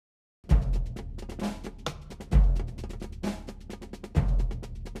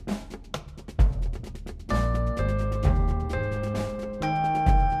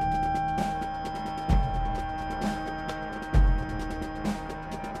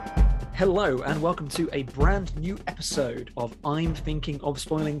Hello and welcome to a brand new episode of I'm Thinking of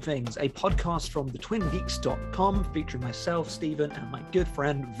Spoiling Things, a podcast from thetwingeeks.com featuring myself, Stephen, and my good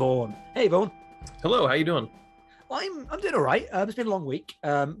friend Vaughan. Hey Vaughan. Hello, how you doing? I'm doing all right. It's been a long week,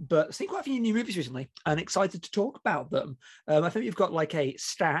 but seen quite a few new movies recently and excited to talk about them. I think you've got like a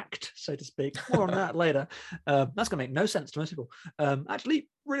stacked, so to speak. More on that later. That's going to make no sense to most people. Actually,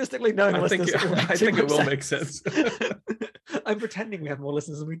 realistically, knowing I think it will make sense. I'm pretending we have more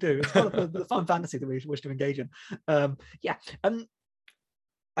listeners than we do. It's part of the fun fantasy that we wish to engage in. I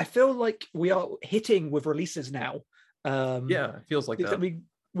feel like we are hitting with releases now. Yeah, it feels like that.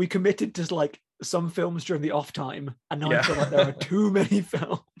 We committed to like some films during the off time, and now I feel like there are too many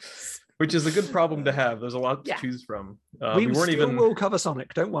films. Which is a good problem to have. There's a lot to choose from. We will cover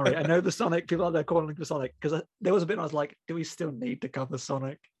Sonic. Don't worry. I know the Sonic people out there calling for Sonic because there was a bit I was like, do we still need to cover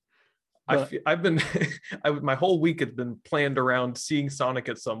Sonic? But my whole week has been planned around seeing Sonic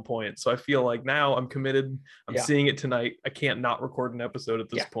at some point. So I feel like now I'm committed. I'm seeing it tonight. I can't not record an episode at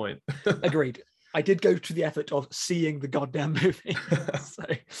this point. Agreed. I did go to the effort of seeing the goddamn movie.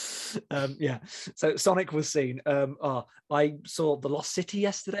 So Sonic was seen. I saw The Lost City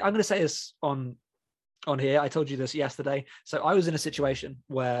yesterday. I'm going to say this on here. I told you this yesterday. So I was in a situation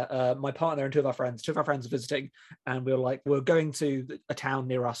where my partner and two of our friends are visiting, and we're going to a town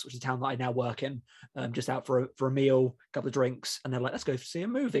near us, which is a town that I now work in, just out for a meal, a couple of drinks, and they're like, let's go see a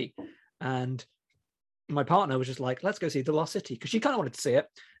movie. And my partner was just like, let's go see The Lost City, because she kind of wanted to see it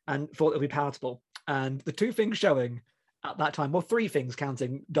and thought it would be palatable. And the two things showing at that time, well, three things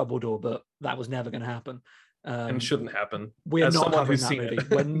counting Dumbledore, but that was never going to happen. And shouldn't happen. We're not covering that movie.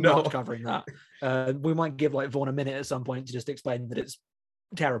 We're not covering that. We might give like Vaughan a minute at some point to just explain that it's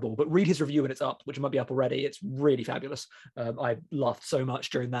terrible, but read his review when it's up, which might be up already. It's really fabulous. I laughed so much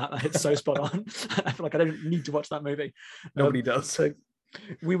during that. It's so spot on. I feel like I don't need to watch that movie. Nobody does. So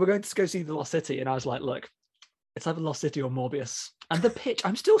we were going to go see The Lost City, and I was like, look, it's either Lost City or Morbius. And the pitch,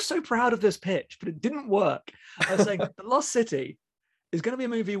 I'm still so proud of this pitch, but it didn't work. I was saying, The Lost City is going to be a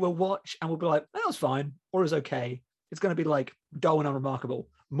movie we'll watch and we'll be like, that was fine, or it was okay. It's going to be like dull and unremarkable.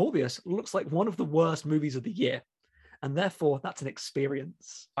 Morbius looks like one of the worst movies of the year. And therefore, that's an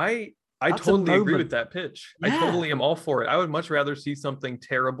experience. I totally agree with that pitch. Yeah. I totally am all for it. I would much rather see something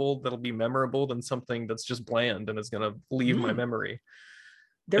terrible that'll be memorable than something that's just bland and is going to leave my memory.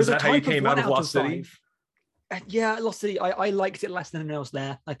 There's is that how you came out of Lost City? Yeah, Lost City. I liked it less than anyone else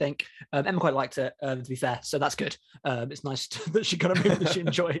there, I think. Emma quite liked it, to be fair, so that's good. It's nice that she got a movie that she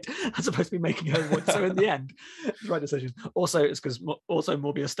enjoyed as opposed to be making her one. So in the end, it's the right decision. Also, it's because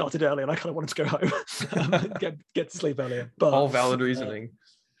Morbius started early and I kind of wanted to go home, get to sleep earlier. But all valid reasoning.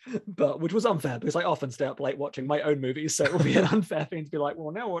 But which was unfair because I often stay up late watching my own movies, so it would be an unfair thing to be like,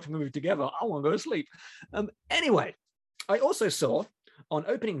 well, now we're watching a movie together. I want to go to sleep. Anyway, I also saw on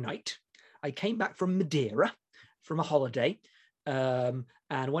opening night, I came back from Madeira from a holiday and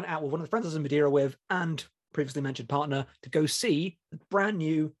went out with one of the friends I was in Madeira with and previously mentioned partner to go see the brand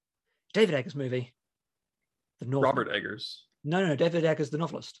new David Eggers movie, The Northman. Robert Eggers. No, David Eggers, the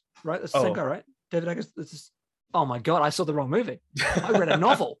novelist, right? That's the same guy, right? David Eggers. Oh my God, I saw the wrong movie. I read a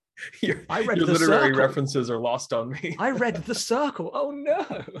novel. Your literary references are lost on me. I read The Circle. Oh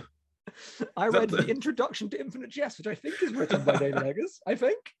no. I read the Introduction to Infinite Jest, which I think is written by David Eggers. I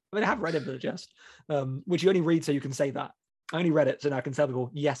have read Infinite Jest, which you only read so you can say that. I only read it so now I can tell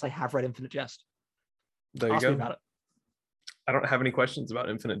people, yes, I have read Infinite Jest. There you Ask go. me about it. I don't have any questions about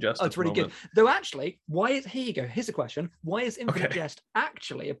Infinite Jest. Oh, it's really good. Though actually, here you go. Here's a question. Why is Infinite Jest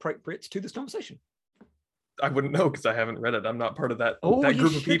actually appropriate to this conversation? I wouldn't know because I haven't read it. I'm not part of that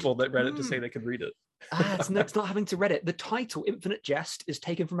group of people that read it to say they could read it. It's not having to read it. The title, Infinite Jest, is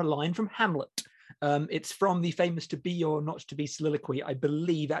taken from a line from Hamlet. It's from the famous To Be or Not to Be soliloquy. I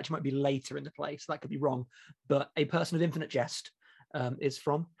believe it actually might be later in the play, so that could be wrong. But a person of infinite jest is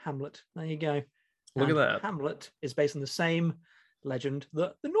from Hamlet. There you go. Look at that. Hamlet is based on the same legend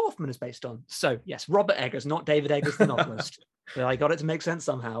that The Northman is based on. So yes, Robert Eggers, not David Eggers, the novelist. But I got it to make sense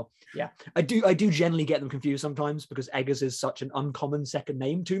somehow. Yeah, I do generally get them confused sometimes because Eggers is such an uncommon second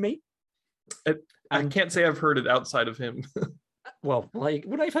name to me. I can't say I've heard it outside of him. Well, like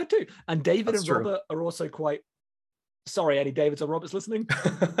what I've heard too. And David That's and true. Robert are also quite. Sorry, any Davids or Roberts listening?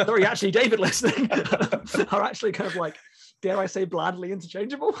 Sorry, actually, David listening are actually kind of like, dare I say, blandly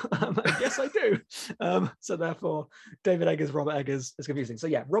interchangeable? I guess I do. So therefore, David Eggers, Robert Eggers is confusing. So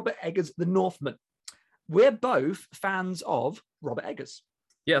yeah, Robert Eggers, The Northman. We're both fans of Robert Eggers.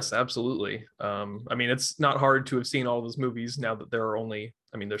 Yes, absolutely. I mean, it's not hard to have seen all those movies now that there are only,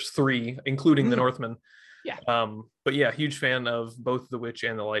 there's three, including The Northman. Yeah. But yeah, huge fan of both The Witch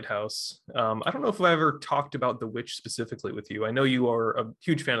and The Lighthouse. I don't know if I've ever talked about The Witch specifically with you. I know you are a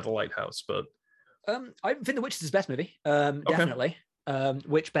huge fan of The Lighthouse, but I think The Witch is his best movie. Definitely.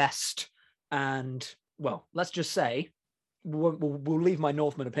 Witch best, and well, let's just say we'll leave my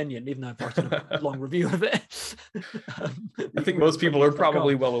Northman opinion, even though I've written a long review of it. I think most people are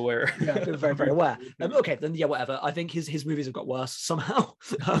probably well aware. Yeah, very, very aware. Okay, then yeah, whatever. I think his movies have got worse somehow.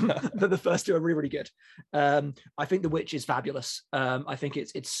 But the first two are really, really good. I think The Witch is fabulous. I think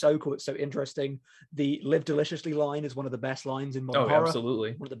it's so cool. It's so interesting. The "Live Deliciously" line is one of the best lines in modern horror.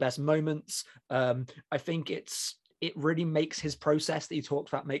 Absolutely. One of the best moments. I think it really makes his process that he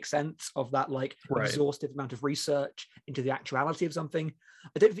talks about make sense of that like exhaustive amount of research into the actuality of something.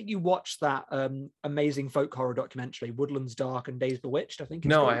 I don't think you watched that amazing folk horror documentary, Woodlands Dark and Days Bewitched, I think.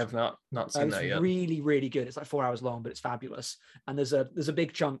 No, I have not seen that yet. It's really, really good. It's like 4 hours long, but it's fabulous. And there's a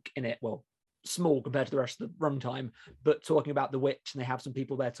big chunk in it, well, small compared to the rest of the runtime, but talking about the witch, and they have some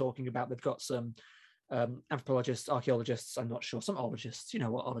people there talking about, they've got some anthropologists, archaeologists, I'm not sure, some ologists, you know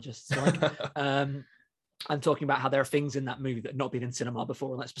what ologists are like. I'm talking about how there are things in that movie that have not been in cinema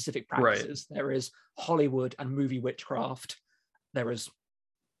before, and like specific practices. Right. There is Hollywood and movie witchcraft. There is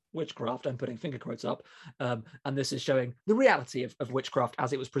witchcraft, I'm putting finger quotes up, and this is showing the reality of witchcraft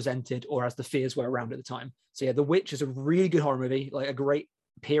as it was presented or as the fears were around at the time. So yeah, The Witch is a really good horror movie, like a great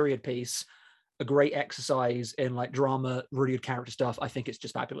period piece, a great exercise in like drama, really good character stuff. I think it's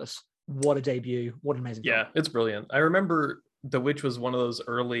just fabulous. What a debut. What an amazing film. It's brilliant. I remember The Witch was one of those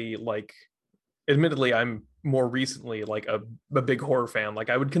early, like, admittedly, I'm more recently like a big horror fan. Like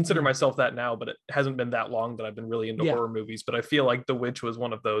I would consider myself that now, but it hasn't been that long that I've been really into horror movies. But I feel like The Witch was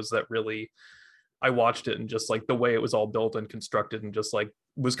one of those that really, I watched it and just like the way it was all built and constructed and just like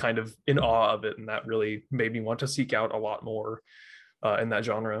was kind of in awe of it. And that really made me want to seek out a lot more in that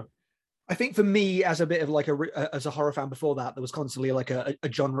genre. I think for me, as a bit of like as a horror fan before that, there was constantly like a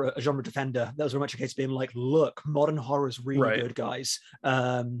genre defender. That was very much a case of being like, look, modern horror is really good, guys.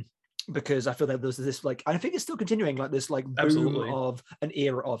 Because I feel that there's this like, I think it's still continuing like this like boom of an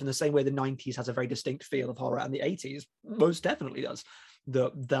era of, in the same way the 90s has a very distinct feel of horror and the 80s most definitely does.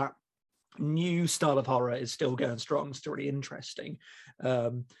 That new style of horror is still going strong, still really interesting.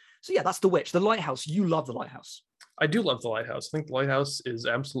 So yeah, that's The Witch. The Lighthouse, you love The Lighthouse. I do love The Lighthouse. I think The Lighthouse is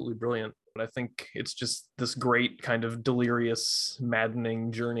absolutely brilliant. But I think it's just this great kind of delirious,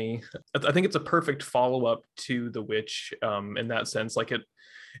 maddening journey. I think it's a perfect follow-up to The Witch in that sense. Like it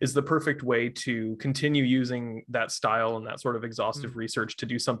is the perfect way to continue using that style and that sort of exhaustive research to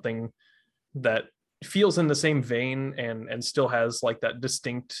do something that feels in the same vein and still has like that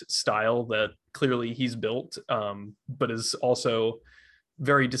distinct style that clearly he's built, but is also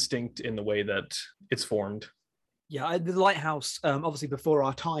very distinct in the way that it's formed. Yeah, The Lighthouse, obviously before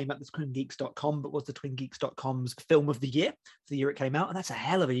our time at the TwinGeeks.com, but was the TwinGeeks.com's film of the year for the year it came out. And that's a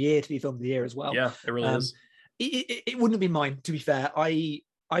hell of a year to be film of the year as well. Yeah, it really is. It wouldn't have been mine, to be fair.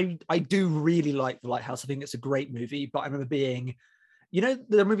 I do really like The Lighthouse. I think it's a great movie, but I remember being, you know,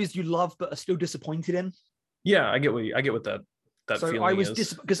 there are movies you love but are still disappointed in. Yeah, I get what that so feeling I was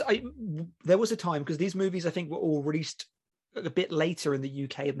is. Because there was a time, because these movies I think were all released a bit later in the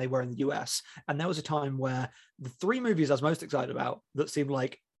UK than they were in the US, and there was a time where the three movies I was most excited about that seemed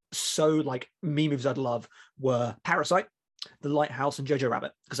like so like me movies I'd love were Parasite, The Lighthouse, and Jojo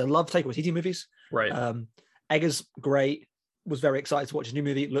Rabbit, because I love Taika Waititi movies. Right. Eggers, great. Was very excited to watch his new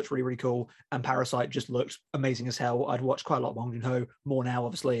movie. It looked really, really cool. And Parasite just looked amazing as hell. I'd watched quite a lot of Bong Joon-ho, more now,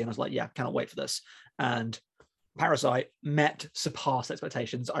 obviously. And I was like, yeah, cannot wait for this. And Parasite surpassed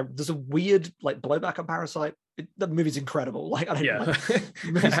expectations. There's a weird like blowback on Parasite. The movie's incredible. Like, I don't know.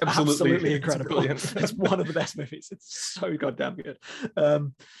 Like, absolutely incredible. It's one of the best movies. It's so goddamn good.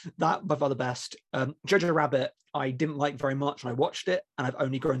 That by far the best. Jojo Rabbit, I didn't like very much when I watched it, and I've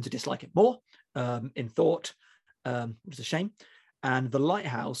only grown to dislike it more in thought. Which is a shame. And The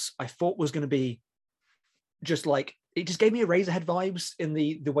Lighthouse, I thought was going to be just like, it just gave me Eraserhead vibes in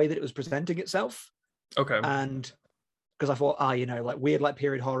the way that it was presenting itself. Okay. And because I thought, you know, like weird like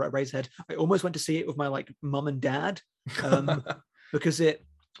period horror at Eraserhead. I almost went to see it with my like mum and dad because it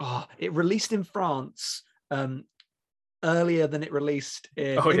released in France earlier than it released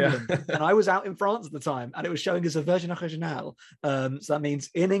in England. Yeah. And I was out in France at the time, and it was showing as a version originale. So that means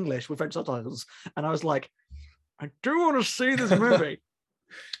in English with French subtitles. And I was like, I do want to see this movie.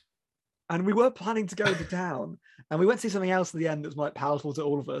 And we were planning to go into town, and we went to see something else at the end that was like palatable to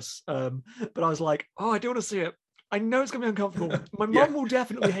all of us. But I was like, I do want to see it. I know it's going to be uncomfortable. My mum will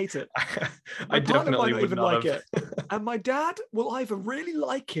definitely hate it. I definitely might not even like it. And my dad will either really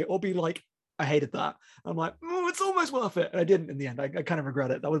like it or be like, I hated that. I'm like, oh, it's almost worth it. And I didn't in the end. I kind of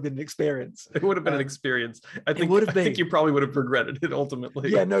regret it. That would have been an experience. It would have been an experience. I think been. you probably would have regretted it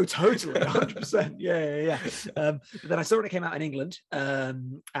ultimately. Yeah, no, totally. 100%. Yeah. But then I saw it when it came out in England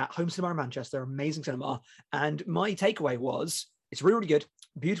at Home Cinema in Manchester, amazing cinema. And my takeaway was, it's really, really good,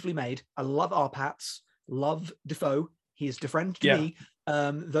 beautifully made. I love Arpats, love Defoe. He is different to me.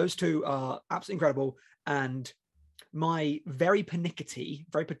 Those two are absolutely incredible. And my very pernickety,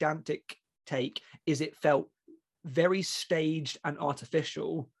 very pedantic take is it felt very staged and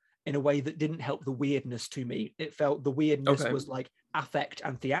artificial in a way that didn't help the weirdness to me. It felt the weirdness was like affect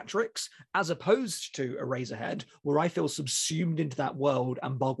and theatrics, as opposed to Eraserhead, where I feel subsumed into that world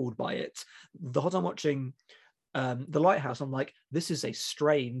and boggled by it. The whole time watching The Lighthouse, I'm like, this is a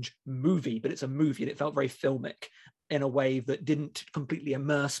strange movie, but it's a movie, and it felt very filmic in a way that didn't completely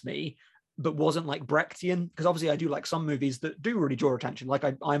immerse me, but wasn't like Brechtian, because obviously I do like some movies that do really draw attention. Like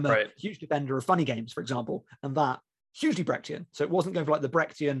I'm a huge defender of funny games, for example, and that hugely Brechtian. So it wasn't going for like the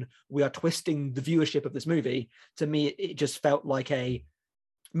Brechtian, we are twisting the viewership of this movie. To me, it just felt like a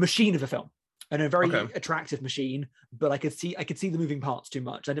machine of a film, and a very attractive machine, but I could see the moving parts too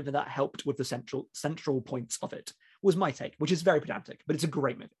much. I didn't think that helped with the central points of it, was my take, which is very pedantic, but it's a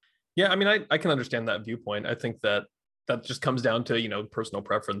great movie. Yeah, I mean, I can understand that viewpoint. I think that just comes down to, personal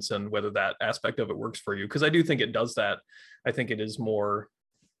preference and whether that aspect of it works for you. Because I do think it does that. I think it is more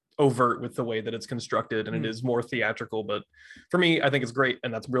overt with the way that it's constructed, and it is more theatrical. But for me, I think it's great,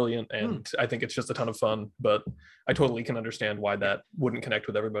 and that's brilliant. And I think it's just a ton of fun. But I totally can understand why that wouldn't connect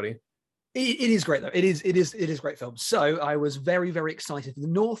with everybody. It is great, though. It is great film. So I was very, very excited for The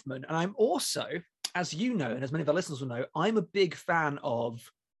Northman. And I'm also, as you know, and as many of our listeners will know, I'm a big fan of,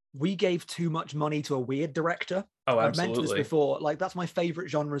 we gave too much money to a weird director. Oh, absolutely. I've mentioned this before. Like, that's my favorite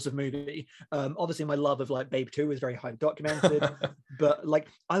genres of movie. Obviously, my love of like Babe 2 is very highly documented. But like,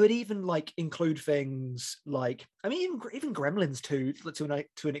 I would even like include things like, I mean, even Gremlins 2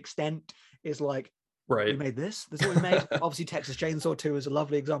 to an extent is like, we made this. This is what we made. Obviously, Texas Chainsaw 2 is a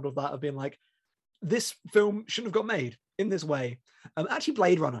lovely example of that, of being like, this film shouldn't have got made in this way. Actually,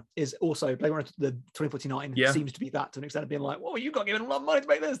 Blade Runner the 2049 seems to be that, to an extent, of being like, well, you got given a lot of money to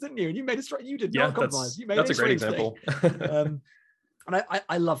make this, didn't you? And you made it straight. You did not compromise. You made that's a great example. And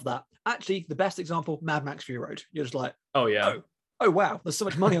I love that. Actually, the best example, Mad Max Fury Road. You're just like, oh wow, there's so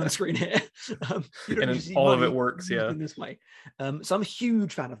much money on the screen here. And all of it works, in this way. So I'm a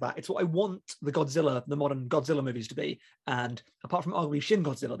huge fan of that. It's what I want the modern Godzilla movies to be. And apart from arguably Shin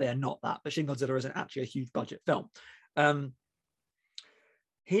Godzilla, they are not that. But Shin Godzilla isn't actually a huge budget film.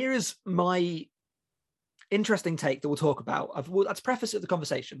 Here is my interesting take that we'll talk about. Let's preface the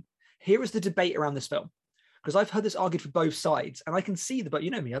conversation. Here is the debate around this film, because I've heard this argued for both sides, and I can see but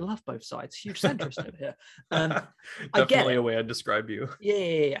you know me, I love both sides. Huge centrist over here. Definitely a way I'd describe you.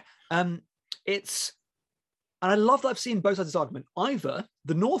 Yeah. And I love that I've seen both sides of this argument. Either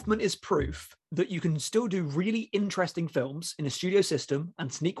The Northman is proof that you can still do really interesting films in a studio system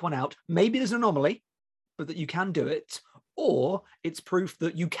and sneak one out. Maybe there's an anomaly, but that you can do it. Or it's proof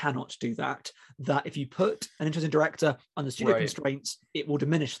that you cannot do that. That if you put an interesting director under studio constraints, it will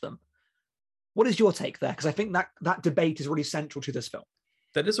diminish them. What is your take there? Because I think that debate is really central to this film.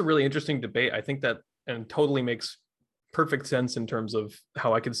 That is a really interesting debate. I think that and totally makes perfect sense in terms of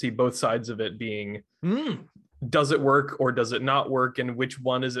how I can see both sides of it being, does it work or does it not work? And which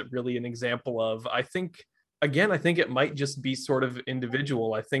one is it really an example of? I think it might just be sort of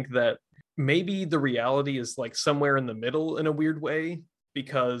individual. I think that maybe the reality is like somewhere in the middle in a weird way,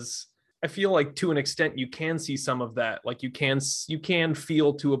 because I feel like to an extent you can see some of that. Like you can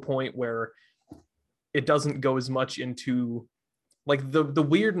feel to a point where it doesn't go as much into like the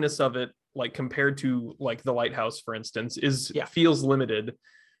weirdness of it, like compared to like The Lighthouse, for instance, feels limited,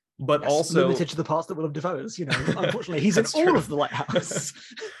 but also limited to the parts that Willem Dafoe is, unfortunately he's in all of The Lighthouse.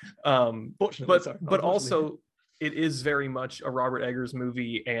 But also it is very much a Robert Eggers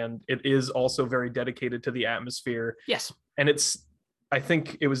movie, and it is also very dedicated to the atmosphere. Yes. And I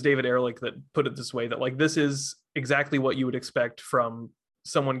think it was David Ehrlich that put it this way, that like this is exactly what you would expect from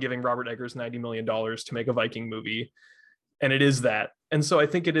someone giving Robert Eggers $90 million to make a Viking movie. And it is that. And so I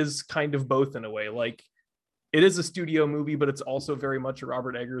think it is kind of both in a way. Like it is a studio movie, but it's also very much a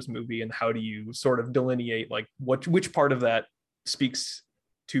Robert Eggers movie. And how do you sort of delineate like which part of that speaks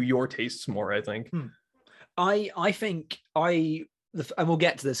to your tastes more, I think. I think and we'll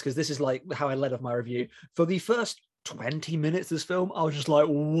get to this because this is like how I led off my review. For the first 20 minutes of this film, I was just like,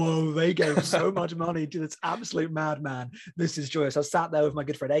 whoa, they gave so much money to this absolute madman. This is joyous. I sat there with my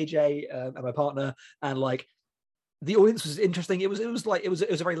good friend AJ and my partner, and like the audience was interesting. It was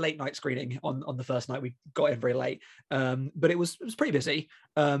a very late night screening on the first night. We got in very late, but it was pretty busy.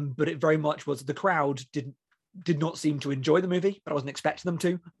 But it very much was, the crowd did not seem to enjoy the movie, but I wasn't expecting them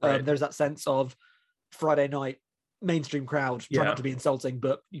to. Right. There's that sense of Friday night mainstream crowd, try not to be insulting,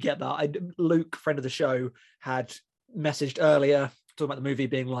 but you get that. Luke, friend of the show, had messaged earlier talking about the movie,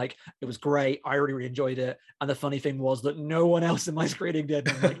 being like, it was great, I really enjoyed it, and the funny thing was that no one else in my screening did.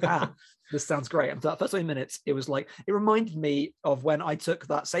 And I'm like, this sounds great. And for that first 20 minutes, it was like, it reminded me of when I took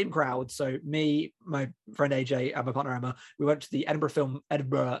that same crowd, so me, my friend AJ, and my partner Emma, we went to the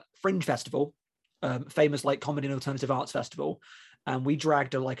Edinburgh Fringe Festival, famous like comedy and alternative arts festival, and we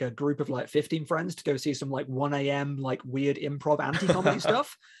dragged a group of like 15 friends to go see some like 1 a.m. like weird improv anti-comedy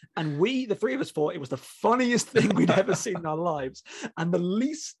stuff. And the three of us thought it was the funniest thing we'd ever seen in our lives. And the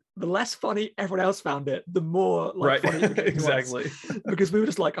less funny everyone else found it, the more like funny it became exactly. Because we were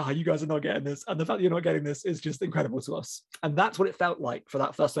just like, you guys are not getting this. And the fact that you're not getting this is just incredible to us. And that's what it felt like for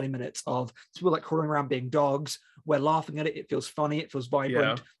that first 20 minutes of people like crawling around being dogs. We're laughing at it. It feels funny. It feels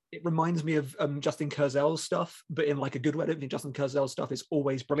vibrant. Yeah. It reminds me of Justin Kurzel's stuff, but in like a good way. I don't think Justin Kurzel's stuff is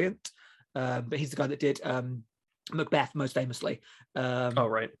always brilliant, but he's the guy that did Macbeth most famously.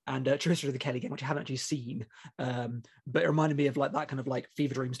 Right. And True History of the Kelly Gang, which I haven't actually seen, but it reminded me of like that kind of like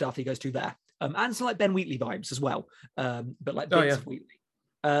fever dream stuff he goes to there, and some like Ben Wheatley vibes as well, but like bits of Wheatley.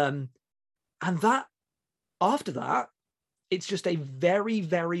 And that, after that, it's just a very,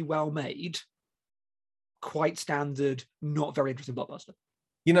 very well made, quite standard, not very interesting blockbuster.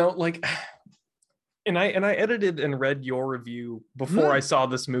 Like, and I edited and read your review before I saw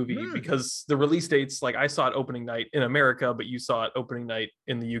this movie, because the release dates, like I saw it opening night in America, but you saw it opening night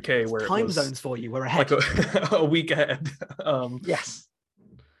in the UK, where time zones for you were ahead, like a week ahead. Yes.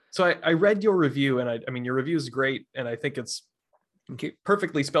 So I read your review, and I mean your review is great, and I think it's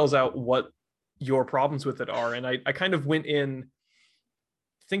perfectly spells out what your problems with it are, and I kind of went in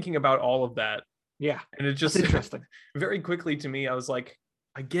thinking about all of that. Yeah, and it just interesting. Very quickly to me, I was like,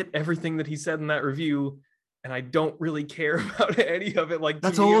 I get everything that he said in that review, and I don't really care about any of it. Like,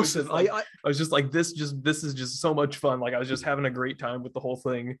 that's awesome. I was just like, this is just so much fun. Like, I was just having a great time with the whole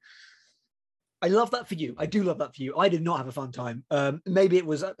thing. I love that for you. I do love that for you. I did not have a fun time. Maybe it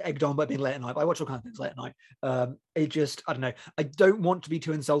was egged on by being late at night, but I watch all kinds of things late at night. I don't know. I don't want to be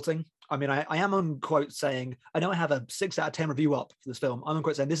too insulting. I mean, I am on quote saying, I know I have a 6 out of 10 review up for this film. I'm on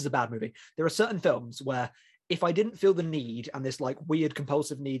quote saying this is a bad movie. There are certain films where if I didn't feel the need and this like weird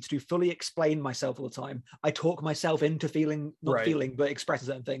compulsive need to fully explain myself all the time, I talk myself into feeling, not feeling, but expressing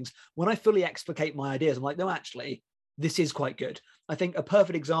certain things. When I fully explicate my ideas, I'm like, no, actually, this is quite good. I think a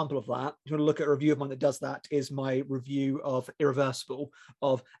perfect example of that, if you want to look at a review of mine that does that, is my review of Irreversible,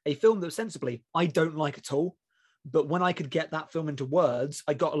 of a film that sensibly I don't like at all. But when I could get that film into words,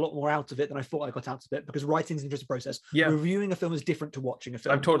 I got a lot more out of it than I thought I got out of it, because writing is an interesting process. Yeah. Reviewing a film is different to watching a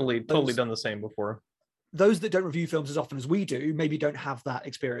film. I've totally done the same before. Those that don't review films as often as we do maybe don't have that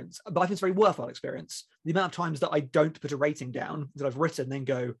experience, but I think it's a very worthwhile experience. The amount of times that I don't put a rating down, that I've written and then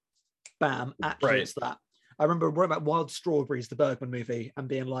go, bam, actually it's that. I remember writing about Wild Strawberries, the Bergman movie, and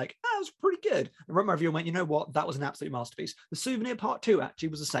being like, that was pretty good. I wrote my review and went, you know what, that was an absolute masterpiece. The Souvenir Part 2 actually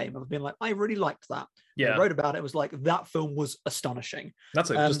was the same. I've been like, I really liked that. Yeah. I wrote about it, was like, that film was astonishing. That's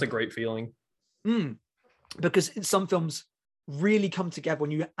just a great feeling. Because some films really come together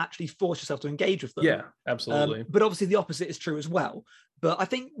when you actually force yourself to engage with them. Yeah, absolutely. But obviously the opposite is true as well. But I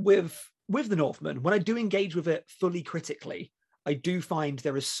think with The Northman, when I do engage with it fully critically, I do find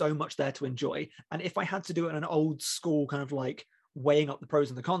there is so much there to enjoy. And if I had to do it on an old school kind of like weighing up the pros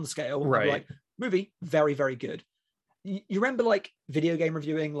and the cons scale, I'd be like, movie, very, very good. You remember like video game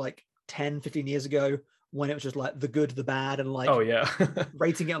reviewing like 10, 15 years ago, when it was just like the good, the bad, and like,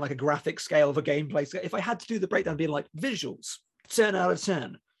 rating it on like a graphic scale of a gameplay scale. If I had to do the breakdown, being like visuals, 10 out of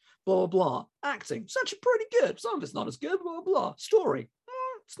 10, blah, blah, blah. Acting, it's actually pretty good. Some of it's not as good, blah, blah, blah. Story,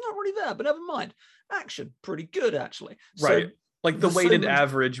 it's not really there, but never mind. Action, pretty good, actually. Right. So, like the weighted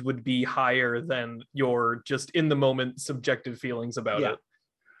average would be higher than your just in the moment subjective feelings about it.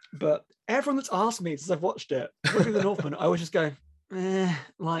 But everyone that's asked me since I've watched it, watching The Northman, I was just going,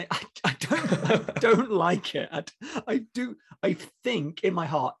 like I don't like it. I think in my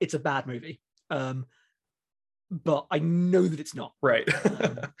heart it's a bad movie, but I know that it's not. Right.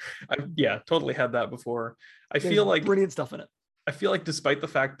 I've totally had that before. I feel like brilliant stuff in it. I feel like despite the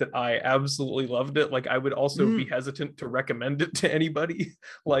fact that I absolutely loved it, like I would also be hesitant to recommend it to anybody.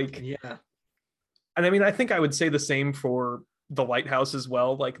 Like, and I mean, I think I would say the same for The Lighthouse as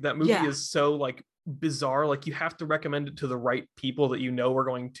well. Like that movie is so like bizarre. Like you have to recommend it to the right people that you know are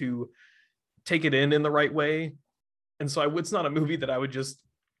going to take it in the right way. And so it's not a movie that I would just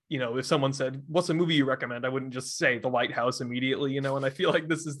if someone said, what's a movie you recommend, I wouldn't just say The Lighthouse immediately, and I feel like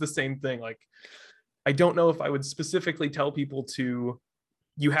this is the same thing. Like, I don't know if I would specifically tell people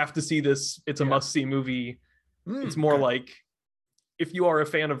you have to see this, it's a must-see movie. It's more like, if you are a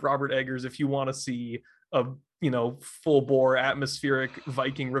fan of Robert Eggers, if you want to see a full-bore atmospheric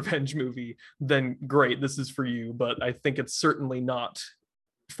Viking revenge movie, then great, this is for you. But I think it's certainly not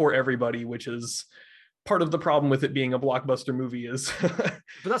for everybody, which is part of the problem with it being a blockbuster movie. Is but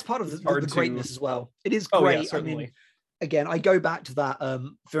that's part of the greatness as well. It is great. Yeah, certainly. I mean, again, I go back to that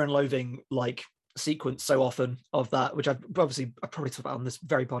Fear and Loathing like sequence so often of that, which I've probably talked about on this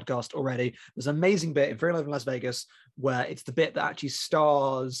very podcast already. There's an amazing bit in Fear and Loathing Las Vegas where it's the bit that actually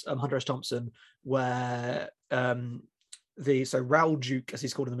stars Hunter S. Thompson, where Raoul Duke, as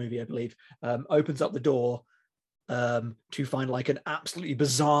he's called in the movie, I believe, opens up the door to find like an absolutely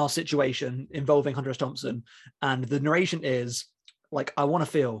bizarre situation involving Hunter S. Thompson, and the narration is like, I want to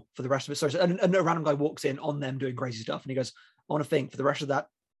feel for the rest of it. So and a random guy walks in on them doing crazy stuff, and he goes, I want to think for the rest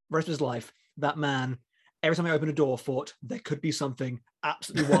of his life, that man, every time I open a door, thought there could be something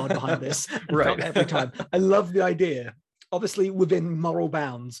absolutely wild behind this. Right. Every time. I love the idea, obviously within moral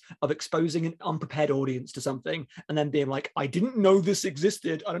bounds, of exposing an unprepared audience to something and then being like, I didn't know this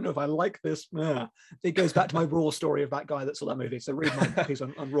existed. I don't know if I like this. It goes back to my Raw story of that guy that saw that movie. So read my piece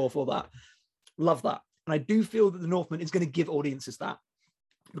on Raw for that. Love that. And I do feel that The Northman is going to give audiences that,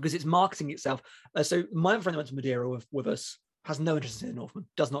 because it's marketing itself. So my friend that went to Madeira with us has no interest in The Northman,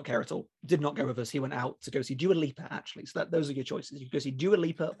 does not care at all, did not go with us. He went out to go see Dua Lipa, actually. So those are your choices. You could go see Dua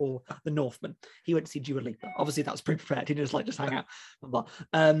Lipa or The Northman. He went to see Dua Lipa. Obviously, that was pre-prepared. He didn't just hang out.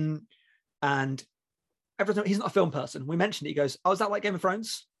 And everything, he's not a film person. We mentioned it. He goes, oh, is that like Game of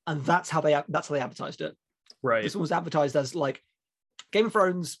Thrones? And that's how they advertised it. Right. This one was advertised as like, Game of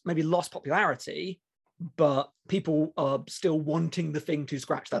Thrones maybe lost popularity, but people are still wanting the thing to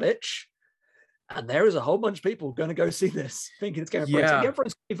scratch that itch. And there is a whole bunch of people going to go see this thinking it's Game of Thrones. Game of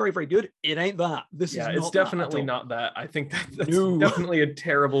Thrones is very, very good. It ain't that. This is not it's definitely not that. I think that's definitely a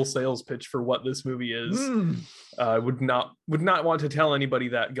terrible sales pitch for what this movie is. I would not want to tell anybody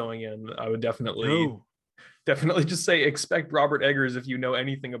that going in. I would definitely just say expect Robert Eggers if you know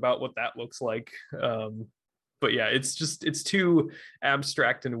anything about what that looks like. But yeah, it's too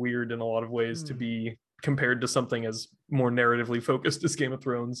abstract and weird in a lot of ways to be compared to something as more narratively focused as Game of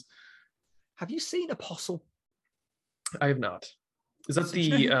Thrones. Have you seen Apostle? I have not. Is that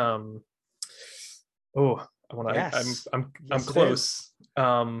the I'm close.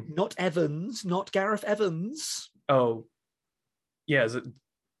 Not Evans, not Gareth Evans. Oh, yeah. Is it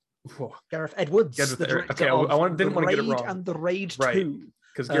Gareth Edwards? Okay, I didn't want to get it wrong. And The Raid 2.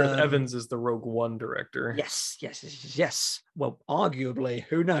 Because Gareth Evans is the Rogue One director. Yes. Well, arguably,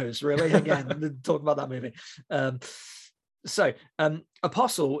 who knows? Really, again, talk about that movie. So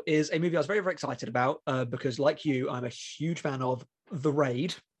Apostle is a movie I was very, very excited about because, like you, I'm a huge fan of The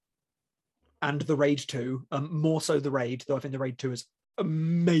Raid and The Raid 2, more so The Raid, though I think The Raid 2 is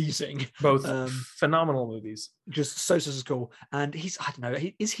amazing. Both phenomenal movies. Just so cool. And I don't know,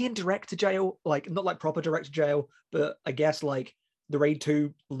 is he in director jail? Like, not like proper director jail, but I guess like The Raid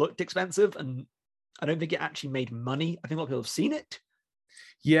 2 looked expensive and I don't think it actually made money. I think a lot of people have seen it.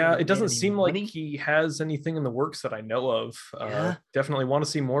 Yeah, it doesn't seem like he has anything in the works that I know of. Definitely want to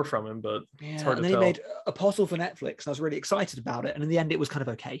see more from him, but it's hard to tell. He made Apostle for Netflix, and I was really excited about it. And in the end, it was kind of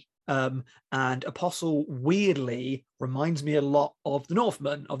okay. And Apostle weirdly reminds me a lot of The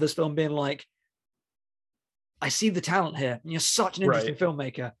Northman, of this film being like, I see the talent here. You're such an interesting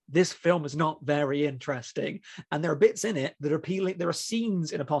filmmaker. This film is not very interesting. And there are bits in it that are appealing. There are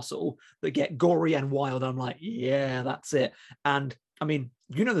scenes in Apostle that get gory and wild. I'm like, yeah, that's it. And I mean,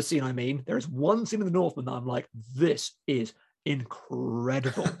 you know the scene I mean. There is one scene in The Northman that I'm like, this is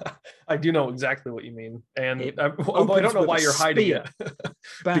incredible. I do know exactly what you mean. And I don't know why you're hiding it.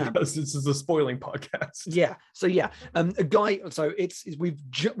 Because this is a spoiling podcast. Yeah. So yeah, a guy. So we've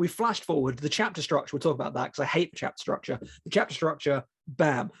flashed forward the chapter structure. We'll talk about that because I hate the chapter structure. The chapter structure.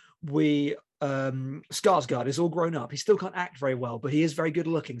 Bam. Skarsgård is all grown up. He still can't act very well, but he is very good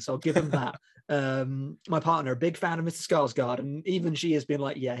looking, so I'll give him that. My partner, a big fan of Mr. Skarsgård, and even she has been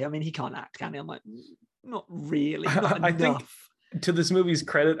like, yeah, I mean, he can't act, can he? I'm like, not really, not I think to this movie's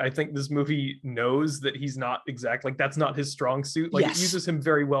credit, I think this movie knows that he's not exactly, like, that's not his strong suit. Like, it uses him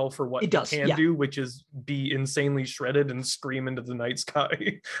very well for what he can do, which is be insanely shredded and scream into the night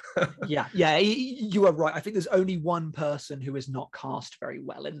sky. You are right. I think there's only one person who is not cast very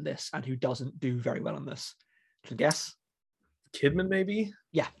well in this and who doesn't do very well in this. Can I guess? Kidman, maybe?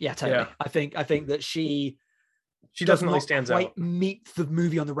 Yeah, totally. Yeah. I think that she She does definitely not stands quite out. meet the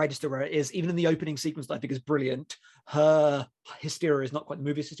movie on the register where it is. Even in the opening sequence that I think is brilliant, her hysteria is not quite the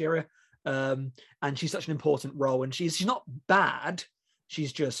movie's hysteria. And she's such an important role, and she's not bad,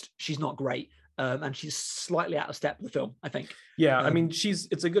 she's not great. And she's slightly out of step with the film, I think. Yeah, I mean,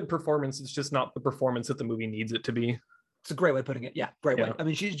 it's a good performance. It's just not the performance that the movie needs it to be. It's a great way of putting it. Yeah, great way. I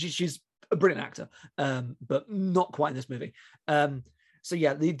mean, she's a brilliant actor, but not quite in this movie. So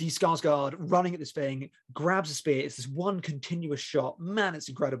yeah, the Skarsgård running at this thing, grabs a spear. It's this one continuous shot. Man, it's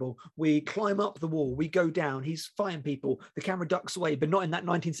incredible. We climb up the wall. We go down. He's fighting people. The camera ducks away, but not in that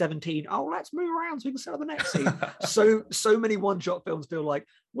 1917. Oh, let's move around so we can set up the next scene. so many one-shot films feel like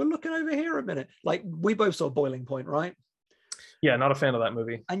we're looking over here a minute. Like we both saw Boiling Point, right? Yeah, not a fan of that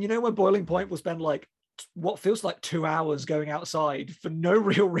movie. And you know when Boiling Point will spend like what feels like 2 hours going outside for no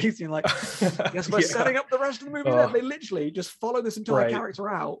real reason, like yes, we're setting up the rest of the movie. They literally just follow this entire character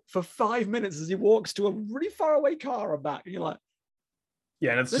out for 5 minutes as he walks to a really far away car and back, and you're like,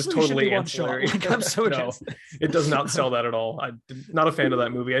 yeah, and it's just totally ancillary. Like, I'm so no, it does not sell that at all. I'm not a fan of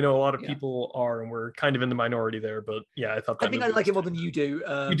that movie. I know a lot of people are, and we're kind of in the minority there, but yeah, I thought I think I like it more than you do.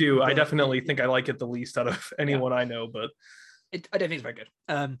 You do. I definitely think I like it the least out of anyone I know, but I don't think it's very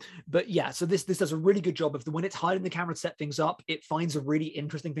good. But yeah, so this does a really good job of when it's hiding the camera to set things up, it finds a really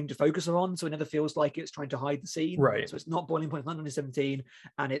interesting thing to focus on. So it never feels like it's trying to hide the scene. Right. So it's not Boiling Point, it's not 2017,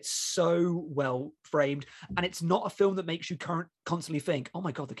 and it's so well framed. And it's not a film that makes you constantly think, oh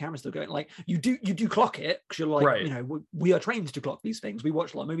my God, the camera's still going. Like you do clock it because you're like, you know, we are trained to clock these things. We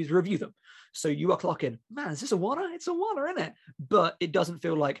watch a lot of movies, we review them. So you are clocking, man, is this a water? It's a water, isn't it? But it doesn't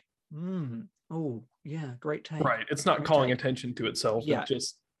feel like, oh yeah, great take. Right. It's not calling attention to itself. Yeah. It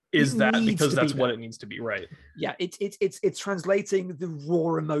just is that because that's what it needs to be. Right. Yeah. It's translating the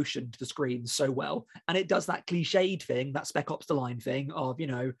raw emotion to the screen so well. And it does that cliched thing, that Spec Ops The Line thing of, you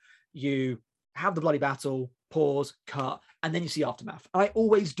know, you have the bloody battle, pause, cut, and then you see aftermath. I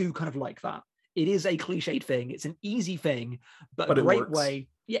always do kind of like that. It is a cliched thing. It's an easy thing, but a great way.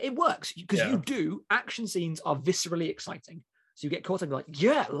 Yeah, it works because action scenes are viscerally exciting. So you get caught up and you're like,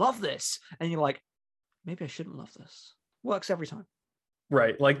 yeah, love this. And you're like, maybe I shouldn't love this. Works every time.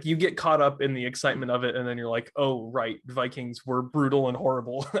 Right. Like you get caught up in the excitement of it. And then you're like, oh, right. Vikings were brutal and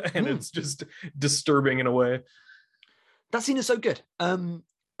horrible. And it's just disturbing in a way. That scene is so good. And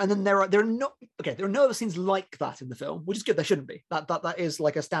then there are no other scenes like that in the film, which is good. There shouldn't be. That is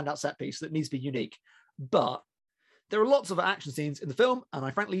like a standout set piece that needs to be unique. But there are lots of action scenes in the film, and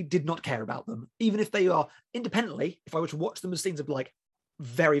I frankly did not care about them, even if they are independently. If I were to watch them as scenes of like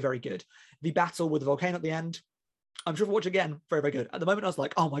very, very good. The battle with the volcano at the end, I'm sure if I watch again, very, very good. At the moment, I was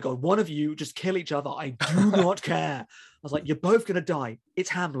like, oh my God, one of you just kill each other. I do not care. I was like, you're both going to die. It's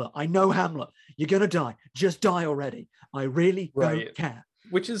Hamlet. I know Hamlet. You're going to die. Just die already. I really don't care.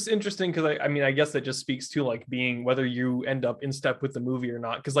 Which is interesting because I mean, I guess that just speaks to like being whether you end up in step with the movie or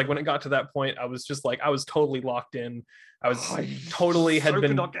not. Because like when it got to that point, I was just like, I was totally locked in. I had totally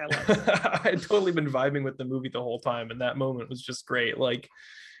been vibing with the movie the whole time, and that moment was just great. Like,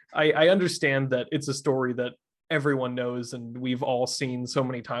 I understand that it's a story that everyone knows and we've all seen so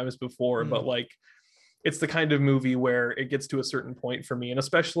many times before, but like, it's the kind of movie where it gets to a certain point for me, and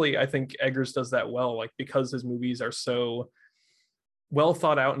especially I think Eggers does that well, like because his movies are so well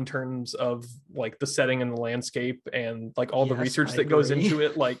thought out in terms of like the setting and the landscape and like all the research that goes into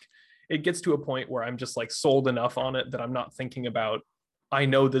it. Like it gets to a point where I'm just like sold enough on it that I'm not thinking about, I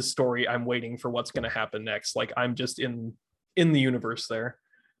know this story, I'm waiting for what's going to happen next. Like I'm just in the universe there.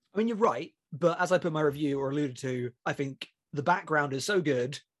 I mean, you're right. But as I put in my review or alluded to, I think the background is so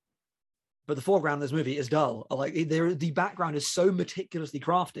good, but the foreground of this movie is dull. Like the background is so meticulously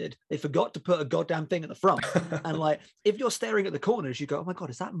crafted. They forgot to put a goddamn thing at the front. And like, if you're staring at the corners, you go, oh my God,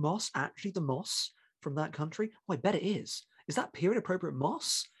 is that moss actually the moss from that country? Oh, I bet it is. Is that period appropriate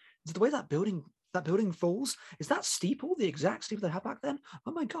moss? Is it the way that building falls? Is that steeple the exact steeple they had back then?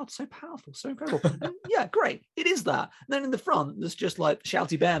 Oh my God, so powerful, so incredible. And yeah, great. It is that. And then in the front, there's just like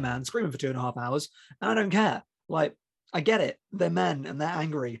shouty bear man screaming for 2.5 hours. And I don't care. Like, I get it. They're men and they're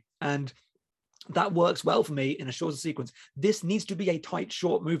angry. And that works well for me in a shorter sequence. This needs to be a tight,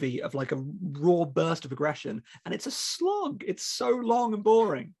 short movie of like a raw burst of aggression. And it's a slog. It's so long and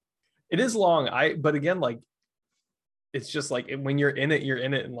boring. It is long. But again, like, it's just like when you're in it, you're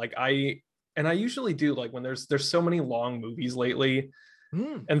in it. And like, I usually do like when there's so many long movies lately.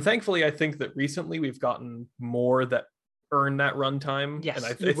 And thankfully, I think that recently we've gotten more that earn that runtime. Yes, and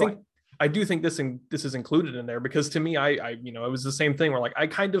I think I do think this is included in there, because to me, I it was the same thing where like I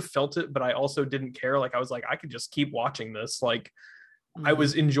kind of felt it, but I also didn't care. Like I was like, I could just keep watching this. Like I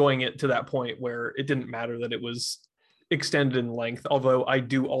was enjoying it to that point where it didn't matter that it was extended in length. Although I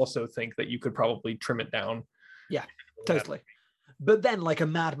do also think that you could probably trim it down. Yeah, totally. But then, like, a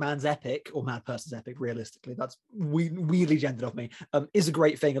madman's epic or mad person's epic, realistically, that's weirdly gendered of me, is a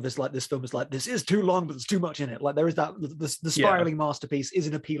great thing of this. Like, this film is like, this is too long, but there's too much in it. Like, there is that the spiraling masterpiece is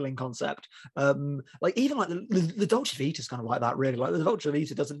an appealing concept. Like, even like the Dolce Vita is kind of like that, really. Like, the Dolce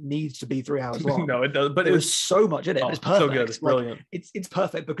Vita doesn't need to be 3 hours long. No, it does. But there's so much in it. It's perfect. So good. It's brilliant. Like, it's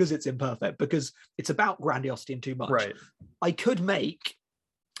perfect because it's imperfect, because it's about grandiosity and too much. Right.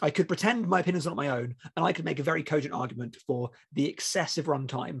 I could pretend my opinion's not my own, and I could make a very cogent argument for the excessive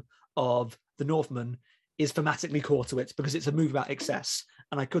runtime of The Northman is thematically core to it, because it's a movie about excess.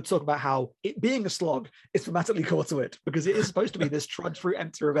 And I could talk about how it being a slog is thematically core to it, because it is supposed to be this trudge through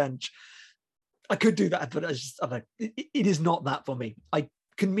empty revenge. I could do that, but it is not that for me. I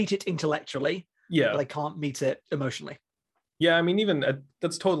can meet it intellectually, but I can't meet it emotionally. Yeah, I mean, even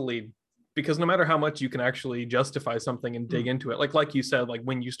that's totally... because no matter how much you can actually justify something and dig into it, like you said, like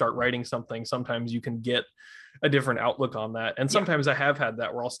when you start writing something, sometimes you can get a different outlook on that. And sometimes I have had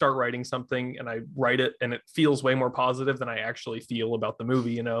that where I'll start writing something and I write it and it feels way more positive than I actually feel about the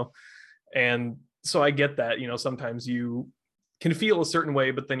movie, you know? And so I get that, you know, sometimes you can feel a certain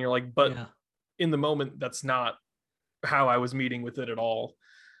way, but then you're like, in the moment, that's not how I was meeting with it at all.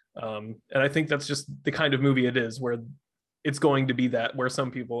 And I think that's just the kind of movie it is, where it's going to be that, where some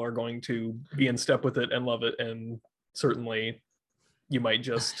people are going to be in step with it and love it, and certainly you might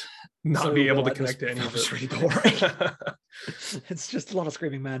just not be able to connect to any of it. It's really boring. It's just a lot of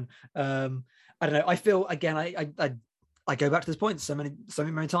screaming men. I don't know. I feel, again, I go back to this point so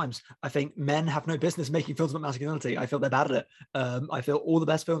many times. I think men have no business making films about masculinity. I feel they're bad at it. I feel all the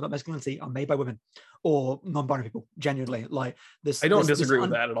best films about masculinity are made by women or non-binary people. Genuinely, like this. I don't disagree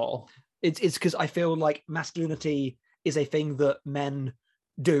with that at all. It's because I feel like masculinity is a thing that men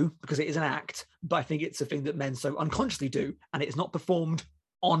do because it is an act, but I think it's a thing that men so unconsciously do, and it's not performed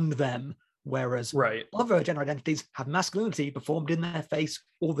on them. Whereas other gender identities have masculinity performed in their face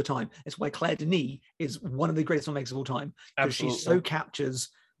all the time. It's why Claire Denis is one of the greatest filmmakers of all time, because she so captures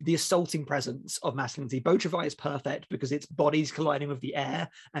the assaulting presence of masculinity. Beau Travail is perfect because it's bodies colliding with the air,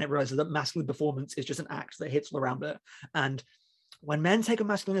 and it realizes that masculine performance is just an act that hits all around it. And when men take on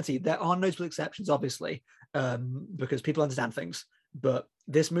masculinity, there are notable exceptions, obviously, because people understand things. But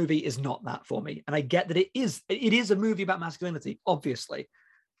this movie is not that for me. And I get that it is a movie about masculinity, obviously.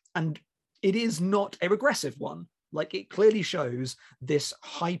 And it is not a regressive one. Like, it clearly shows this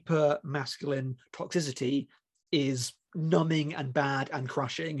hyper masculine toxicity is numbing and bad and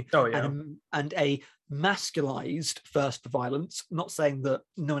crushing. And a masculized thirst for violence. Not saying that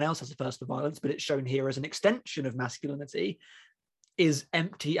no one else has a thirst for violence, but it's shown here as an extension of masculinity, is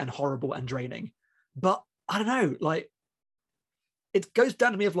empty and horrible and draining. But I don't know, like, it goes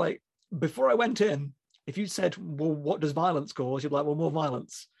down to me of like, before I went in, if you said, well, what does violence cause? You'd be like, well, more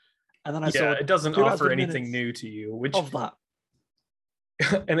violence. And then I saw it doesn't offer anything new to you, which of that.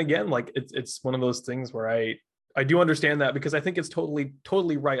 And again, like, it's one of those things where I do understand that, because I think it's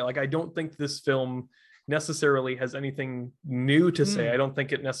totally right. Like, I don't think this film necessarily has anything new to say. I don't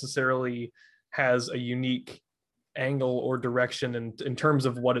think it necessarily has a unique angle or direction in terms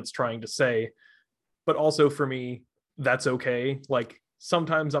of what it's trying to say. But also for me, that's okay. Like,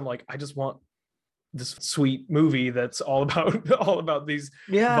 sometimes I'm like, I just want this sweet movie that's all about these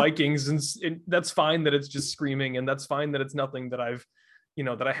Vikings, and that's fine that it's just screaming, and that's fine that it's nothing that I've, you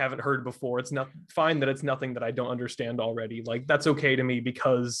know, that I haven't heard before. It's not fine that it's nothing that I don't understand already. Like, that's okay to me,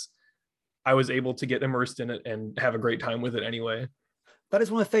 because I was able to get immersed in it and have a great time with it anyway. That is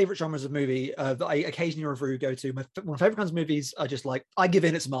one of my favorite genres of movie that I occasionally review go to. One of my favorite kinds of movies are just like, I give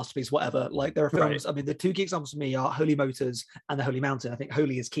in, it's a masterpiece, whatever. Like, there are films, I mean, the two key examples for me are Holy Motors and The Holy Mountain. I think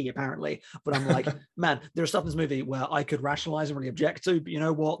Holy is key, apparently. But I'm like, man, there are stuff in this movie where I could rationalize and really object to, but you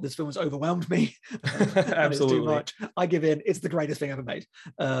know what? This film has overwhelmed me. And it's too much. I give in. It's the greatest thing ever made.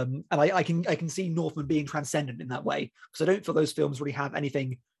 And I can see Northman being transcendent in that way, because I don't feel those films really have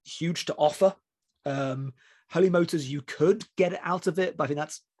anything huge to offer. Holy Motors, you could get it out of it, but I think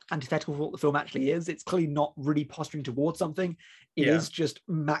that's antithetical for what the film actually is. It's clearly not really posturing towards something. It is just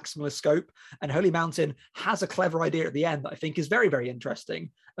maximalist scope. And Holy Mountain has a clever idea at the end that I think is very, very interesting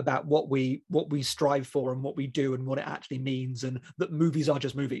about what we strive for and what we do and what it actually means, and that movies are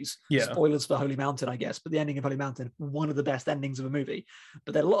just movies. Spoilers for Holy Mountain, I guess, but the ending of Holy Mountain, one of the best endings of a movie.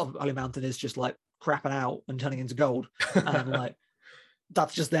 But then a lot of Holy Mountain is just like crapping out and turning into gold. And I'm like,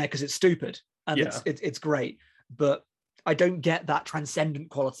 that's just there because it's stupid. And it's great, but I don't get that transcendent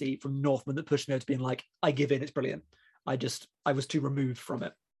quality from Northman that pushed me to being like, I give in, it's brilliant. I was too removed from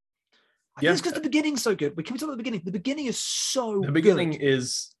it. I think it's because the beginning's so good. Can we talk about the beginning? The beginning is so The beginning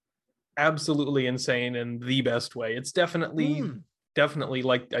is absolutely insane in the best way. It's definitely definitely,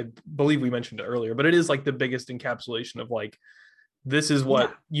 like, I believe we mentioned it earlier, but it is like the biggest encapsulation of like, this is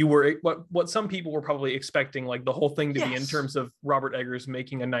what you were, what some people were probably expecting, like the whole thing to be, in terms of Robert Eggers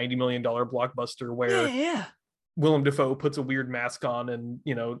making a $90 million blockbuster where Willem Dafoe puts a weird mask on and,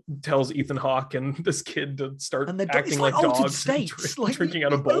 you know, tells Ethan Hawke and this kid to start acting like dogs, states, and drinking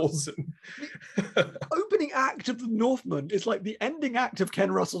out of bowls. The opening act of The Northman is like the ending act of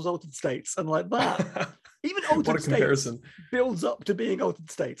Ken Russell's Altered States, and like that. Even Altered States builds up to being Altered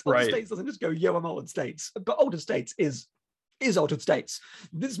States. Altered States doesn't just go, yo, I'm Altered States, but Altered States is Altered States.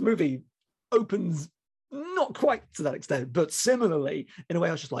 This movie opens not quite to that extent, but similarly, in a way,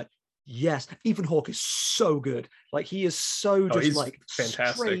 I was just like, yes, Ethan Hawke is so good. Like, he is so just like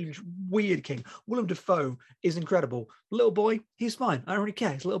fantastic, strange, weird king. Willem Dafoe is incredible. Little boy, he's fine. I don't really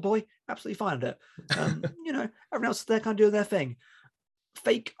care. He's a little boy, absolutely fine at it. You know, everyone else there kind of doing their thing.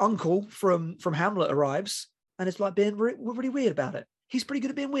 Fake uncle from Hamlet arrives and it's like being really weird about it. He's pretty good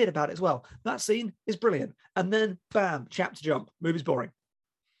at being weird about it as well. That scene is brilliant. And then, bam, chapter jump. Movie's boring.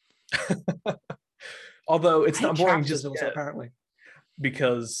 Although it's not boring just also, yet, apparently.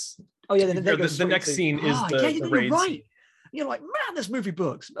 Because the next scene is the raid. You're right. You're like, man, this movie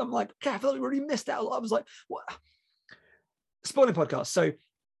books. I'm like, okay, I feel like we already missed out. I was like, what? Spoiling podcast. So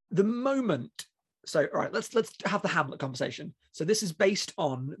the moment. So, all right, let's have the Hamlet conversation. So this is based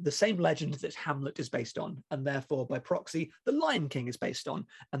on the same legend that Hamlet is based on, and therefore by proxy, the Lion King is based on,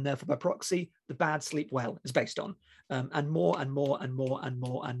 and therefore by proxy, the Bad Sleep Well is based on, and more and more and more and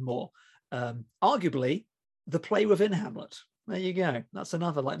more and more. Arguably, the play within Hamlet. There you go. That's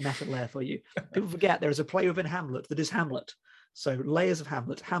another like meta layer for you. People forget there is a play within Hamlet that is Hamlet. So layers of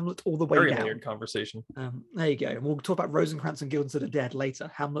Hamlet all the way down. Very layered conversation. There you go. And we'll talk about Rosencrantz and Guildenstern are Dead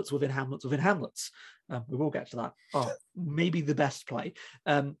later. Hamlets within Hamlets within Hamlets. We will get to that. Oh, maybe the best play.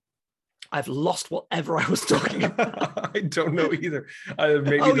 I've lost whatever I was talking about. I don't know either.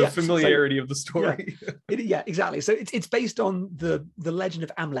 Maybe the familiarity of the story. Yeah, exactly. So it's based on the legend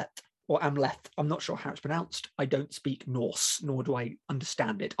of Amlet. Or Amleth. I'm not sure how it's pronounced. I don't speak Norse, nor do I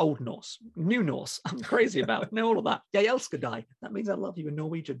understand it. Old Norse, New Norse. I'm crazy about it. Know all of that. Jeg elsker deg. That means I love you in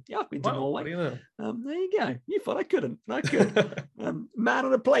Norwegian. Yeah, I've been to Norway. What do you know? There you go. You thought I couldn't. I could. Man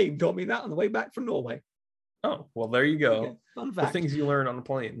on a plane taught me that on the way back from Norway. Oh, well, there you go. Okay. Fun fact. The things you learn on a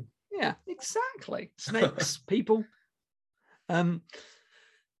plane. Yeah, exactly. Snakes, people.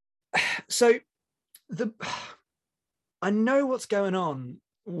 So I know what's going on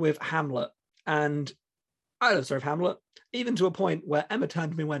with Hamlet, and I don't serve Hamlet, even to a point where Emma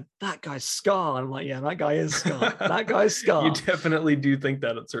turned to me and went, that guy's Scar. And I'm like, yeah, that guy is Scar. That guy's Scar. You definitely do think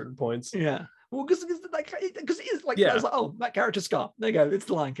that at certain points. Yeah. Well, because it is like, I was like, oh, that character's Scar. There you go. It's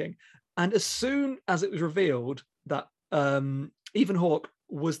the Lion King. And as soon as it was revealed that Ethan Hawke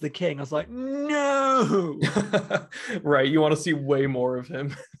was the king, I was like, no. Right. You want to see way more of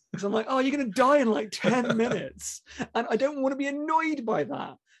him. Because I'm like, oh, you're going to die in like 10 minutes. And I don't want to be annoyed by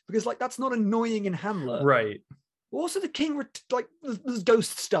that. Because like, that's not annoying in Hamlet. Right. Also, the king, like, there's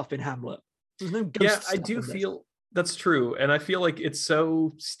ghost stuff in Hamlet. There's no ghost stuff. I do feel that's true. And I feel like it's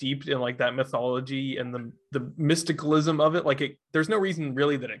so steeped in like that mythology and the mysticalism of it. Like there's no reason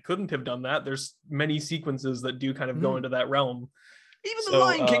really that it couldn't have done that. There's many sequences that do kind of go into that realm. Even the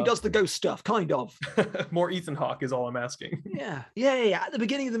Lion King does the ghost stuff, kind of. More Ethan Hawke is all I'm asking. Yeah. At the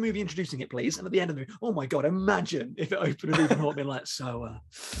beginning of the movie, introducing it, please. And at the end of the movie, oh my God, imagine if it opened with Ethan Hawke being like, so,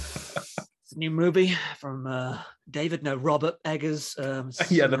 it's a new movie from Robert Eggers. I'm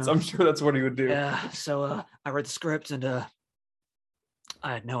sure that's what he would do. Yeah, so I read the script and I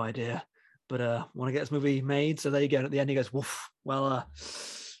had no idea. But want to get this movie made, so there you go. And at the end, he goes, woof, well,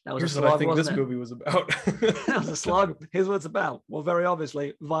 that was Here's a slog, what I think this it? movie was about. That was a slog. Here's what it's about. Well, very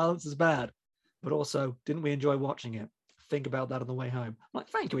obviously, violence is bad. But also, didn't we enjoy watching it? Think about that on the way home. I'm like,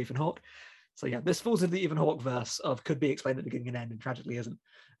 thank you, Ethan Hawke. So yeah, this falls into the Ethan Hawke verse of could be explained at the beginning and end, and tragically isn't.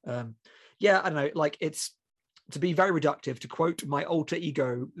 I don't know. Like, it's to be very reductive, to quote my alter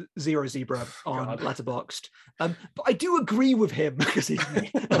ego Zero Zebra on Letterboxd. But I do agree with him because he's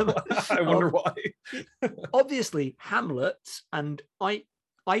me. I wonder why. Obviously, Hamlet, and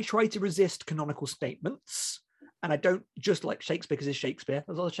I try to resist canonical statements, and I don't just like Shakespeare because it's Shakespeare.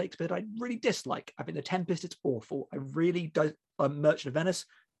 There's other Shakespeare that I really dislike. I think The Tempest, it's awful. I really don't. Merchant of Venice,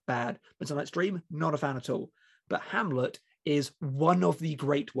 bad. Midsummer Night's Dream, not a fan at all. But Hamlet is one of the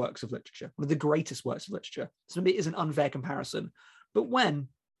great works of literature, one of the greatest works of literature. So maybe it is an unfair comparison. But when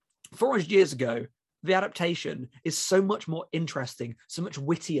 400 years ago, the adaptation is so much more interesting, so much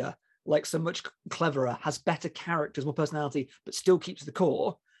wittier, like so much cleverer, has better characters, more personality, but still keeps the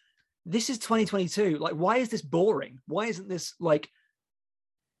core. This is 2022. Like, why is this boring? Why isn't this like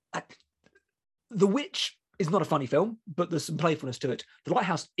The Witch is not a funny film, but there's some playfulness to it. The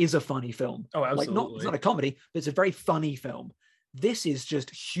Lighthouse is a funny film. Oh, Like, absolutely. it's not a comedy, but it's a very funny film. This is just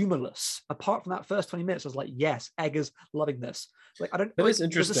humorless. Apart from that first 20 minutes, I was like, yes, Eggers loving this. Like, I don't. That like, is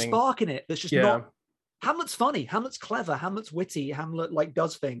there's a interesting. spark in it that's just Yeah. not. Hamlet's funny. Hamlet's clever. Hamlet's witty. Hamlet like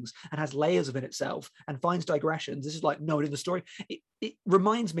does things and has layers within itself and finds digressions. This is like no, in the story. It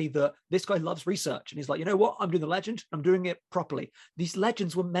reminds me that this guy loves research and he's like, you know what? I'm doing the legend. I'm doing it properly. These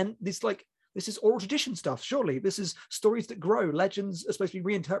legends were meant. This is oral tradition stuff. Surely this is stories that grow. Legends are supposed to be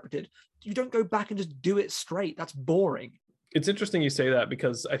reinterpreted. You don't go back and just do it straight. That's boring. It's interesting you say that,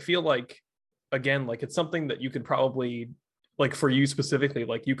 because I feel like, again, like it's something that you could probably, like for you specifically,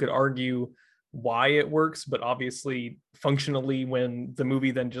 like you could argue why it works, but obviously functionally, when the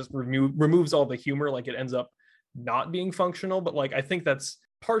movie then just removes all the humor, like it ends up not being functional. But like I think that's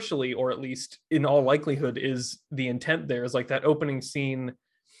partially, or at least in all likelihood, is the intent there, is like that opening scene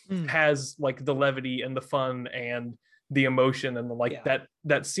has like the levity and the fun and the emotion, and the like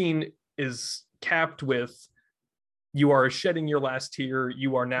that scene is capped with, you are shedding your last tear,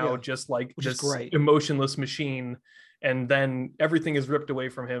 you are now just like this emotionless machine, and then everything is ripped away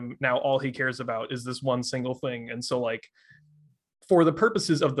from him. Now all he cares about is this one single thing. And so like for the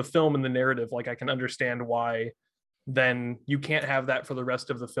purposes of the film and the narrative, like I can understand why then you can't have that for the rest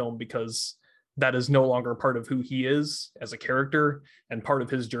of the film, because that is no longer part of who he is as a character and part of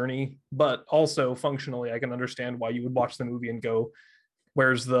his journey. But also functionally, I can understand why you would watch the movie and go,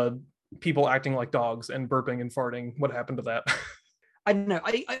 where's the people acting like dogs and burping and farting? What happened to that? I don't know.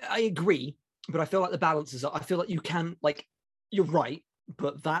 I agree, but I feel like the balance is, I feel like you can, like, you're right,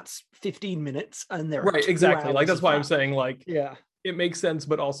 but that's 15 minutes and there are right, exactly. Like that's why I'm saying, like, yeah, it makes sense,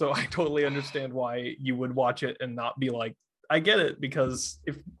 but also I totally understand why you would watch it and not be like, I get it, because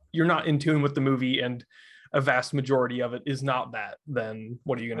if you're not in tune with the movie and a vast majority of it is not that, then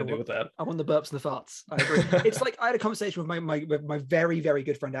what are you going to do with that? I want the burps and the farts. I agree. It's like I had a conversation with my very, very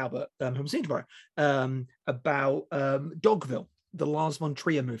good friend Albert, who I'm seeing tomorrow, about Dogville, the Lars von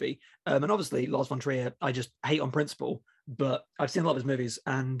Trier movie. And obviously Lars von Trier, I just hate on principle, but I've seen a lot of his movies,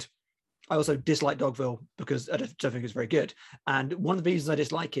 and I also dislike Dogville because I don't think it's very good. And one of the reasons I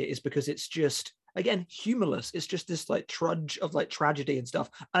dislike it is because it's just, again, humorless. It's just this like trudge of like tragedy and stuff.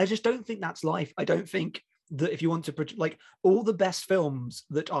 And I just don't think that's life. I don't think that if you want to, like, all the best films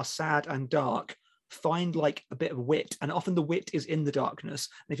that are sad and dark find like a bit of wit, and often the wit is in the darkness.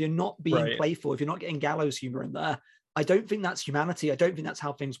 And if you're not being playful, if you're not getting gallows humor in there, I don't think that's humanity. I don't think that's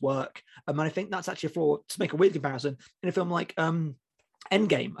how things work. And I think that's actually, to make a weird comparison, in a film like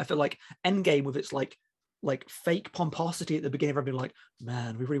Endgame, I feel like Endgame, with its like fake pomposity at the beginning, of being like,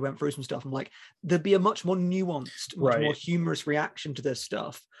 man, we really went through some stuff. I'm like, there'd be a much more nuanced, much more humorous reaction to this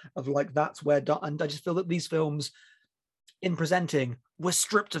stuff of like, that's where, and I just feel that these films, in presenting, were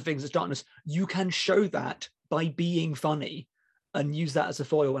stripped of things as darkness. You can show that by being funny and use that as a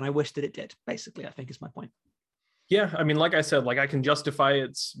foil, and I wish that it did, basically, I think is my point. Yeah, I mean, like I said, like I can justify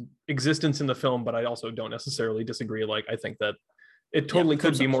its existence in the film, but I also don't necessarily disagree. Like I think that it totally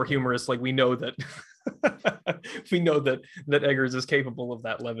could be more humorous. Like we know that that Eggers is capable of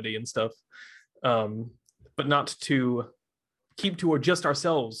that levity and stuff, but not to keep to just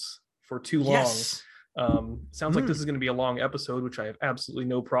ourselves for too long. Sounds like this is going to be a long episode, which I have absolutely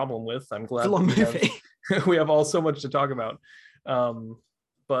no problem with. I'm glad we have all so much to talk about.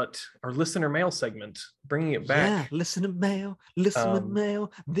 But our listener mail segment, bringing it back. Yeah, listener mail.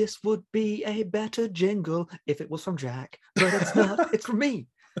 This would be a better jingle if it was from Jack, but it's not. It's from me.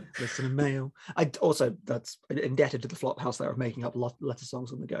 Listener mail. I also, that's indebted to the Flophouse there of making up letter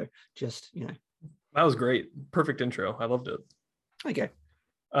songs on the go. Just, you know. That was great. Perfect intro. I loved it. Okay.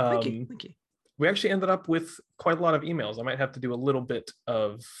 Thank you. We actually ended up with quite a lot of emails. I might have to do a little bit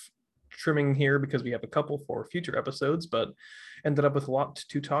of trimming here because we have a couple for future episodes, but ended up with a lot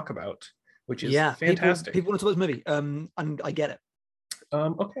to talk about, which is fantastic. People want to talk about this movie, and I get it.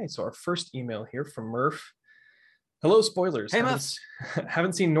 Okay, so our first email here from Murph. Hello, spoilers. Hey, Murph.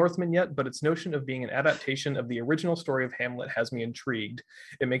 Haven't seen Northman yet, but its notion of being an adaptation of the original story of Hamlet has me intrigued.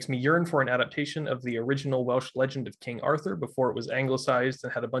 It makes me yearn for an adaptation of the original Welsh legend of King Arthur before it was anglicized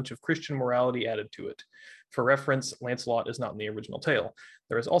and had a bunch of Christian morality added to it. For reference, Lancelot is not in the original tale.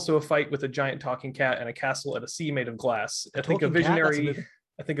 There is also a fight with a giant talking cat and a castle at a sea made of glass. I think a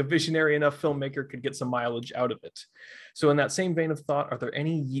visionary enough filmmaker could get some mileage out of it. So in that same vein of thought, are there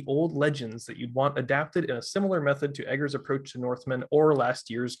any ye old legends that you'd want adapted in a similar method to Eggers' approach to Northman or last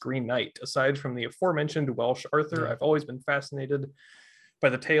year's Green Knight? Aside from the aforementioned Welsh Arthur, I've always been fascinated by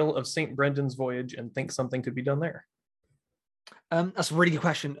the tale of St. Brendan's voyage and think something could be done there. That's a really good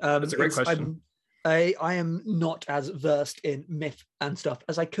question. That's a great question. I am not as versed in myth and stuff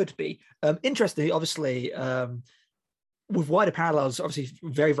as I could be. Interestingly, obviously, with wider parallels, obviously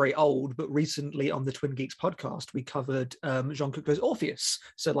very, very old, but recently on the Twin Geeks podcast, we covered Jean Cocteau's Orpheus.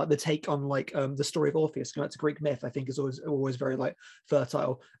 So like the take on like the story of Orpheus, that's a Greek myth, I think is always very like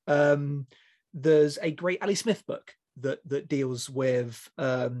fertile. There's a great Ali Smith book that deals with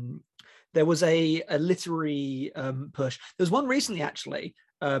there was a literary push. There's one recently actually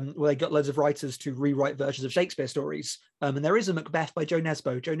where they got loads of writers to rewrite versions of Shakespeare stories. And there is a Macbeth by Joe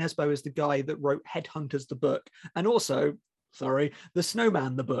Nesbo. Joe Nesbo is the guy that wrote Headhunters, the book, and also, The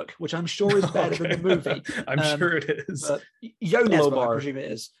Snowman, the book, which I'm sure is better than the movie. I'm sure it is. Joe Nesbo, I presume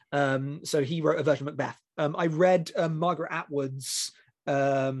it is. So he wrote a version of Macbeth. I read Margaret Atwood's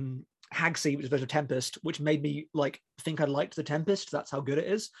Hagsea, which is a version of Tempest, which made me like think I liked The Tempest. That's how good it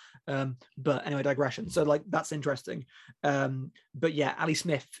is. But anyway, digression. So like that's interesting. But yeah, Ali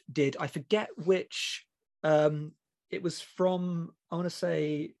Smith did. I forget which. It was from. I want to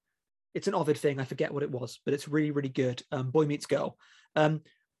say it's an Ovid thing. I forget what it was, but it's really really good. Boy Meets Girl.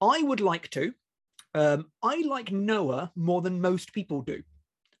 I would like to. I like Noah more than most people do.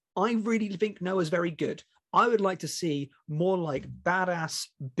 I really think Noah's very good. I would like to see more like badass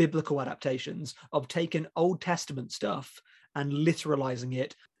biblical adaptations of taking Old Testament stuff and literalizing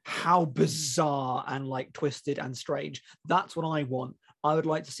it. How bizarre and like twisted and strange. That's what I want. I would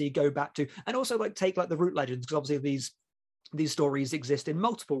like to see go back to, and also like take like the root legends, because obviously these stories exist in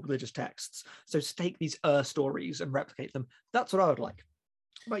multiple religious texts. So to take these stories and replicate them, that's what I would like.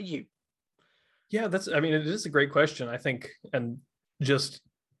 What about you? Yeah, it is a great question, I think. And just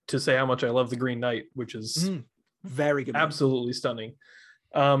to say how much I love The Green Knight, which is very good, absolutely stunning.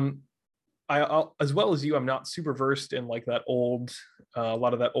 I'll, as well as you, I'm not super versed in like that old, a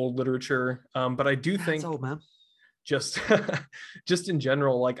lot of that old literature, but I do think old, man. just in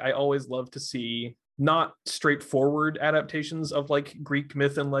general, like I always love to see not straightforward adaptations of like Greek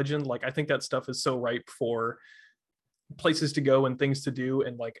myth and legend. Like I think that stuff is so ripe for places to go and things to do,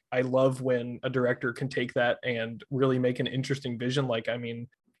 and like I love when a director can take that and really make an interesting vision. Like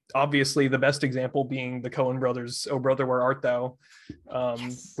obviously the best example being the Coen brothers, Oh Brother, Where Art Thou,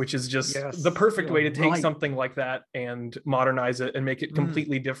 which is just the perfect way to take something like that and modernize it and make it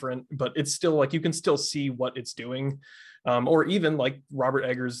completely different, but it's still like you can still see what it's doing. Or even like Robert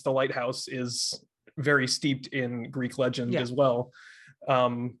Eggers' The Lighthouse is very steeped in Greek legend as well.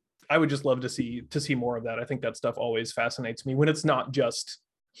 I would just love to see more of that. I think that stuff always fascinates me when it's not just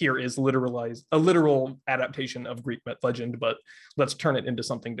here is a literal adaptation of Greek myth legend, but let's turn it into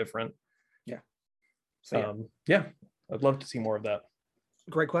something different. So I'd love to see more of that.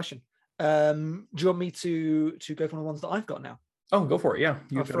 Great question. Do you want me to go from the ones that I've got now? Oh, go for it. Yeah.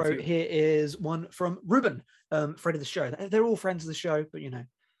 Here is one from Ruben, friend of the show. They're all friends of the show, but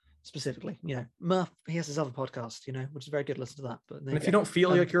specifically, Murph, he has his other podcast, which is very good. Listen to that. But if you don't feel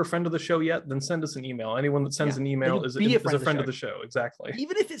like you're a friend of the show yet, then send us an email. Anyone that sends an email is a friend of the show. Exactly.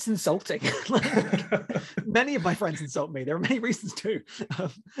 Even if it's insulting. Many of my friends insult me. There are many reasons too.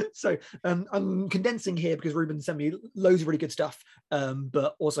 So I'm condensing here because Ruben sent me loads of really good stuff.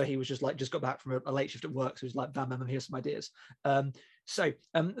 But also he was just got back from a late shift at work. So he was like, bam, here's some ideas. So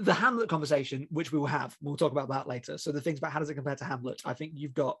the Hamlet conversation, which we will have, we'll talk about that later. So the things about how does it compare to Hamlet, I think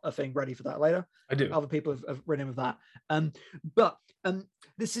you've got a thing ready for that later. I do. Other people have written in with that. But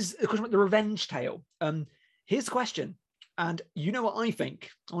this is a question about the revenge tale. Here's the question, and you know what I think.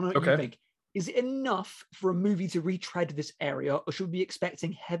 I want to know what you think. Is it enough for a movie to retread this area, or should we be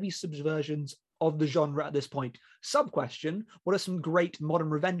expecting heavy subversions of the genre at this point? Sub-question, what are some great modern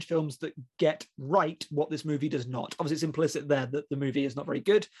revenge films that get right what this movie does not? Obviously, it's implicit there that the movie is not very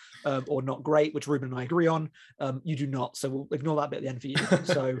good or not great, which Ruben and I agree on. You do not, so we'll ignore that bit at the end for you.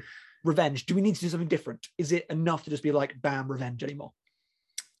 So revenge, do we need to do something different? Is it enough to just be like, bam, revenge anymore?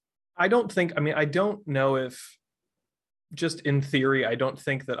 I don't know if, just in theory, I don't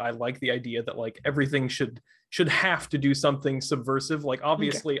think that I like the idea that like everything should have to do something subversive. Like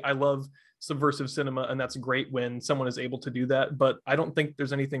obviously I love subversive cinema, and that's great when someone is able to do that, but I don't think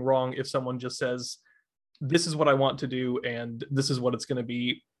there's anything wrong if someone just says, this is what I want to do and this is what it's going to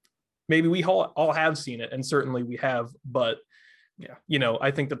be. Maybe we all have seen it, and certainly we have, but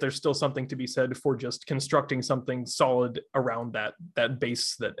I think that there's still something to be said for just constructing something solid around that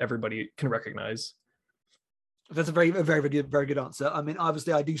base that everybody can recognize. That's a very, very, very good answer. I mean,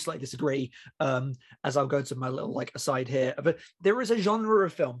 obviously, I do slightly disagree, as I'll go into my little aside here. But there is a genre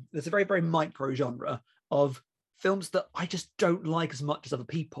of film. There's a very, very micro genre of films that I just don't like as much as other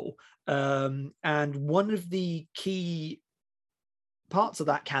people. And one of the key parts of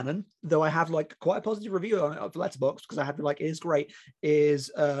that canon, though I have quite a positive review on it for Letterboxd because I had it is great, is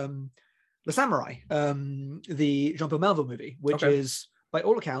The Samurai, the Jean-Paul Melville movie, which Okay. is by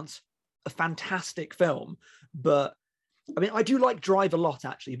all accounts a fantastic film. But I mean, I do like Drive a lot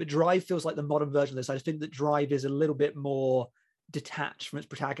actually, but Drive feels like the modern version of this. I think that Drive is a little bit more detached from its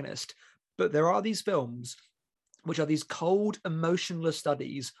protagonist. But there are these films which are these cold, emotionless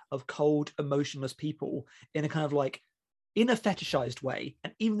studies of cold, emotionless people in a kind of like in a fetishized way.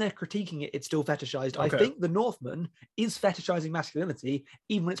 And even they're critiquing it, it's still fetishized. I Okay. think The Northman is fetishizing masculinity,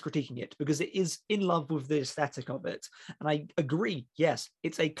 even when it's critiquing it, because it is in love with the aesthetic of it. And I agree, yes,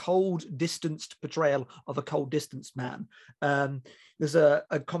 it's a cold, distanced portrayal of a cold, distanced man. There's a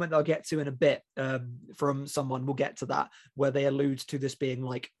comment that I'll get to in a bit from someone, we'll get to that, where they allude to this being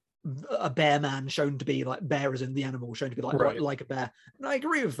like a bear man shown to be like, bear as in the animal, shown to be Right. like a bear. And I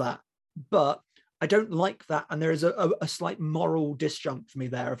agree with that. But I don't like that. And there is a slight moral disjunct for me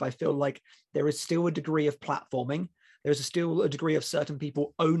there. If I feel like there is still a degree of platforming, there's still a degree of certain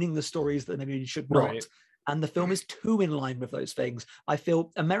people owning the stories that maybe should not. Right. And the film is too in line with those things. I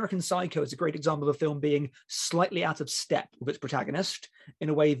feel American Psycho is a great example of a film being slightly out of step with its protagonist in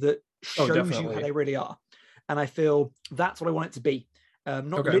a way that shows you how definitely. they really are. And I feel that's what I want it to be.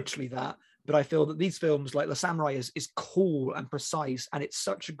 Not Okay. literally that, but I feel that these films like The Samurai is cool and precise, and it's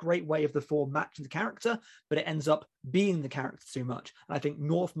such a great way of the form matching the character, but it ends up being the character too much. And I think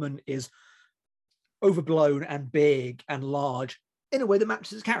Northman is overblown and big and large in a way that matches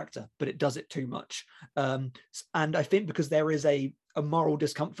his character, but it does it too much. And I think because there is a moral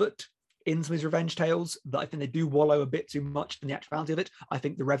discomfort in some of these revenge tales that I think they do wallow a bit too much in the actuality of it. I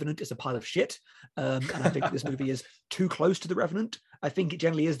think The Revenant is a pile of shit. And I think this movie is too close to The Revenant. I think it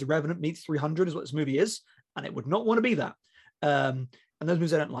generally is The Revenant meets 300 is what this movie is. And it would not want to be that. And those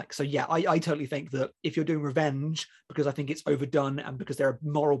movies I don't like. So yeah, I totally think that if you're doing revenge, because I think it's overdone and because there are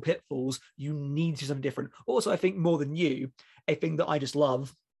moral pitfalls, you need to do something different. Also, I think more than you, a thing that I just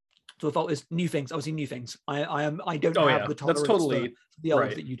love to a fault is new things. Obviously, new things. I don't have the tolerance That's totally for the old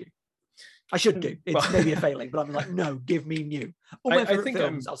right. that you do. I should do. It's maybe a failing, but I'm like, no, give me new. All my favorite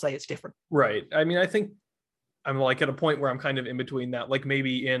films, I'll say it's different. Right. I mean, I think I'm like at a point where I'm kind of in between that. Like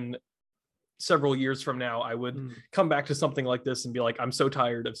maybe in several years from now, I would come back to something like this and be like, I'm so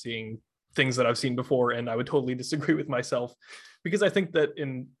tired of seeing things that I've seen before, and I would totally disagree with myself, because I think that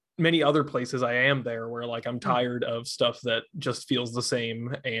in many other places I am there where like I'm tired of stuff that just feels the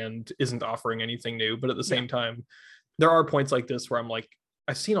same and isn't offering anything new. But at the same time, there are points like this where I'm like,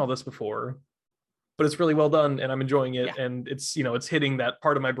 I've seen all this before, but it's really well done and I'm enjoying it. Yeah. And it's, you know, it's hitting that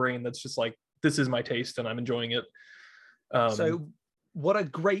part of my brain that's just like, this is my taste and I'm enjoying it. So what are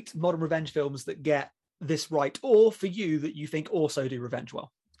great modern revenge films that get this right, or for you that you think also do revenge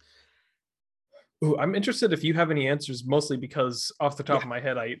well? Ooh, I'm interested if you have any answers, mostly because off the top of my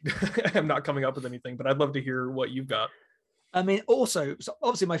head, I am not coming up with anything, but I'd love to hear what you've got. I mean, also, so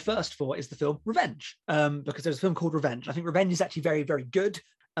obviously my first thought is the film Revenge, because there's a film called Revenge. I think Revenge is actually very, very good.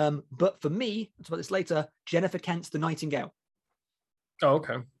 But for me, I'll talk about this later, Jennifer Kent's The Nightingale. Oh,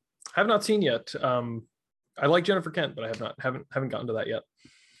 okay. I have not seen yet. I like Jennifer Kent, but I haven't gotten to that yet.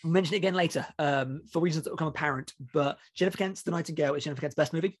 I'll mention it again later for reasons that will become apparent. But Jennifer Kent's The Nightingale is Jennifer Kent's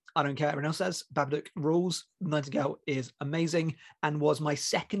best movie. I don't care what everyone else says. Babadook rules. The Nightingale is amazing and was my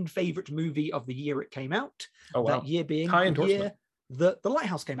second favorite movie of the year it came out. Oh, wow. That year being high the endorsement. year that The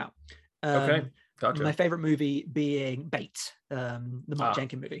Lighthouse came out. Okay, gotcha. My favorite movie being Bait, the Mark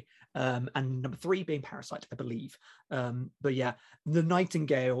Jenkins movie. And number 3 being Parasite, I believe. But yeah, The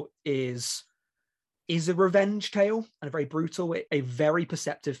Nightingale is a revenge tale and a very brutal, a very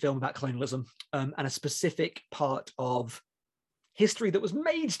perceptive film about colonialism, and a specific part of history that was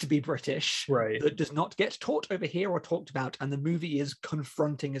made to be British, right, that does not get taught over here or talked about. And the movie is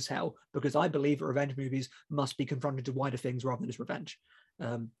confronting as hell, because I believe that revenge movies must be confronted to wider things rather than just revenge.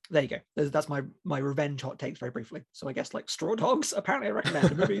 There you go. That's my revenge hot takes very briefly. So I guess like Straw Dogs, apparently I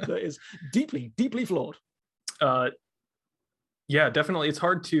recommend a movie that is deeply, deeply flawed. Yeah, definitely. It's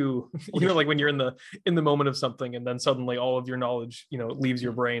hard to, you know, like when you're in the moment of something and then suddenly all of your knowledge, you know, leaves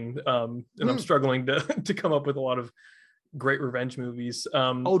your brain. And I'm struggling to come up with a lot of great revenge movies.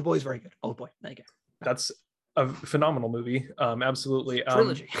 Old Boy's very good. Old Boy. There you go. That's a phenomenal movie. Absolutely.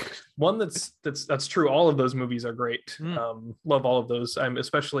 Trilogy. One that's true. All of those movies are great. Love all of those. I'm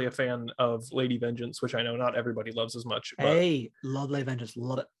especially a fan of Lady Vengeance, which I know not everybody loves as much. But hey, love Lady Vengeance.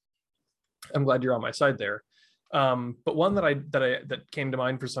 Love it. I'm glad you're on my side there. But one that came to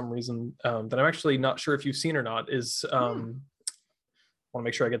mind for some reason, that I'm actually not sure if you've seen or not, is I want to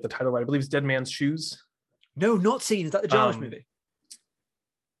make sure I get the title right. I believe it's Dead Man's Shoes. No, not seen. Is that the Jarmusch movie?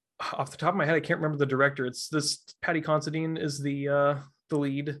 Off the top of my head, I can't remember the director. It's this Patty Considine is the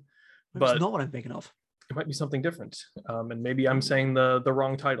lead. But it's not what I'm thinking of. it might be something different. And maybe I'm saying the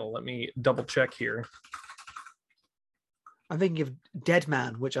wrong title. Let me double check here. I'm thinking of Dead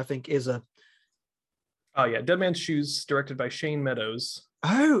Man, which I think is a. Oh yeah, Dead Man's Shoes, directed by Shane Meadows.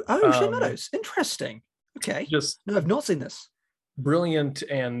 Shane Meadows. Interesting. Okay. Just no, I've not seen this. Brilliant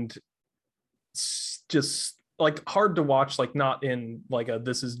and just like hard to watch, like not in like a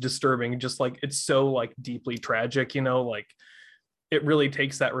this is disturbing, just like it's so like deeply tragic, you know, like it really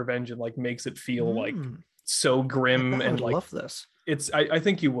takes that revenge and like makes it feel like so grim. I and would like love this. It's I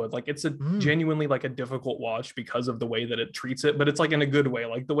think you would like it's a genuinely like a difficult watch because of the way that it treats it, but it's like in a good way,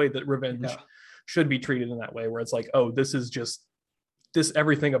 like the way that revenge should be treated in that way, where it's like, oh, this is just this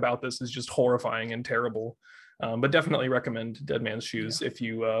everything about this is just horrifying and terrible. But definitely recommend Dead Man's Shoes if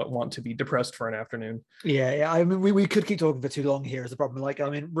you want to be depressed for an afternoon. Yeah. I mean, we could keep talking for too long here is the problem. Like, I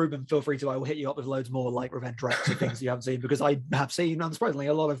mean, Ruben, feel free to. I will hit you up with loads more like revenge wrecks and things you haven't seen, because I have seen, unsurprisingly,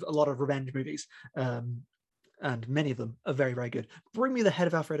 a lot of revenge movies, and many of them are very, very good. Bring Me the Head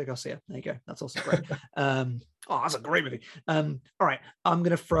of Alfredo Garcia. There you go. That's also great. That's a great movie. All right, I'm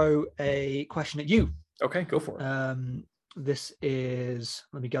going to throw a question at you. Okay, go for it. This is.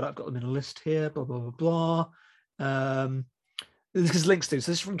 Let me get. I've got them in a list here. Blah blah blah blah. This is links to.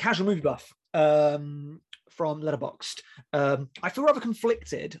 So this is from Casual Movie Buff, from Letterboxd. I feel rather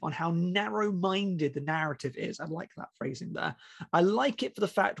conflicted on how narrow-minded the narrative is. I like that phrasing there. I like it for the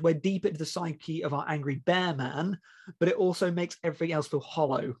fact we're deep into the psyche of our angry bear man, but it also makes everything else feel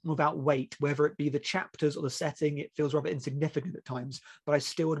hollow, without weight, whether it be the chapters or the setting. It feels rather insignificant at times, but I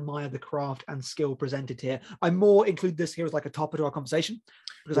still admire the craft and skill presented here. I more include this here as like a topper to our conversation,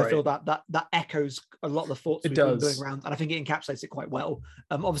 because I feel that echoes a lot of the thoughts we've been going around, and I think it encapsulates it quite well.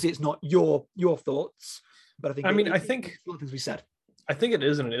 Obviously, it's not your thoughts, but I think I think a lot of things we said. I think it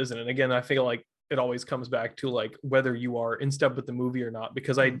is and it isn't. And again, I feel like it always comes back to like whether you are in step with the movie or not,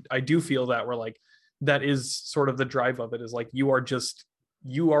 because I do feel that we're like that is sort of the drive of it, is like you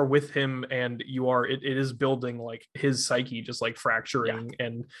are with him, and it is building like his psyche, just like fracturing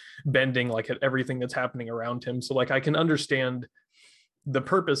and bending like at everything that's happening around him. So like I can understand the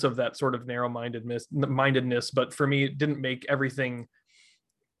purpose of that sort of narrow-mindedness, but for me it didn't make everything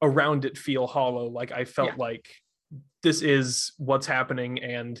around it feel hollow. Like I felt like this is what's happening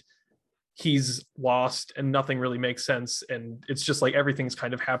and he's lost and nothing really makes sense, and it's just like everything's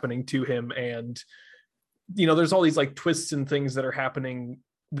kind of happening to him, and you know there's all these like twists and things that are happening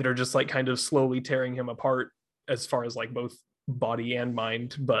that are just like kind of slowly tearing him apart as far as like both body and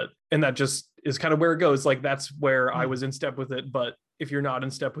mind. And that just is kind of where it goes. Like that's where I was in step with it, but if you're not in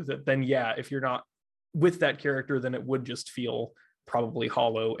step with it, then if you're not with that character, then it would just feel probably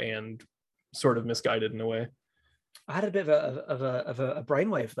hollow and sort of misguided in a way. I had a bit of a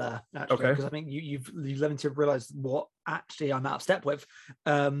brainwave there, actually, because I think you've led me to realize what actually I'm out of step with,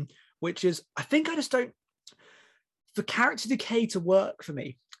 which is I think I just don't, for character decay to work for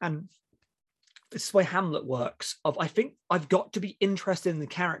me, and this is the way Hamlet works, I think I've got to be interested in the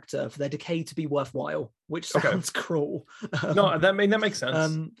character for their decay to be worthwhile, which sounds cruel. No, that makes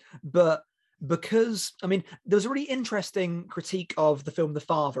sense. But because, I mean, there was a really interesting critique of the film The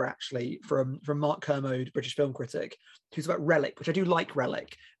Father, actually, from Mark Kermode, British film critic, who's about Relic, which I do like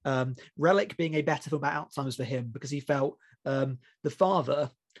Relic. Relic being a better film about Alzheimer's for him, because he felt The Father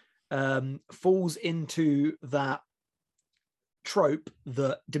falls into that trope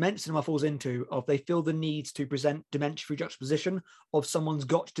that dementia cinema falls into, of they feel the need to present dementia through juxtaposition of someone's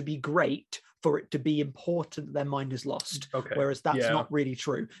got to be great for it to be important that their mind is lost. Whereas that's not really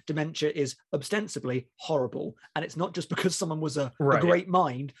true. Dementia is ostensibly horrible, and it's not just because someone was a great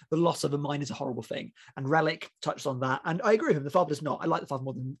mind. The loss of a mind is a horrible thing, and Relic touched on that, and I agree with him. The Father does not. I like The Father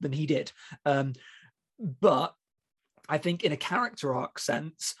more than he did, but I think in a character arc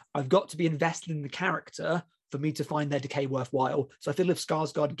sense, I've got to be invested in the character for me to find their decay worthwhile. So I feel if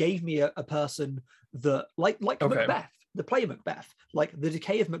Skarsgård gave me a person that, like Macbeth, the play Macbeth, like the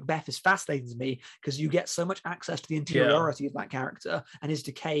decay of Macbeth is fascinating to me, because you get so much access to the interiority of that character, and his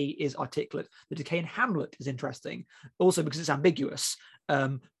decay is articulate. The decay in Hamlet is interesting, also because it's ambiguous,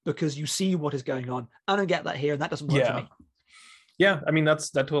 because you see what is going on. I don't get that here, and that doesn't work for me. Yeah, I mean that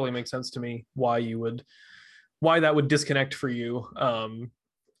totally makes sense to me. Why that would disconnect for you.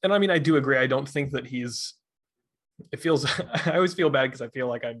 And I mean, I do agree. I don't think that I always feel bad because I feel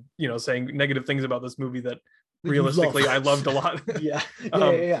like I'm, saying negative things about this movie that realistically I loved a lot. Yeah.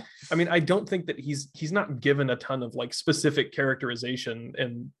 I mean, I don't think that he's not given a ton of like specific characterization.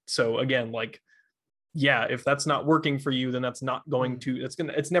 And so again, like, if that's not working for you, then that's not going to,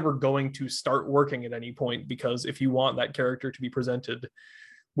 it's never going to start working at any point, because if you want that character to be presented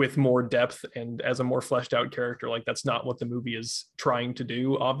with more depth and as a more fleshed out character, like that's not what the movie is trying to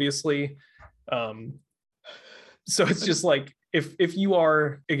do, obviously. So it's just like if you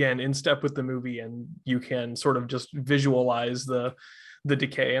are again in step with the movie and you can sort of just visualize the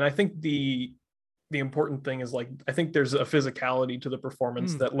decay. And I think the important thing is like I think there's a physicality to the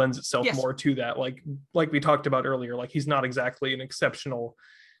performance that lends itself Yes. more to that. Like we talked about earlier, like he's not exactly an exceptional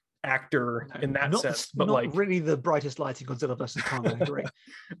actor in that sense, but not like really the brightest light in Godzilla versus Kong, I agree.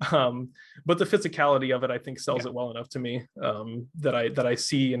 But the physicality of it I think sells it well enough to me, that I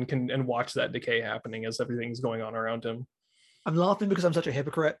see and can watch that decay happening as everything's going on around him. I'm laughing because I'm such a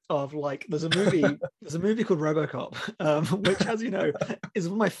hypocrite of like there's a movie called RoboCop, which, as you know, is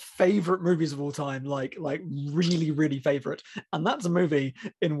one of my favorite movies of all time, like really, really favorite. And that's a movie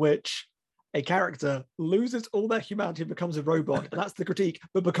in which a character loses all their humanity and becomes a robot. And that's the critique,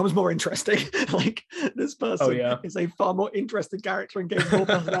 but becomes more interesting. Like this person is a far more interesting character and gains more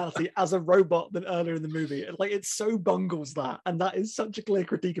personality as a robot than earlier in the movie. And like it so bungles that. And that is such a clear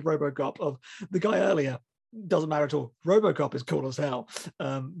critique of RoboCop, of the guy earlier. Doesn't matter at all. RoboCop is cool as hell.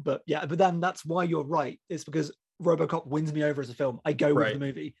 But then that's why you're right. It's because RoboCop wins me over as a film. I go with the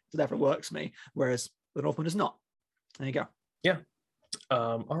movie, so therefore it works me. Whereas The Northman does not. There you go. Yeah.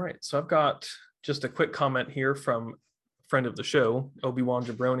 All right. So I've got just a quick comment here from friend of the show, Obi-Wan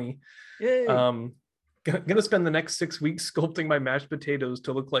Jabroni. Yay. Gonna spend the next 6 weeks sculpting my mashed potatoes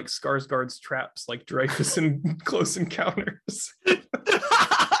to look like Skarsgård's traps, like Dreyfus in Close Encounters.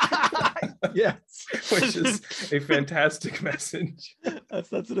 Yes. Which is a fantastic message.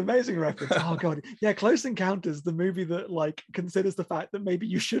 That's an amazing reference. Oh god. Yeah, Close Encounters, the movie that like considers the fact that maybe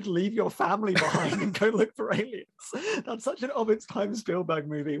you should leave your family behind and go look for aliens. That's such an of its time Spielberg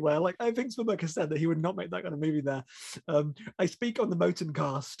movie where like I think Spielberg has said that he would not make that kind of movie there. I speak on the Moten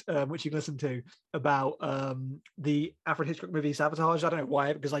cast, which you can listen to, about the Alfred Hitchcock movie Sabotage. I don't know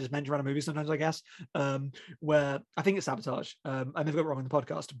why, because I just mention random movies sometimes, I guess. Where I think it's Sabotage. I never got it wrong in the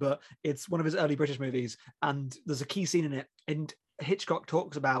podcast, but it's one of his early British movies, and there's a key scene in it, and Hitchcock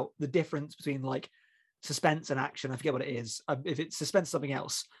talks about the difference between like suspense and action. I forget what it is. If it's suspense, something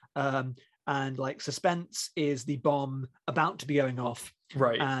else. And like suspense is the bomb about to be going off,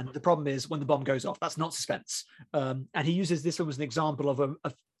 right? And the problem is when the bomb goes off, that's not suspense. And he uses this film as an example of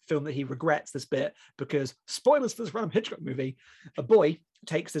a film that he regrets this bit, because spoilers for this random Hitchcock movie, a boy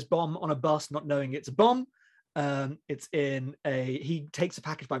takes this bomb on a bus not knowing it's a bomb. He takes a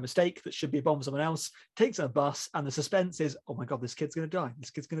package by mistake that should be a bomb for someone else, takes a bus, and the suspense is, oh my god, this kid's gonna die,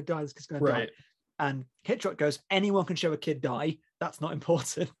 this kid's gonna die, this kid's gonna die. And Hitchcock goes, anyone can show a kid die, that's not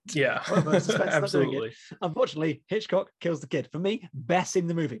important. Yeah. Absolutely. Unfortunately, Hitchcock kills the kid. For me, best in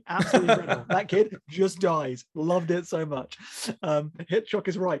the movie, absolutely incredible. That kid just dies. Loved it so much. Hitchcock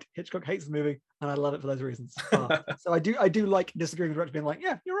is right. Hitchcock hates the movie, and I love it for those reasons. So I do like disagreeing with the director being like,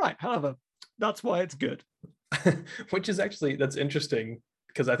 yeah, you're right, however, that's why it's good. Which is actually, that's interesting,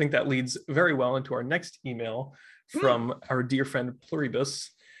 because I think that leads very well into our next email from our dear friend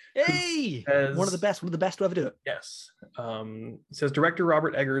Pluribus. Hey, one of the best to ever do it. Yes. It says director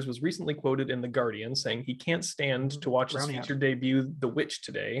Robert Eggers was recently quoted in The Guardian saying he can't stand to watch his feature debut The Witch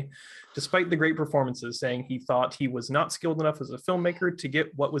today, despite the great performances, saying he thought he was not skilled enough as a filmmaker to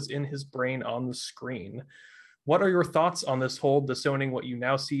get what was in his brain on the screen. What are your thoughts on this whole disowning what you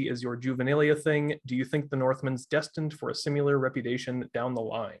now see as your juvenilia thing? Do you think The Northman's destined for a similar reputation down the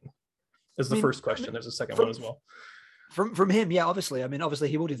line? Is the first question. There's a second one as well. From him, yeah, obviously. I mean, obviously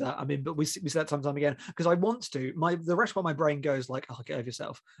he will do that. I mean, but we see that time and time again, because I want to. The rest of my brain goes like, oh, get over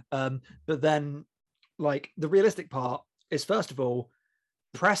yourself. But then, like, the realistic part is, first of all,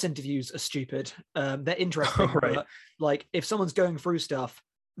 press interviews are stupid. They're interesting, right. But like, if someone's going through stuff,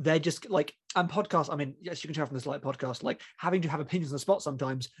 they're just like, and podcasts, I mean, yes, you can tell from this like podcast, like having to have opinions on the spot,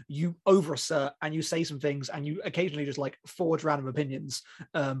 sometimes you overassert and you say some things and you occasionally just like forge random opinions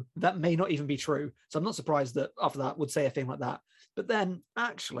that may not even be true. So I'm not surprised that after that would say a thing like that. But then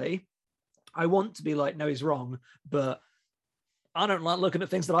actually, I want to be like, no, he's wrong, but I don't like looking at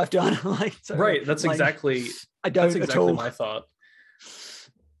things that I've done. Like, so, right. That's like, exactly, I don't that's exactly at all. My thought.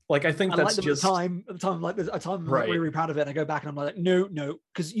 Like, I think that's just at the time, like, I'm right. really, really proud of it. And I go back and I'm like, no,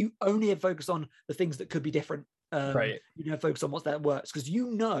 because you only have focused on the things that could be different. Right. You know, focus on what's that works, because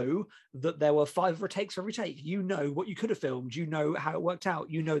you know that there were 5 takes for every take. You know what you could have filmed. You know how it worked out.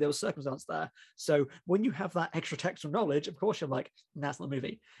 You know there was circumstance there. So when you have that extra textual knowledge, of course you're like, that's not a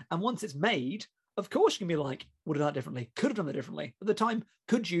movie. And once it's made, of course you can be like, would have done that differently. Could have done that differently. At the time,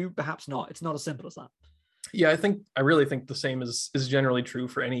 could you? Perhaps not. It's not as simple as that. Yeah, I really think the same is generally true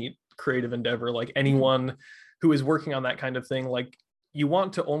for any creative endeavor. Like anyone who is working on that kind of thing, like you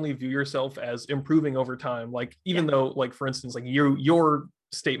want to only view yourself as improving over time. Like even though, like for instance, like your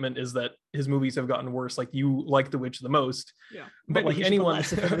statement is that his movies have gotten worse. Like, you like The Witch the most. Yeah, but maybe like anyone,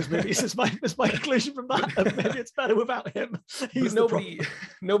 less of his movies is my conclusion from that. Maybe it's better without him. He's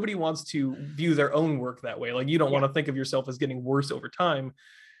nobody wants to view their own work that way. Like, you don't want to think of yourself as getting worse over time.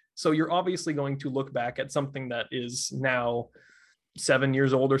 So you're obviously going to look back at something that is now 7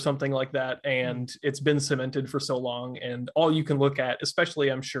 years old or something like that, and it's been cemented for so long, and all you can look at, especially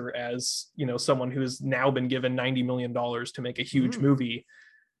I'm sure as, you know, someone who's now been given $90 million to make a huge movie,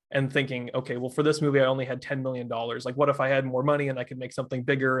 and thinking, okay, well, for this movie I only had $10 million. Like, what if I had more money and I could make something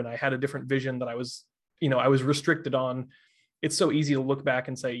bigger, and I had a different vision that I was restricted on? It's so easy to look back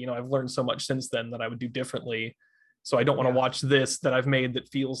and say, you know, I've learned so much since then that I would do differently, so I don't want to watch this that I've made that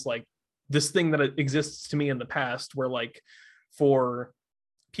feels like this thing that exists to me in the past, where, like, for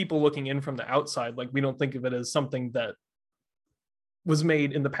people looking in from the outside, like, we don't think of it as something that was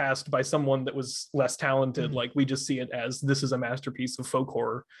made in the past by someone that was less talented. Like, we just see it as, this is a masterpiece of folk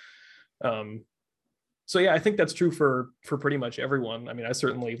horror. So yeah, I think that's true for pretty much everyone. I mean, I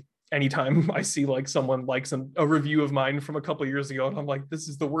certainly, anytime I see like someone likes a review of mine from a couple of years ago, and I'm like, this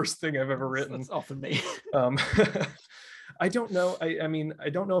is the worst thing I've ever written. That's often me. I don't know. I mean, I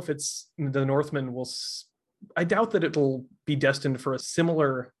don't know if it's The Northman I doubt that it'll be destined for a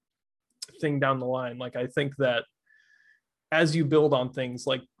similar thing down the line. Like, I think that as you build on things,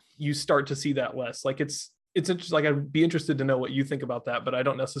 like, you start to see that less. Like, it's interesting. Like, I'd be interested to know what you think about that, but I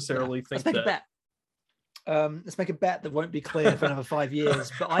don't necessarily think that. Let's make a bet that won't be clear for another 5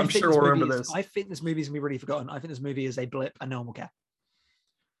 years. But I think this movie is gonna be really forgotten. I think this movie is a blip, and no one will care.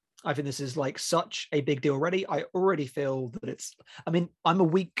 I think this is like such a big deal already. I already feel that it's. I mean, I'm a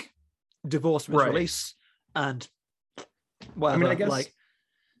week divorced from its release. And whatever, I guess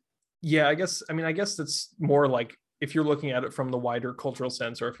it's more like, if you're looking at it from the wider cultural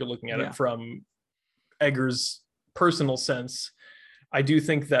sense, or if you're looking at it from Eggers' personal sense, I do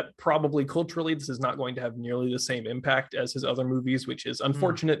think that probably culturally this is not going to have nearly the same impact as his other movies, which is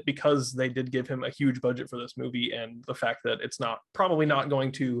unfortunate because they did give him a huge budget for this movie, and the fact that it's probably not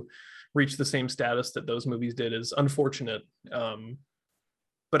going to reach the same status that those movies did is unfortunate.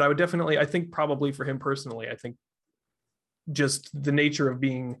 But I think probably for him personally, I think just the nature of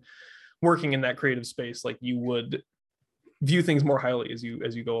working in that creative space, like, you would view things more highly as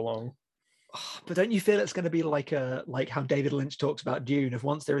you go along. But don't you feel it's going to be like how David Lynch talks about Dune, if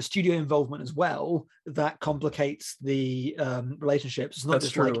once there is studio involvement as well, that complicates the relationships. It's not That's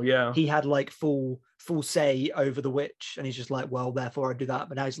just true, like he had like full say over The Witch, and he's just like, well, therefore I do that.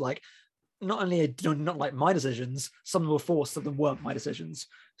 But now he's like, not only not like my decisions, some of them were forced, some of them weren't my decisions.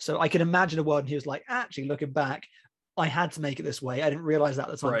 So I can imagine a world he was like, actually, looking back, I had to make it this way. I didn't realize that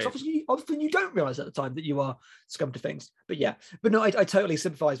at the time. Right. Often you don't realize at the time that you are scum to things. But no, I totally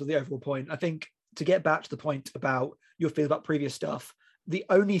sympathize with the overall point. I think, to get back to the point about your feelings about previous stuff, the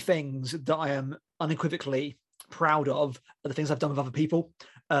only things that I am unequivocally proud of are the things I've done with other people.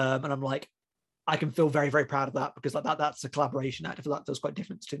 And I'm like, I can feel very, very proud of that, because like that's a collaboration act. I feel that feels quite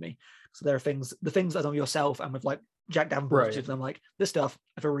different to me. So there are the things that I've done with yourself and with like Jack Davenport, and I'm like, this stuff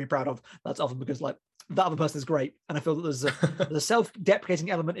I feel really proud of. That's often because like that other person is great, and I feel that there's a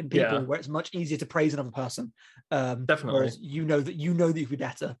self-deprecating element in people where it's much easier to praise another person. Definitely. Whereas you know that you could be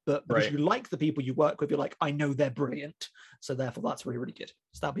better, but because you like the people you work with, you're like, I know they're brilliant, so therefore that's really, really good.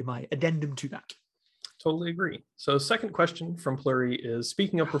 So that'll be my addendum to that. Totally agree. So second question from Pluri is,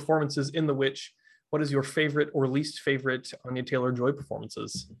 speaking of performances in The Witch, what is your favorite or least favorite Anya Taylor-Joy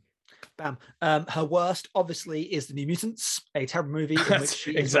performances? Bam. Her worst, obviously, is The New Mutants, a terrible movie. That's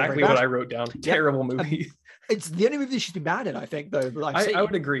exactly what I wrote down. Terrible movie. It's the only movie she's been bad in, I think, though. I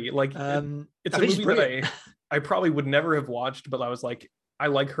would agree. Like, it's a movie that I probably would never have watched, but I was like, I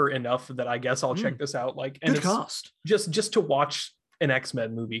like her enough that I guess I'll check this out. Like, and good cast. Just to watch an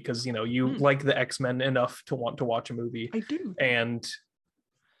X-Men movie, because you like the X-Men enough to want to watch a movie. I do. And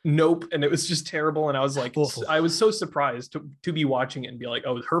nope, and it was just terrible, and I was like, I was so surprised to be watching it and be like,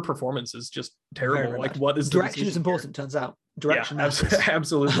 oh, her performance is just terrible. Like, what is direction is important here? Turns out direction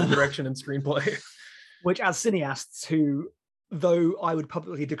absolutely. Direction and screenplay, which as cineasts who, though I would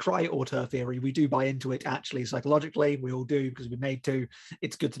publicly decry auteur theory, we do buy into it actually psychologically. We all do, because we're made to.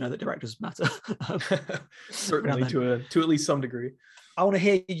 It's good to know that directors matter. Certainly, to at least some degree. I want to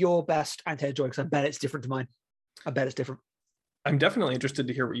hear your best Anya Taylor-Joy, because I bet it's different to mine. I bet it's different. I'm definitely interested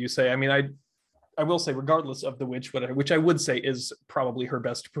to hear what you say. I mean, I will say, regardless of The Witch, which I would say is probably her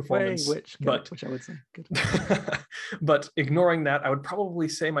best performance, which I would say good. But ignoring that, I would probably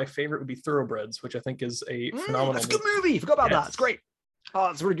say my favorite would be Thoroughbreds, which I think is a phenomenal. That's a good movie. Forgot about that. It's great. Oh,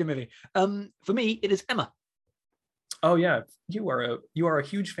 it's a really good movie. For me, it is Emma. Oh yeah, you are a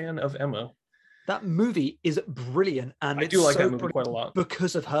huge fan of Emma. That movie is brilliant, and I it's do like so that movie quite a lot.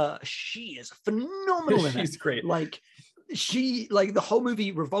 because of her. She is phenomenal in it. She's great. Like the whole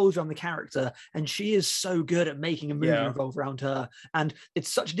movie revolves around the character, and she is so good at making a movie revolve around her. And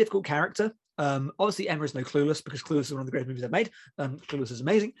it's such a difficult character. Obviously, Emma is no Clueless, because Clueless is one of the greatest movies I've made. Clueless is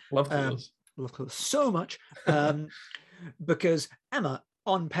amazing. Love Clueless. Love Clueless so much. Because Emma,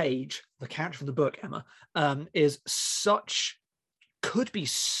 on page, the character from the book, Emma, could be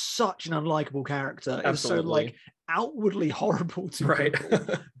such an unlikable character. It's so like outwardly horrible to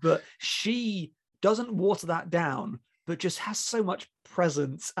people. But she doesn't water that down, but just has so much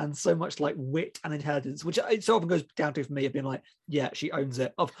presence and so much like wit and intelligence, which it so often goes down to for me of being like, yeah, she owns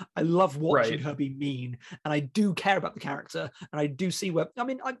it. I love watching her be mean, and I do care about the character, and I do see where, I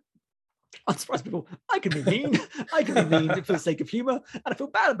mean, I'm surprised people, I can be mean. I can be mean for the sake of humor, and I feel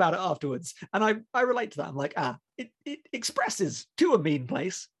bad about it afterwards. And I relate to that. I'm like, it expresses to a mean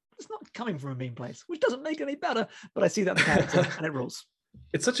place. It's not coming from a mean place, which doesn't make it any better, but I see that in the character and it rules.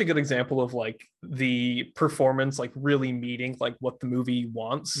 It's such a good example of like the performance like really meeting like what the movie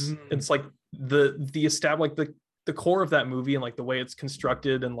wants. It's like the core of that movie, and like the way it's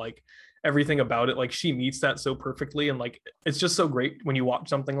constructed and like everything about it, like she meets that so perfectly. And like it's just so great when you watch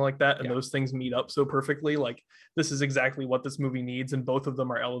something like that and those things meet up so perfectly. Like this is exactly what this movie needs, and both of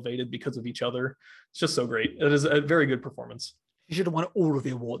them are elevated because of each other. It's just so great. It is a very good performance. She should have won all of the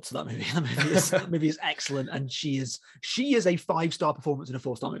awards for that movie. That movie is excellent, and she is a 5-star performance in a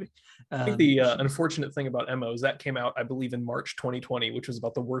 4-star movie. I think the unfortunate thing about Emma is that came out, I believe, in March 2020, which was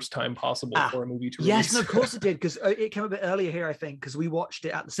about the worst time possible for a movie to release. Yes, no, of course it did, because it came a bit earlier here, I think, because we watched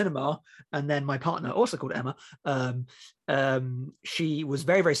it at the cinema, and then my partner, also called Emma, she was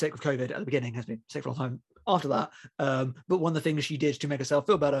very, very sick with COVID at the beginning, has been sick for a long time after that. But one of the things she did to make herself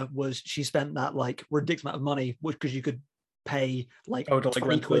feel better was she spent that like ridiculous amount of money, because you could pay like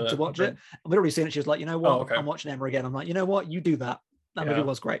 £20 to watch it. And we'd already seen it. She was like, you know what? I'm watching Emma again. I'm like, you know what? You do that. That movie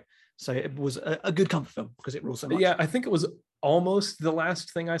was great. So it was a good comfort film because it rules so much. Yeah, I think it was almost the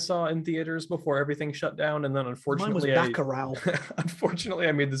last thing I saw in theaters before everything shut down. And then unfortunately, unfortunately,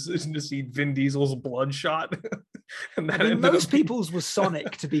 I made the decision to see Vin Diesel's Bloodshot. And that most people's was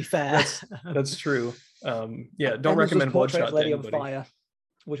Sonic, to be fair. That's true. Don't recommend Bloodshot Lady to on Fire,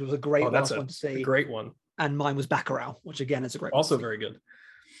 which was a great one to see. A great one. And mine was Bacurau, which again is a great also one. Very good.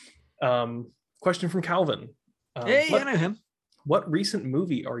 Question from Calvin. I know him. What recent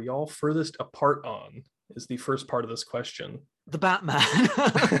movie are y'all furthest apart on? Is the first part of this question. The Batman.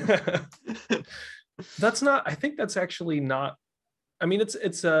 That's not. I think that's actually not. I mean, it's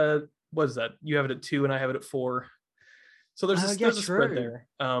what is that? You have it at 2 and I have it at 4. So there's a spread there.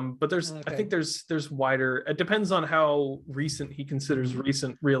 But there's I think there's wider. It depends on how recent he considers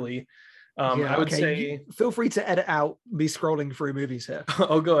recent, really. I would say feel free to edit out me scrolling through movies here.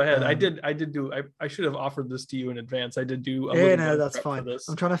 Oh, go ahead. I should have offered this to you in advance. I did do that's fine.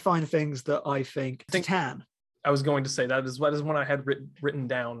 I'm trying to find things that I think Titan. I was going to say that is one I had written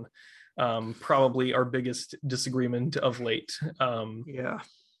down. Probably our biggest disagreement of late.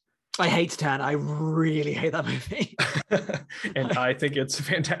 I hate Titan. I really hate that movie. And I think it's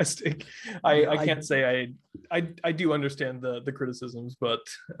fantastic. I can't say I do understand the criticisms, but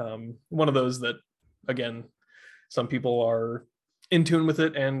one of those that, again, some people are in tune with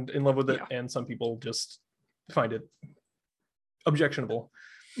it and in love with it, and some people just find it objectionable.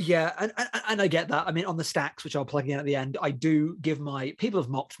 Yeah, and I get that. I mean, on the stacks, which I'll plug in at the end, I do give people have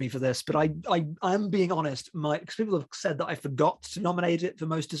mocked me for this, but I'm being honest. Because people have said that I forgot to nominate it for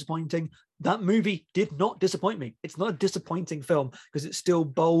most disappointing. That movie did not disappoint me. It's not a disappointing film because it's still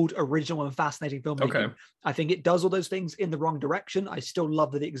bold, original, and fascinating filmmaking. Okay. I think it does all those things in the wrong direction. I still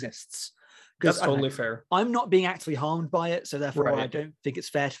love that it exists. That's totally fair. I'm not being actively harmed by it, so therefore I don't think it's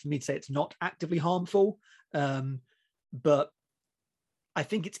fair for me to say it's not actively harmful. But I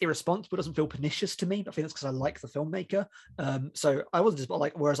think it's irresponsible. It doesn't feel pernicious to me. I think that's because I like the filmmaker. So I wasn't just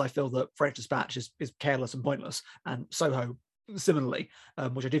like, whereas I feel that French Dispatch is careless and pointless, and Soho similarly,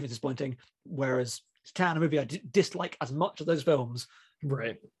 which I do think is disappointing. Whereas Titan, a movie I dislike as much of those films,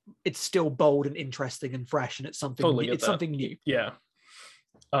 right? It's still bold and interesting and fresh, and it's something. Totally new. It's something new. Yeah.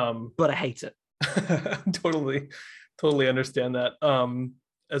 But I hate it. Totally understand that.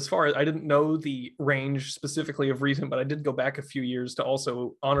 As far as I didn't know the range specifically of recent, but I did go back a few years to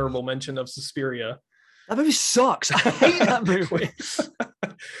also honorable mention of Suspiria. That movie sucks. I hate that movie.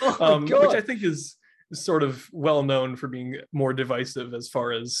 Which I think is sort of well known for being more divisive as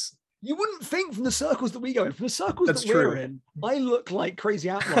far as You wouldn't think from the circles that we go in, from the circles That's that we're true. in, I look like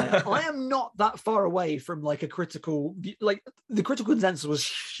crazy outlier. I am not that far away from like a critical, like the critical consensus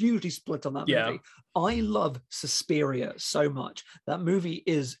was hugely split on that Yeah. movie. I love Suspiria so much. That movie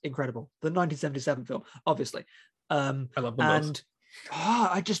is incredible. The 1977 film, obviously. I love them both. And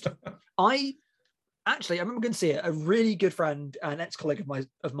I actually, I remember going to see it. A really good friend and ex-colleague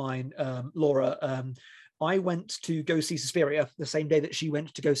of mine, Laura. I went to go see Suspiria the same day that she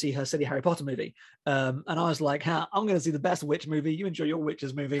went to go see her silly Harry Potter movie. And I was like, I'm going to see the best witch movie. You enjoy your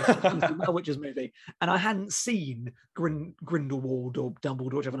witches movie. I'm going to see my witches movie. And I hadn't seen Grindelwald or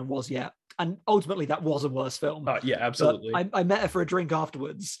Dumbledore, whichever one it was yet. And ultimately, that was a worse film. Yeah, absolutely. I met her for a drink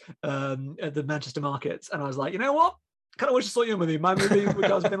afterwards at the Manchester Markets. And I was like, you know what? Kind of wish I saw your movie. My movie,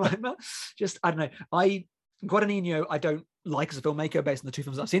 which I was been like, no, just, I don't know. Guadagnino, I don't like as a filmmaker based on the two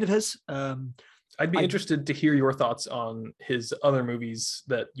films I've seen of his. I'd be interested to hear your thoughts on his other movies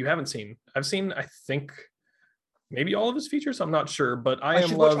that you haven't seen. I've seen, I think, maybe all of his features. I'm not sure, but I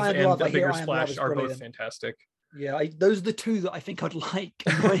Am Love and A Bigger Splash are both fantastic. Yeah, those are the two that I think I'd like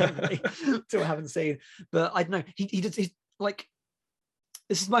annoyingly to I haven't seen. But I don't know. He's like,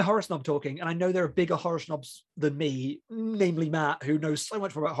 this is my horror snob talking, and I know there are bigger horror snobs than me, namely Matt, who knows so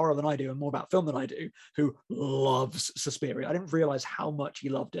much more about horror than I do and more about film than I do, who loves Suspiria. I didn't realize how much he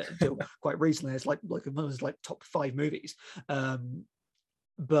loved it until quite recently. It's like one of his like top 5 movies.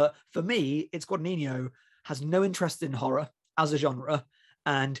 But for me, it's Guadagnino has no interest in horror as a genre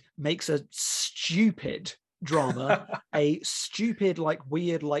and makes a stupid drama, a stupid, like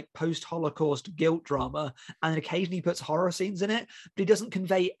weird, like post-Holocaust guilt drama, and occasionally puts horror scenes in it, but he doesn't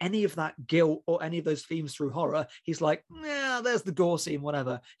convey any of that guilt or any of those themes through horror. He's like, yeah, there's the gore scene,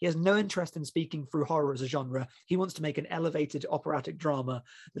 whatever. He has no interest in speaking through horror as a genre. He wants to make an elevated operatic drama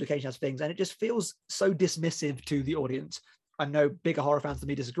that occasionally has things, and it just feels so dismissive to the audience. I know bigger horror fans than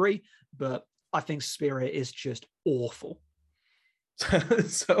me disagree, but I think Suspiria is just awful.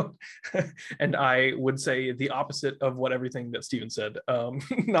 So, and I would say the opposite of what everything that Steven said.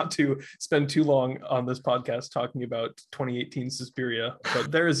 Not to spend too long on this podcast talking about 2018 Suspiria,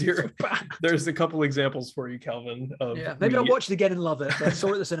 but there's a couple examples for you, Calvin. Maybe I'll watch it again and love it. But I saw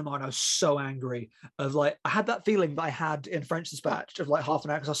it at the cinema and I was so angry. Of like, I had that feeling that I had in French Dispatch of like half an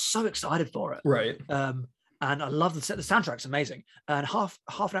hour because I was so excited for it. Right. And I love the soundtrack's amazing. And half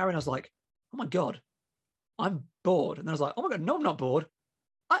an hour in, I was like, oh my god, I'm bored. And I was like, oh my god, no, I'm not bored.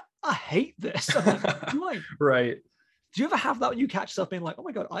 I hate this. Like, right. Do you ever have that when you catch yourself being like, oh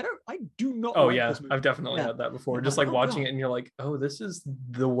my god, I do not like this movie? I've definitely had that before. Just like watching it and you're like, oh, this is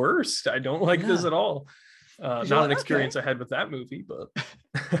the worst. I don't like this at all. Not like, an experience I had with that movie, but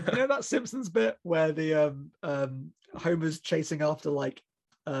you know that Simpsons bit where the Homer's chasing after like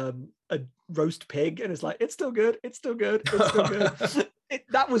a roast pig and it's like, it's still good, it's still good, it's still good.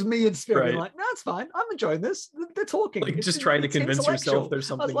 That was me in spirit. Right. Like, no, it's fine. I'm enjoying this. They're talking. Like just trying to convince yourself there's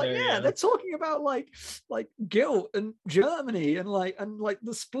something. I was like, there, they're talking about like guilt and Germany and like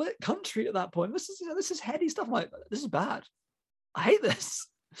the split country at that point. This is heady stuff. I'm like, this is bad. I hate this.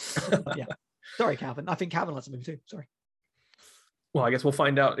 Yeah. Sorry, Calvin. I think Calvin likes the movie too. Sorry. Well, I guess we'll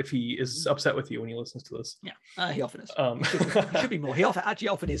find out if he is upset with you when he listens to this. Yeah, he often is. He should be more. He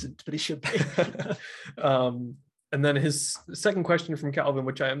often isn't, but he should be. And then his second question from Calvin,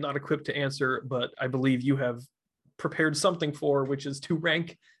 which I am not equipped to answer, but I believe you have prepared something for, which is to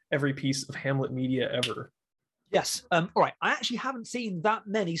rank every piece of Hamlet media ever. Yes. All right. I actually haven't seen that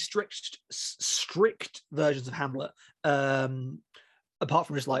many strict versions of Hamlet, apart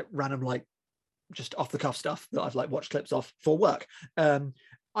from just like random, like just off the cuff stuff that I've like watched clips of for work. So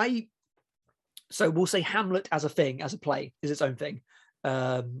we'll say Hamlet as a thing, as a play, is its own thing.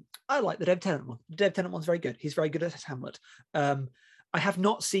 I like the David Tennant one. The David Tennant one's very good. He's very good at Hamlet. I have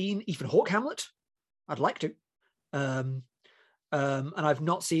not seen Ethan Hawke Hamlet. I'd like to. And I've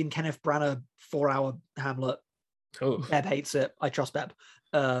not seen Kenneth Branagh 4-hour Hamlet. Oh. Beb hates it. I trust Beb.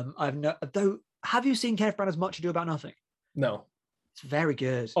 Have you seen Kenneth Branagh's Much Ado About Nothing? No. It's very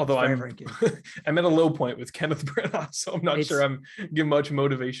good. Although I'm very good. I'm at a low point with Kenneth Branagh, so I'm not sure I'm getting much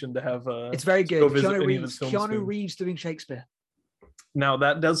motivation to have. It's very good. Keanu Reeves doing Shakespeare. Now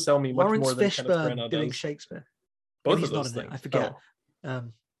that does sell me much more than Kenneth Branagh doing does. Shakespeare. Both of those things. I forget. I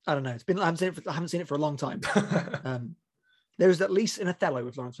don't know. I haven't seen it for a long time. There was at least an Othello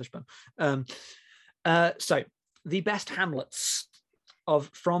with Lawrence Fishburne. So the best Hamlets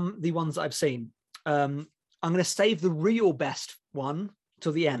from the ones that I've seen. I'm going to save the real best one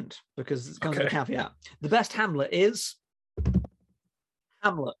till the end because it comes with a caveat. The best Hamlet is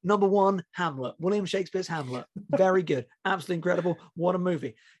Hamlet. Number 1, Hamlet. William Shakespeare's Hamlet. Very good. Absolutely incredible. What a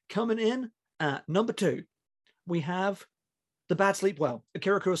movie. Coming in at number 2, we have The Bad Sleep Well,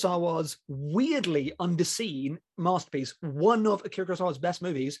 Akira Kurosawa's weirdly underseen masterpiece, one of Akira Kurosawa's best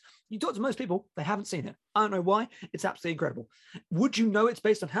movies. You talk to most people, they haven't seen it. I don't know why. It's absolutely incredible. Would you know it's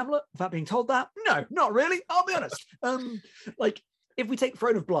based on Hamlet without being told that? No, not really. I'll be honest. Like, if we take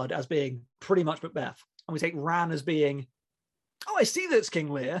Throne of Blood as being pretty much Macbeth, and we take Ran as being, oh, I see that it's King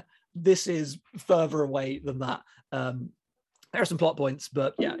Lear, this is further away than that. There are some plot points,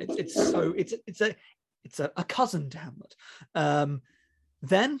 but yeah, it's a cousin to Hamlet.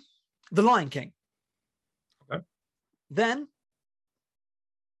 Then The Lion King. Okay. Then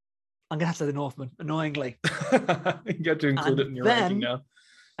I'm gonna have to say The Northman, annoyingly. You got to include it in your ranking now.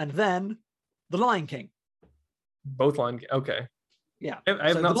 And then The Lion King. Both Lion King. Okay. Yeah. I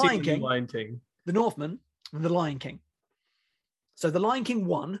have not seen The Lion King. The Northman, and The Lion King. So The Lion King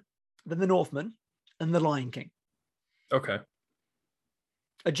 1, then The Northman, and The Lion King. Okay.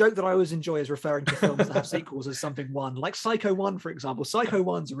 A joke that I always enjoy is referring to films that have sequels as something one, like Psycho 1, for example. Psycho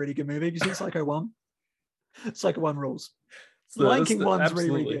 1's a really good movie. Have you seen Psycho 1? Psycho 1 rules. Lion King 1's really,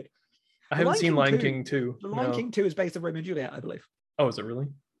 really good. I haven't seen Lion King 2. The Lion King 2 is based on Romeo and Juliet, I believe. Oh, is it really?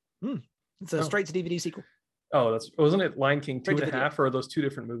 It's a straight to DVD sequel. Oh, wasn't it Lion King 2.5, or are those two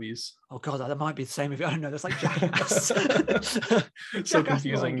different movies? Oh god, that might be the same movie. I don't know. That's like Jackass. So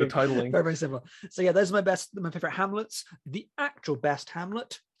confusing, the titling. Very, very similar. So yeah, those are my favorite Hamlets. The actual best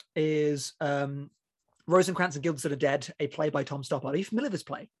Hamlet is Rosencrantz and Guildenstern are Dead, a play by Tom Stoppard. Are you familiar with this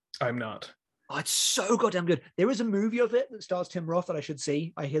play? I'm not. Oh, it's so goddamn good. There is a movie of it that stars Tim Roth that I should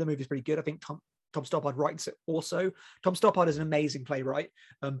see. I hear the movie's pretty good. I think Tom Stoppard writes it also. Tom Stoppard is an amazing playwright,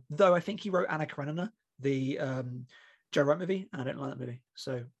 though I think he wrote Anna Karenina, the Joe Wright movie, and I don't like that movie.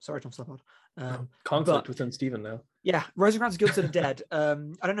 So sorry, Tom Stoppard. Conflict within Stephen now. Yeah, Rosencrantz and Guildenstern are Dead.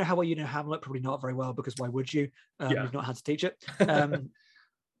 I don't know how well you know Hamlet. Probably not very well, because why would you? You've not had to teach it.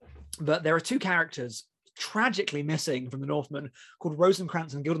 But there are two characters tragically missing from The Northman called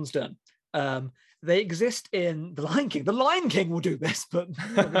Rosencrantz and Guildenstern. They exist in The Lion King. The Lion King will do this, but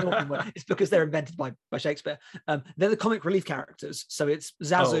it's because they're invented by Shakespeare. They're the comic relief characters. So it's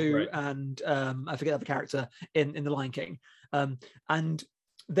Zazu and I forget the other character in The Lion King. And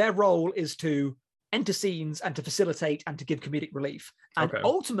their role is to enter scenes and to facilitate and to give comedic relief. And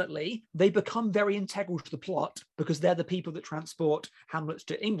ultimately, they become very integral to the plot because they're the people that transport Hamlet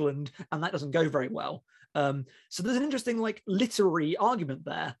to England, and that doesn't go very well. So there's an interesting literary argument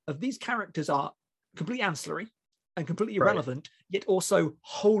there of these characters are completely ancillary and completely irrelevant, yet also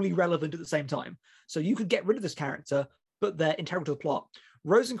wholly relevant at the same time. So you could get rid of this character, but they're integral to the plot.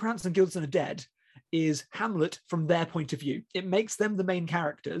 Rosencrantz and Guildenstern are Dead is Hamlet from their point of view. It makes them the main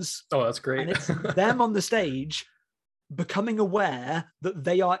characters. Oh, that's great. And it's them on the stage becoming aware that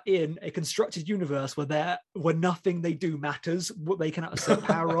they are in a constructed universe where nothing they do matters, what they can assert the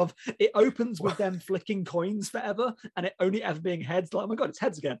power of. It opens with them flicking coins forever, and it only ever being heads. Like, oh my god, it's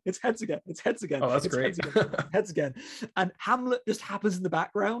heads again! It's heads again! It's heads again! Oh, that's it's great. Heads again! And Hamlet just happens in the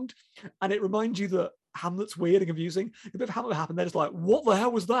background, and it reminds you that Hamlet's weird and confusing. A bit of Hamlet happened, they're just like, what the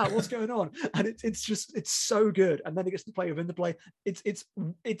hell was that? What's going on? And it's so good. And then it gets to play within the play.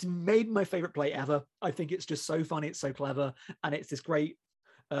 It's made my favorite play ever. I think it's just so funny, it's so clever, and it's this great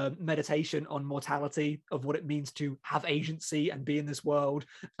meditation on mortality, of what it means to have agency and be in this world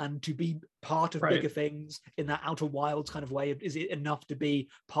and to be part of bigger things in that outer wilds kind of way. Is it enough to be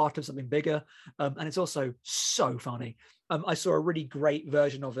part of something bigger? And it's also so funny. I saw a really great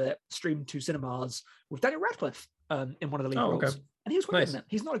version of it streamed to cinemas with Daniel Radcliffe in one of the lead roles. Okay. And he was quite good in it.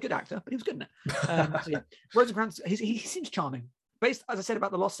 He's not a good actor, but he was good in it. So yeah, Rosencrantz, he seems charming. Based, as I said,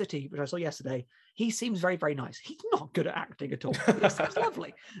 about The Lost City, which I saw yesterday, he seems very, very nice. He's not good at acting at all. It's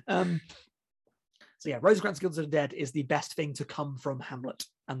lovely. So yeah, Rosencrantz and Guildenstern are Dead is the best thing to come from Hamlet,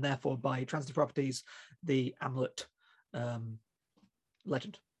 and therefore by transitive properties, the Hamlet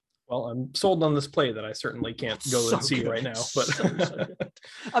legend. Well, I'm sold on this play that I certainly can't go and see right now. But so good.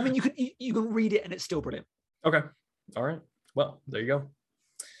 I mean, you can read it and it's still brilliant. Okay. All right. Well, there you go.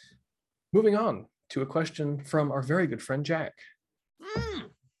 Moving on to a question from our very good friend Jack.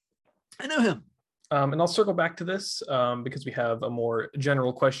 I know him. And I'll circle back to this because we have a more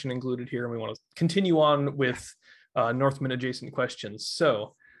general question included here, and we want to continue on with Northman adjacent questions.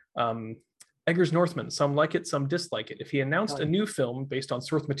 So, Eggers Northman, some like it, some dislike it. If he announced a new film based on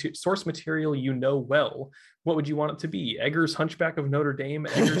source material you know well, what would you want it to be? Eggers' Hunchback of Notre Dame,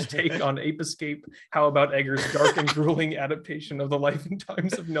 Eggers' take on Ape Escape. How about Eggers' dark and grueling adaptation of the life and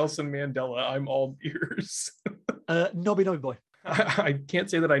times of Nelson Mandela? I'm all ears. Nobby Boy. I can't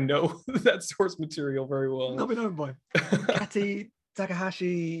say that I know that source material very well. Nobby Boy. Kati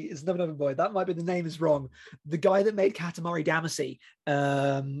Takahashi is Nobby Boy. That might be the name is wrong. The guy that made Katamari Damacy,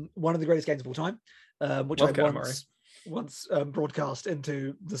 one of the greatest games of all time, which Love I Katamari. once broadcast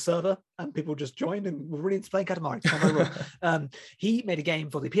into the server, and people just joined and were really into playing Katamari. He made a game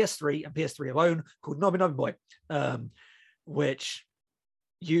for the PS3 and PS3 alone called Nobi Nobi Boy, which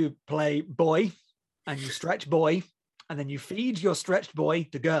you play boy and you stretch boy, and then you feed your stretched boy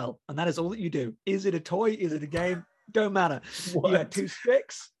to girl, and that is all that you do. Is it a toy? Is it a game? Don't matter. What? You had 2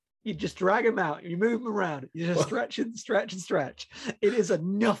 sticks. You just drag them out. You move them around. You just stretch and stretch and stretch. It is a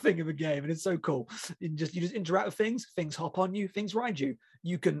nothing of a game, and it's so cool. You just interact with things. Things hop on you. Things ride you.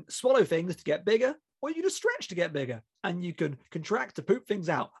 You can swallow things to get bigger, or you just stretch to get bigger, and you can contract to poop things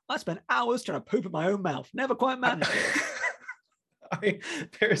out. I spent hours trying to poop in my own mouth. Never quite managed it.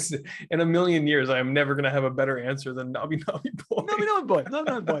 There's in a million years, I am never going to have a better answer than Nobi Nobi Boy. Nobi Nobi Boy. Nobi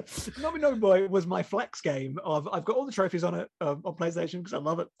Nobi Boy. Nobi Nobi Boy was my flex game. I've got all the trophies on it on PlayStation because I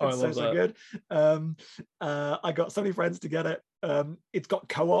love it. It's so good. I got so many friends to get it. It's got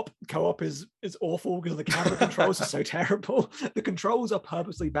co-op. Co-op is awful because the camera controls are so terrible. The controls are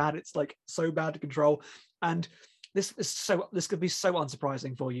purposely bad. It's like so bad to control. And this could be so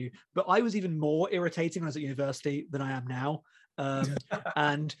unsurprising for you. But I was even more irritating when I was at university than I am now.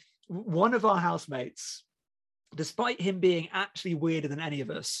 And one of our housemates, despite him being actually weirder than any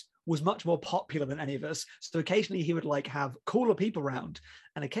of us, was much more popular than any of us. So occasionally he would like have cooler people around,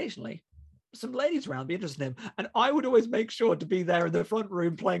 and occasionally some ladies around be interested in him. And I would always make sure to be there in the front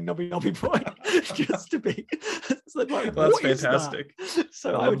room playing Nobi Nobi Boy, just to be. So like, that's fantastic.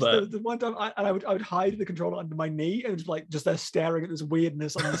 So I would the one time I would hide the controller under my knee and just there staring at this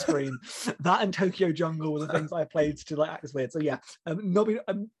weirdness on the screen. That and Tokyo Jungle were the things I played to like act as weird. So yeah,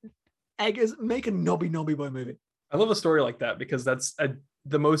 Eggers, make a Nobi Nobi Boy movie. I love a story like that because that's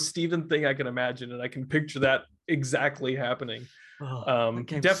the most Steven thing I can imagine, and I can picture that exactly happening.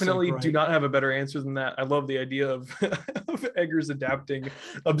 Definitely so do not have a better answer than that. I love the idea of Eggers adapting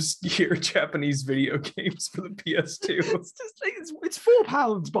obscure Japanese video games for the PS2. It's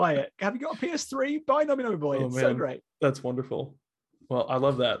 £4. Buy it. Have you got a PS3? Buy Nobi Nobi Boy. It's so great. That's wonderful. Well, I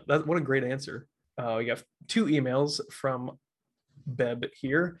love that. What a great answer. We got 2 emails from Beb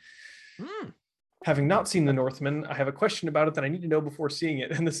here. Having not seen The Northman, I have a question about it that I need to know before seeing it.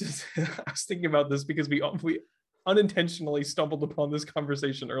 And this is, I was thinking about this because we unintentionally stumbled upon this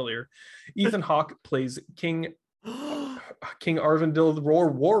conversation earlier. Ethan Hawke plays King Arvindil, the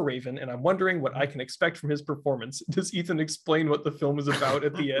War Raven, and I'm wondering what I can expect from his performance. Does Ethan explain what the film is about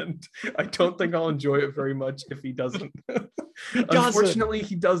at the end? I don't think I'll enjoy it very much if he doesn't. Unfortunately,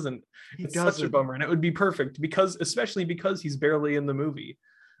 he doesn't. It's such a bummer, and it would be perfect especially because he's barely in the movie.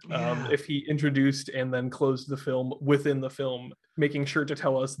 If he introduced and then closed the film within the film, making sure to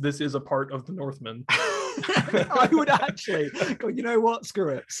tell us this is a part of The Northman. I would actually go, you know what, screw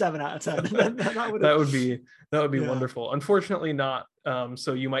it, 7 out of 10. that would be wonderful. Unfortunately not.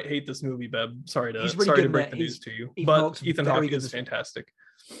 So you might hate this movie, Beb. Sorry to break the news to you, but Ethan Hawke is fantastic.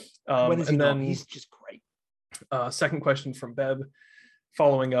 He's just great. Second question from Beb,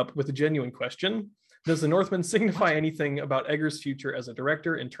 following up with a genuine question. Does The Northman signify anything about Eggers' future as a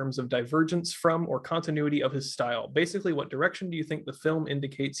director in terms of divergence from or continuity of his style? Basically, what direction do you think the film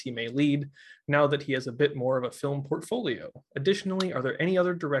indicates he may lead now that he has a bit more of a film portfolio? Additionally, are there any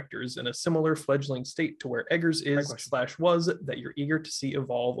other directors in a similar fledgling state to where Eggers is/was that you're eager to see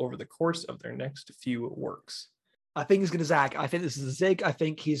evolve over the course of their next few works? I think he's going to zag. I think this is a zig. I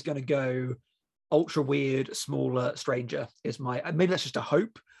think he's going to go ultra weird, smaller, stranger maybe that's just a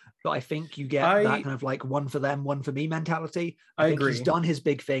hope. But I think you get that kind of like one for them, one for me mentality. I think agree. He's done his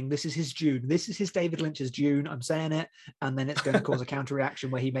big thing. This is his Dune. This is his David Lynch's Dune. I'm saying it. And then it's going to cause a counter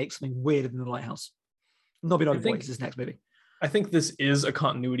reaction where he makes something weirder than The Lighthouse. Nobi Nobi Boy is his next movie. I think this is a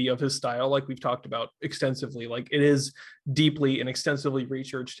continuity of his style, like we've talked about extensively. Like it is deeply and extensively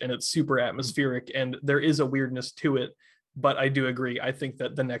researched, and it's super atmospheric, and there is a weirdness to it. But I do agree. I think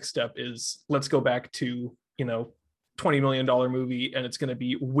that the next step is let's go back to, $20 million movie, and it's going to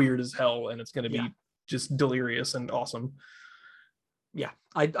be weird as hell, and it's going to be just delirious and awesome. Yeah,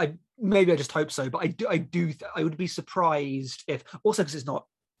 I maybe I just hope so, but I would be surprised if, also because it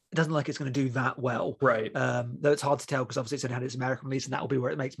doesn't look like it's going to do that well, right? Though it's hard to tell because obviously it's only had its American release, and that will be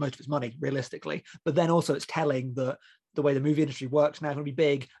where it makes most of its money realistically. But then also it's telling that the way the movie industry works now is going to be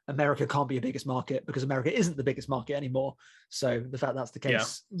big. America can't be a biggest market because America isn't the biggest market anymore. So the fact that's the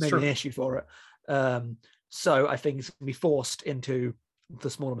case may be an issue for it. So I think it's going to be forced into the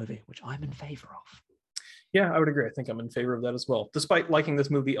smaller movie, which I'm in favor of. Yeah, I would agree. I think I'm in favor of that as well. Despite liking this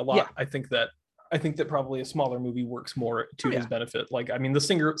movie a lot, yeah. I think that probably a smaller movie works more to his benefit. Like, I mean, the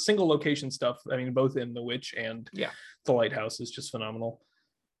single location stuff, I mean, both in The Witch and The Lighthouse is just phenomenal.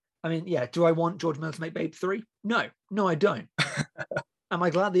 I mean, do I want George Miller to make Babe 3? No, I don't. Am I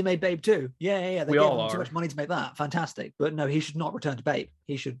glad they made Babe 2? Yeah. They We gave all him too are. much money to make that. Fantastic. But no, he should not return to Babe.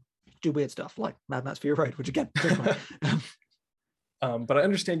 He should do weird stuff like Mad Max Fury Road, which again, But I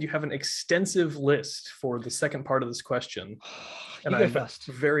understand you have an extensive list for the second part of this question. And you go I'm first.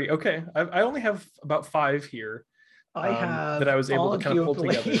 okay. I only have about 5 here I have that I was able to kind of pull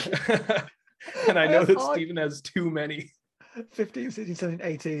together. And I know that Stephen has too many. 15, 16, 17,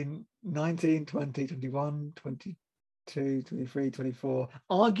 18, 19, 20, 21, 22, 23, 24,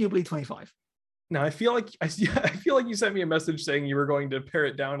 arguably 25. Now I feel like you sent me a message saying you were going to pare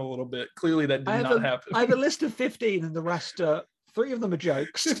it down a little bit. Clearly that did not happen. I have a list of 15 and the rest 3 of them are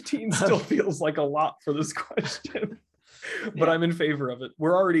jokes. 15 still feels like a lot for this question. But I'm in favor of it.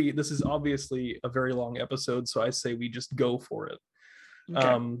 This is obviously a very long episode, so I say we just go for it.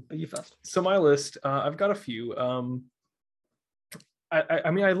 Okay. You first. So my list, I've got a few.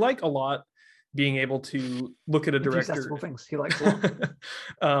 I mean, I like a lot being able to look at a director. Things he likes a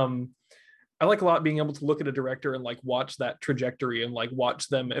lot. I like a lot being able to look at a director and like watch that trajectory and like watch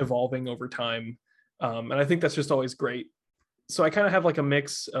them evolving over time. And I think that's just always great. So I kind of have like a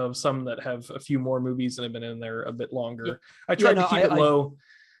mix of some that have a few more movies and have been in there a bit longer. Yeah. I tried to keep it low.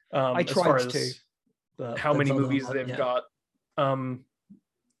 I as far tried as to. How many movies they've got. And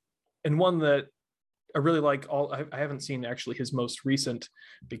one that I really like, I haven't seen actually his most recent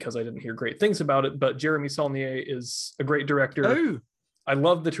because I didn't hear great things about it, but Jeremy Saulnier is a great director. Oh. I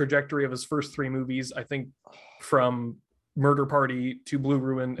love the trajectory of his first 3 movies. I think from Murder Party to Blue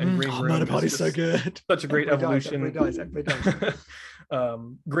Ruin and Green Room. Murder Party's so good. Such a great evolution. Everybody dies.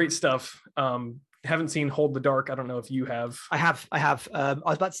 Great stuff. Haven't seen Hold the Dark. I don't know if you have. I have. I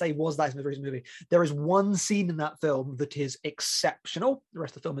was about to say, was that his recent movie? There is one scene in that film that is exceptional. The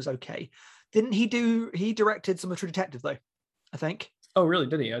rest of the film is okay. Didn't he directed some of True Detective though, I think. Oh, really?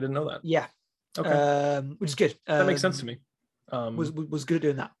 Did he? I didn't know that. Yeah. Okay. Which is good. That makes sense to me. Was good at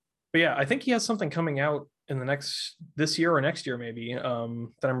doing that. But yeah, I think he has something coming out in this year or next year maybe that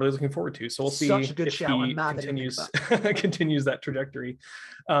I'm really looking forward to. So we'll see Such a good if shout, he continues that trajectory.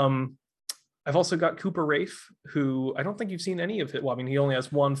 I've also got Cooper Raiff, who I don't think you've seen any of it. Well, I mean, he only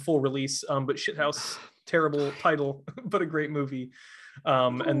has one full release, but Shithouse, terrible title, but a great movie.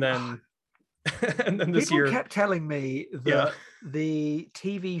 And then this People year kept telling me that the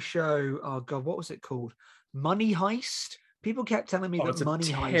TV show, oh god, what was it called? Money Heist. People kept telling me that Money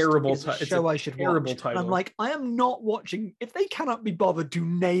Heist is a show I should watch. Title. I'm like, I am not watching. If they cannot be bothered to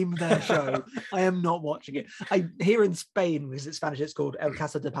name their show, I am not watching it. Here in Spain, because it's Spanish, it's called El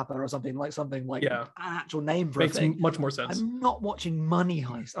Casa de Papa or something like an actual name for Makes a thing. Much more sense. I'm not watching Money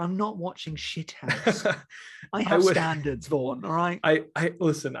Heist. I'm not watching Shithouse. I have standards, Vaughn. All right. I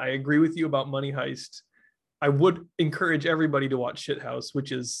listen. I agree with you about Money Heist. I would encourage everybody to watch Shithouse,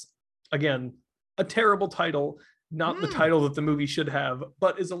 which is again a terrible title. Not the title that the movie should have,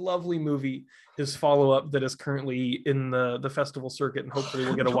 but is a lovely movie. His follow-up that is currently in the festival circuit, and hopefully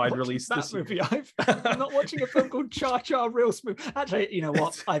we'll get a wide release this movie. I'm not watching a film called Cha Cha Real Smooth. Actually, you know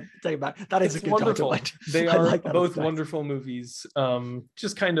what? I take it back. That is a good wonderful title. They are both wonderful movies.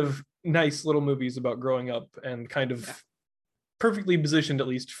 Just kind of nice little movies about growing up and kind of perfectly positioned, at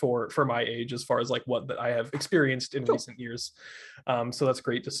least for my age, as far as like what that I have experienced in recent years. So that's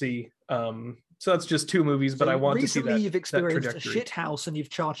great to see. So that's just 2 movies, but I want to see that. Recently, you've experienced a shit house and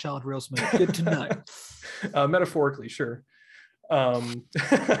you've charred real smooth. Good to know. Metaphorically, sure. Didn't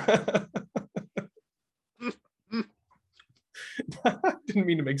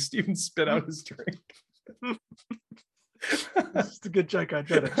mean to make Steven spit out his drink. This is a good joke. I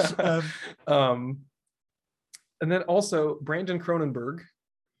enjoyed it. And then also Brandon Cronenberg.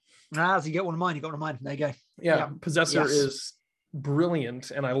 So you got one of mine. There you go. Yeah. Possessor is brilliant,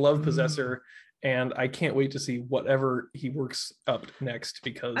 and I love Possessor. And I can't wait to see whatever he works up next,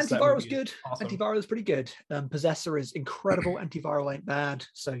 because Antiviral is good. Awesome. Antiviral is pretty good. Possessor is incredible. Antiviral ain't bad.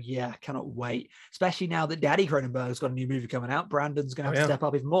 So yeah, cannot wait. Especially now that Daddy Cronenberg's got a new movie coming out. Brandon's going to have to step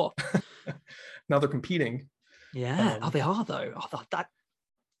up even more. Now they're competing. Yeah. They are though.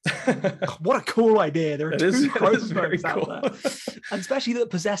 What a cool idea. There are 2 Cronenbergs out there. And especially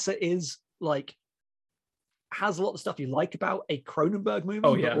that Possessor is like, has a lot of stuff you like about a Cronenberg movie.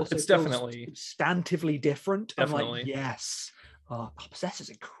 Oh yeah, but also it's definitely substantively different. Definitely. I'm like, yes. Possessor is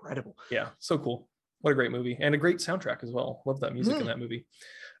incredible. Yeah, so cool. What a great movie, and a great soundtrack as well. Love that music in that movie.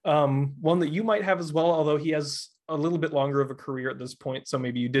 One that you might have as well, although he has a little bit longer of a career at this point, so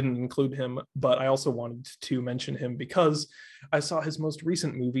maybe you didn't include him, but I also wanted to mention him because I saw his most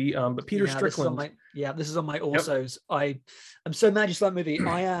recent movie, but Peter Strickland. This is on my alsos. Yep. I'm so mad you saw that movie.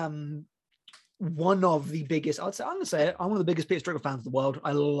 I am one of the biggest, I'm going to say it, I'm one of the biggest Peter Strickland fans in the world.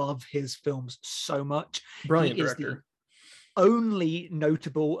 I love his films so much. Brilliant director. only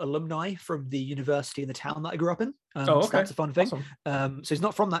notable alumni from the university in the town that I grew up in. Oh, So okay. that's a fun thing. Awesome. So he's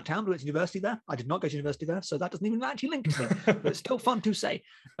not from that town, but went to university there. I did not go to university there, so that doesn't even actually link to me. But it's still fun to say.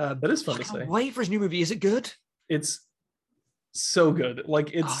 That is fun I to can't say. wait for his new movie. Is it good? It's so good.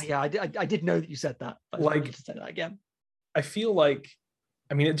 Like it's Oh yeah, I did know that you said that. I like wanted to say that again. I feel like,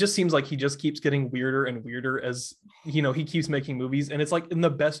 I mean, it just seems like he just keeps getting weirder and weirder as, you know, he keeps making movies, and it's like in the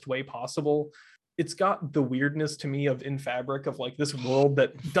best way possible. It's got the weirdness to me of In Fabric, of like this world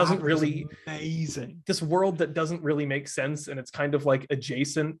that doesn't Fabric is really amazing. this world that doesn't really make sense, and it's kind of like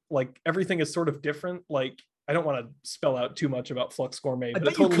adjacent, like everything is sort of different. Like I don't want to spell out too much about Flux Gourmet, I but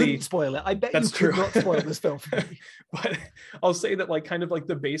bet you couldn't spoil it. I bet you That's could true. not spoil this film for me. But I'll say that like kind of like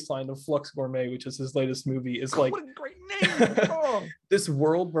the baseline of Flux Gourmet, which is his latest movie, is like What a great name! Oh. this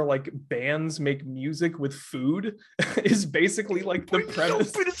world where like bands make music with food is basically like the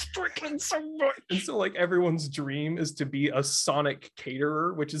premise. Peter Strickland so much. And so like everyone's dream is to be a sonic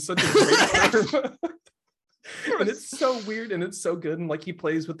caterer, which is such a great term. And it's so weird and it's so good, and like he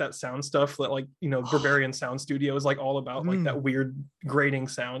plays with that sound stuff that, like, you know, Barbarian Sound Studio is like all about, like that weird grating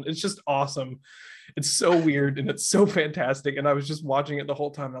sound. It's just awesome. It's so weird and it's so fantastic, and I was just watching it the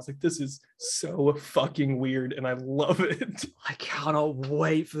whole time and I was like, this is so fucking weird and I love it. I cannot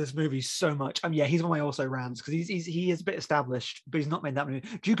wait for this movie so much. Yeah, he's one of my also rants because he is a bit established, but he's not made that movie.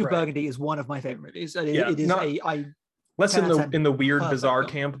 Duke of Burgundy is one of my favorite movies. It is less in the weird bizarre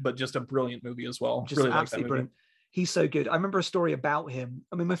film. camp, but just a brilliant movie as well. Just really like that absolutely movie. brilliant. He's so good. I remember a story about him.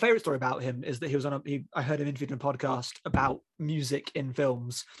 I mean, my favorite story about him is that he was on I heard him interviewed in a podcast about music in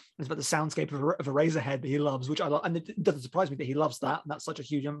films. It's about the soundscape of a Razorhead that he loves, which I love. And it doesn't surprise me that he loves that. And that's such a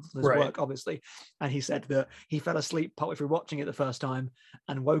huge influence on his work, obviously. And he said that he fell asleep partway through watching it the first time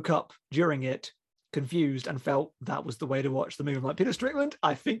and woke up during it confused and felt that was the way to watch the movie. I'm like, Peter Strickland,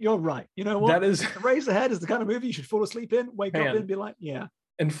 I think you're right. You know what? That is Razorhead is the kind of movie you should fall asleep in, wake up in, and be like, yeah.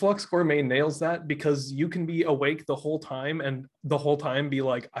 And Flux Gourmet nails that, because you can be awake the whole time and the whole time be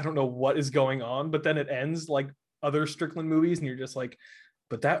like, I don't know what is going on, but then it ends like other Strickland movies and you're just like,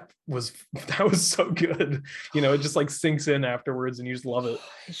 but that was so good. You know, it just like sinks in afterwards and you just love it.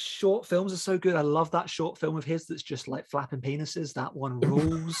 His short films are so good. I love that short film of his that's just like flapping penises. That one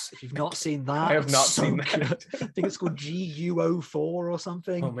rules. If you've not seen that, I have not seen that. Good. I think it's called GU04 or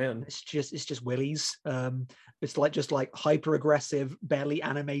something. Oh man. It's just willies. It's like just like hyper aggressive, barely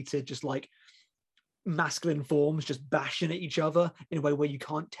animated, just like masculine forms just bashing at each other in a way where you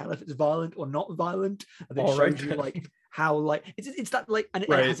can't tell if it's violent or not violent. And then shows you like how like it's that like, and it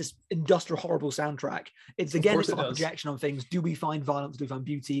has this industrial horrible soundtrack. It's again it's like a projection on things. Do we find violence? Do we find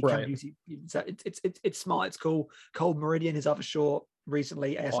beauty? Can beauty? It's smart. It's cool. Cold Meridian, his other short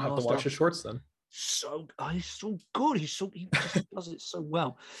recently. I'll have to watch his shorts then. He's so good. He just does it so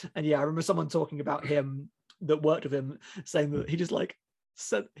well. And yeah, I remember someone talking about him that worked with him saying that he just like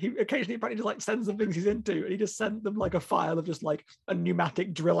he occasionally apparently just like sends them things he's into, and he just sent them like a file of just like a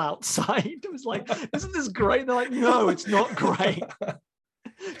pneumatic drill outside. It was like, isn't this great? And they're like, no, it's not great.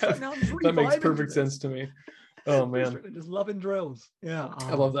 That makes perfect sense to me. Oh man, just loving drills. Yeah,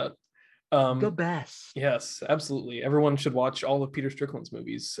 I love that. The best. Yes, absolutely. Everyone should watch all of Peter Strickland's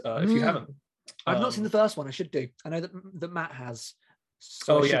movies if you haven't. I've not seen the first one. I should do. I know that Matt has.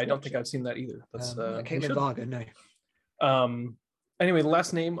 So I don't think I've seen that either. That's Caitlin Varga. No. Anyway, the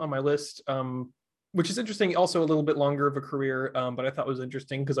last name on my list, which is interesting, also a little bit longer of a career, but I thought was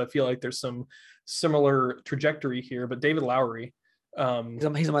interesting because I feel like there's some similar trajectory here. But David Lowery, he's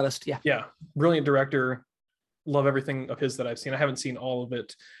on my list. Yeah, brilliant director. Love everything of his that I've seen. I haven't seen all of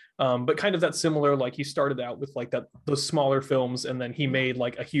it, but kind of that similar. Like he started out with like those smaller films, and then he made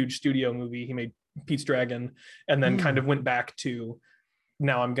like a huge studio movie. He made Pete's Dragon, and then kind of went back to,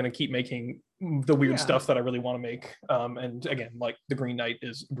 now I'm going to keep making the weird stuff that I really want to make. And again, like The Green Knight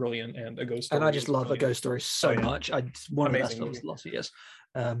is brilliant, and A Ghost Story. And I just love A Ghost Story so much. It's one of the best films of the last few years.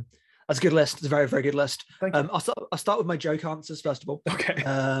 That's a good list. It's a very, very good list. I'll start with my joke answers first of all. Okay.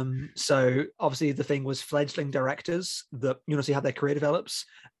 So obviously the thing was fledgling directors that you want to see how their career develops.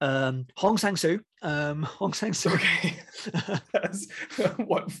 Hong Sang-soo. Hong Sang-soo. Okay. That's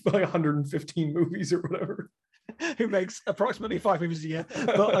what, like 115 movies or whatever. Who makes approximately 5 movies a year.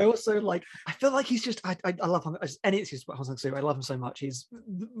 But I also I feel like he's just, I love him. Any excuse about Hong Sang-soo. I love him so much. He's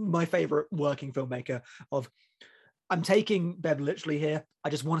my favorite working filmmaker I'm taking Bev literally here. I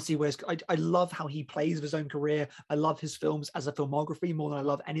just want to see where I love how he plays with his own career. I love his films as a filmography more than I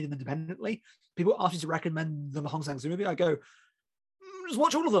love any of them independently. People ask me to recommend them a Hong Sang-soo movie. I go, just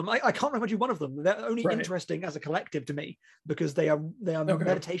watch all of them. I can't recommend you one of them. They're only interesting as a collective to me because they are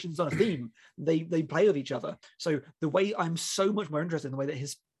meditations on a theme. They play with each other. So the way I'm so much more interested in the way that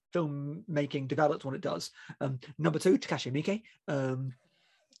his filmmaking developed when it does. Number 2, Takashi Miike.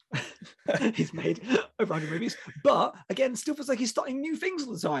 He's made over 100 movies, but again, still feels like he's starting new things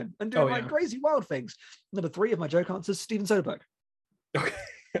all the time and doing crazy wild things. Number 3 of my joke answers, Steven Soderbergh. Okay.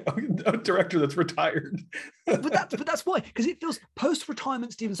 A director that's retired. but that's why, because it feels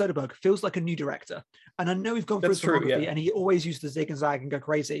post-retirement Steven Soderbergh feels like a new director. And I know we've gone through his filmography, and he always used to zig and zag and go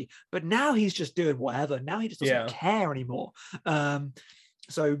crazy, but now he's just doing whatever. Now he just doesn't care anymore.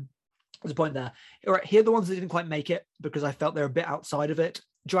 So there's a point there. All right, here are the ones that didn't quite make it because I felt they're a bit outside of it.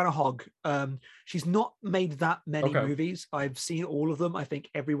 Joanna Hogg, she's not made that many movies. I've seen all of them. I think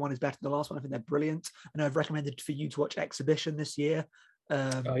everyone is better than the last one. I think they're brilliant. And I've recommended for you to watch Exhibition this year.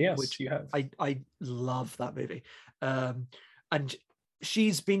 Yes, which you have. I love that movie. And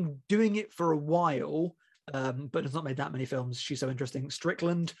she's been doing it for a while, but has not made that many films. She's so interesting.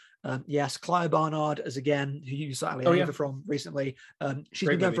 Strickland, yes. Clive Barnard, as again, who you saw Ali Ava from recently. She's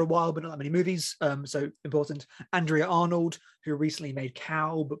been going for a while, but not that many movies. So important. Andrea Arnold, who recently made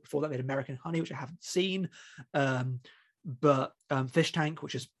Cow, but before that made American Honey, which I haven't seen. But Fish Tank,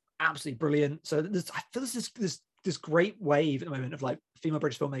 which is absolutely brilliant. So I feel this great wave at the moment of like female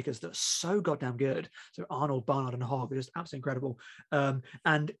British filmmakers that are so goddamn good. So Arnold, Barnard, and Hogg are just absolutely incredible.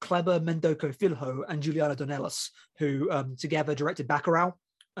 And Kleber Mendonça-Filho and Juliana Dornelas, who together directed Bacurau.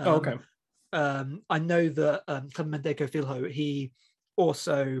 I know that Kleber Mendonça-Filho, he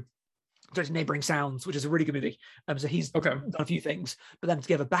also directed Neighbouring Sounds, which is a really good movie. So he's done a few things, but then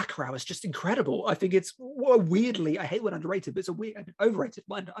together Bacurau is just incredible. I think it's weirdly, I hate when underrated, but it's a weird, overrated,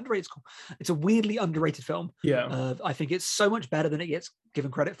 underrated. It's a weirdly underrated film. Yeah. I think it's so much better than it gets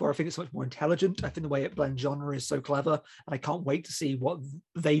given credit for. I think it's so much more intelligent. I think the way it blends genre is so clever, and I can't wait to see what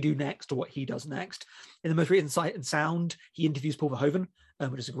they do next or what he does next. In the most recent Sight and Sound, he interviews Paul Verhoeven,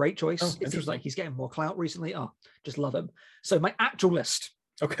 which is a great choice. It seems like he's getting more clout recently. Just love him. So my actual list.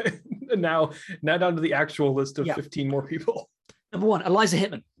 Okay, now down to the actual list of 15 more people. Number 1, Eliza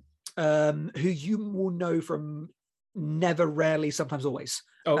Hittman, who you will know from Never, Rarely, Sometimes, Always.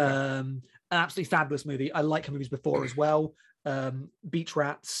 An absolutely fabulous movie. I like her movies before as well. Beach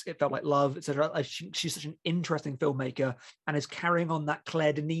Rats, It Felt Like Love, etc. She's such an interesting filmmaker and is carrying on that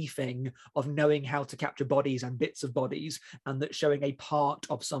Claire Denis thing of knowing how to capture bodies and bits of bodies, and that showing a part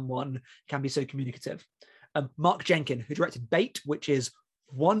of someone can be so communicative. Mark Jenkin, who directed Bait, which is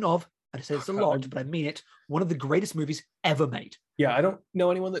one of, I say it's a lot, but I mean it, one of the greatest movies ever made. Yeah, I don't know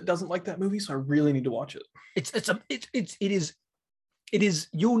anyone that doesn't like that movie, so I really need to watch it. It is.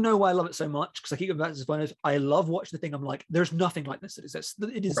 You'll know why I love it so much, because I keep going back to this point. I love watching the thing. I'm like, there's nothing like this that exists.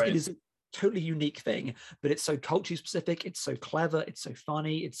 It is a totally unique thing, but it's so culturally specific. It's so clever. It's so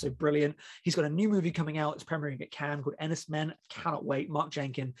funny. It's so brilliant. He's got a new movie coming out. It's premiering at Cannes called Ennis Men. Cannot wait. Mark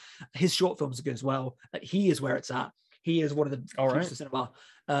Jenkin. His short films are good as well. He is where it's at. He is one of the keys of cinema.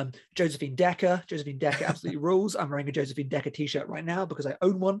 Josephine Decker. Josephine Decker absolutely rules. I'm wearing a Josephine Decker t-shirt right now because I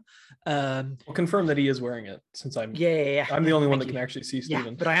own one. I'll confirm that he is wearing it, since I'm I'm the only one that can actually see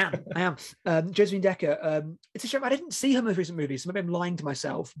Stephen. Yeah, but I am. Josephine Decker. It's a shame I didn't see her most recent movie, so maybe I'm lying to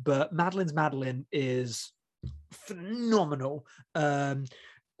myself, but Madeline's Madeline is phenomenal.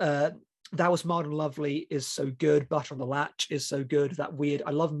 That Was Mild and Lovely is so good. Butter on the Latch is so good. That weird,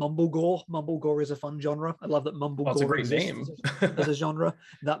 I love mumblegore. Mumblegore is a fun genre. I love that mumblegore exists as a genre.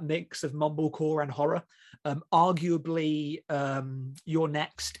 That mix of mumblecore and horror. Arguably, Your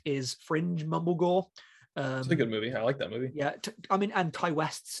Next is fringe mumblegore. It's a good movie. I like that movie. Yeah, and Ty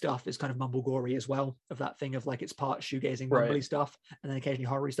West stuff is kind of mumblegory as well, of that thing of like it's part shoegazing mumbly stuff and then occasionally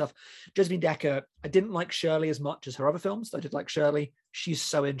horror stuff. Josephine Decker, I didn't like Shirley as much as her other films. I did like Shirley. She's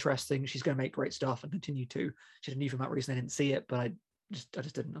so interesting. She's going to make great stuff and continue to. She had a new film out recently. I didn't see it, but I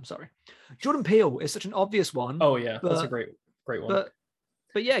just didn't. I'm sorry. Jordan Peele is such an obvious one. Oh yeah, that's a great one.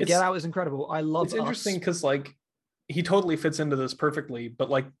 But yeah, Get Out is incredible. I love. It's interesting because like he totally fits into this perfectly, but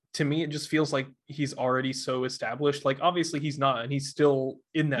like to me it just feels like he's already so established. Like obviously he's not, and he's still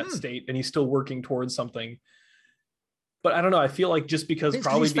in that state and he's still working towards something. But I don't know, I feel like just because he's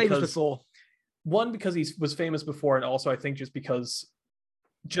because he was famous before, and also I think just because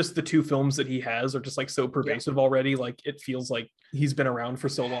just the two films that he has are just like so pervasive already, like it feels like he's been around for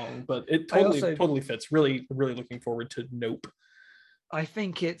so long. But it totally fits. Really looking forward to Nope. I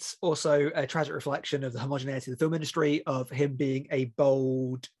think it's also a tragic reflection of the homogeneity of the film industry, of him being a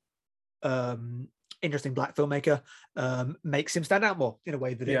bold, interesting black filmmaker, makes him stand out more in a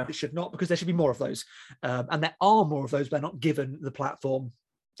way that it should not, because there should be more of those. And there are more of those, but not given the platform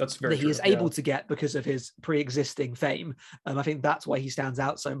that he is able to get because of his pre-existing fame. I think that's why he stands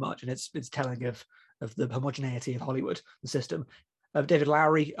out so much, and it's telling of the homogeneity of Hollywood, the system. David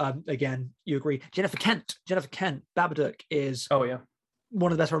Lowery, again, you agree. Jennifer Kent, Babadook is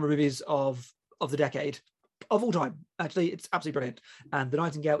one of the best horror movies of the decade, of all time. Actually, it's absolutely brilliant. And The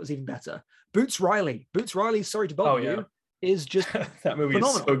Nightingale is even better. Boots Riley, Sorry to Bother You, is just that movie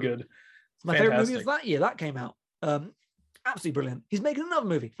phenomenal. is so good. It's my favorite movie of that year. That came out. Absolutely brilliant. He's making another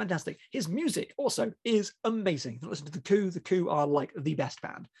movie. Fantastic. His music also is amazing. Listen to The Coup are like the best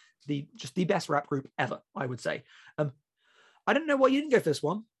band, just the best rap group ever, I would say. I don't know why you didn't go for this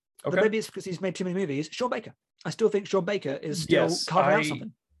one. Okay. But maybe it's because he's made too many movies. Sean Baker. I still think Sean Baker is still carving out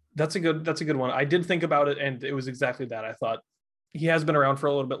something. That's a good one. I did think about it, and it was exactly that. I thought he has been around for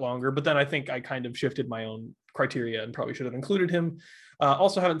a little bit longer, but then I think I kind of shifted my own criteria and probably should have included him.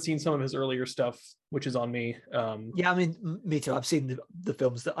 Also haven't seen some of his earlier stuff, which is on me. Yeah, I mean, me too. I've seen the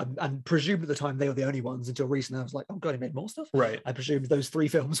films that and presumed at the time they were the only ones until recently. I was like, oh God, he made more stuff. Right. I presumed those 3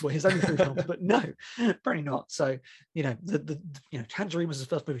 films were his only 3 films, but no, apparently not. So, the Tangerine was his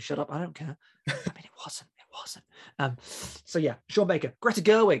first movie. Shut up. I don't care. I mean, it wasn't. So yeah, Sean Baker, Greta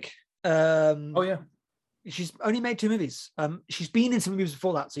Gerwig. Oh yeah. She's only made 2 movies. She's been in some movies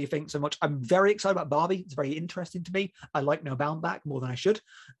before that, so you think so much. I'm very excited about Barbie. It's very interesting to me. I like Noah Baumbach more than I should.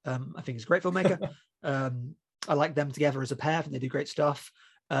 I think he's a great filmmaker. I like them together as a pair. I think they do great stuff.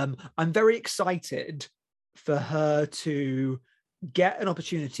 I'm very excited for her to get an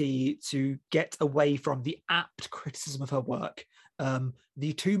opportunity to get away from the apt criticism of her work.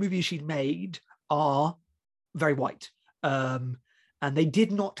 The 2 movies she'd made are very white, and they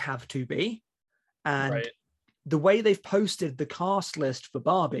did not have to be. And the way they've posted the cast list for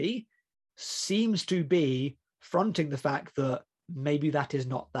Barbie seems to be fronting the fact that maybe that is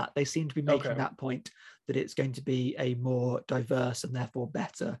not that. They seem to be making that point that it's going to be a more diverse and therefore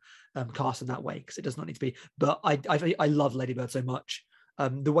better cast in that way, because it does not need to be. But I love Lady Bird so much.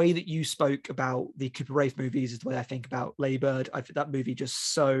 The way that you spoke about the Cooper Raiff movies is the way I think about Lady Bird. I think that movie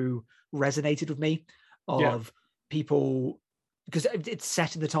just so resonated with me people, because it's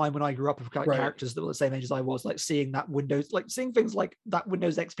set in the time when I grew up with characters that were the same age as I was, like seeing that Windows, like seeing things like that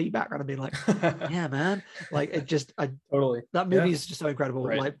Windows XP background and being like, yeah, man, like it just, totally. That movie is just so incredible.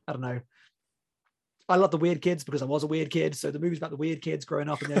 Right. Like, I don't know. I love the weird kids because I was a weird kid. So the movies about the weird kids growing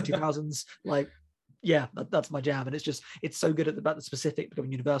up in the early 2000s, like, yeah, that's my jam. And it's so good about the specific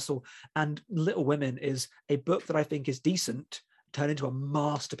becoming universal. And Little Women is a book that I think is decent, turned into a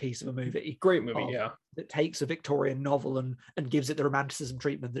masterpiece of a movie. Great movie, yeah. That takes a Victorian novel and gives it the romanticism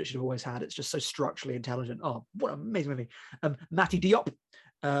treatment that it should have always had. It's just so structurally intelligent. Oh, what an amazing movie. Matty Diop,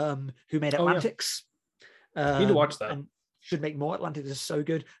 who made Atlantics. Need to watch that. And should make more. Atlantics is so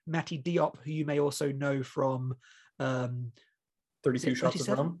good. Matty Diop, who you may also know from 32 Shots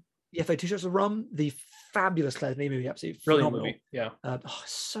of Rum. Yeah, 32 Shots of Rum, the fabulous Claire Denis movie, absolutely brilliant phenomenal. Movie, yeah.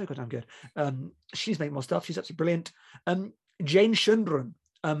 So goddamn good. She's making more stuff. She's absolutely brilliant. Jane Schundren.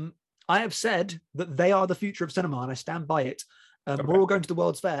 I have said that they are the future of cinema, and I stand by it. We're All Going to the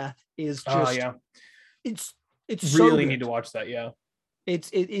World's Fair is just it's really so need to watch that. Yeah,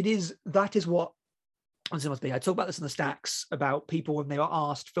 it is. That is what cinema must be. I talk about this in the stacks about people when they were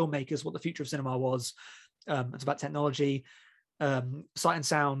asked, filmmakers, what the future of cinema was. It's about technology. Sight and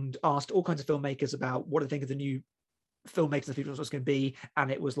Sound asked all kinds of filmmakers about what do they think of the new filmmakers of the future was going to be, and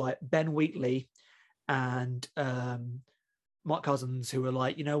it was like Ben Wheatley and Mark Cousins, who were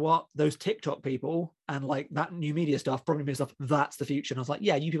like, you know what, those TikTok people and like that new media stuff, probably media stuff, that's the future. And I was like,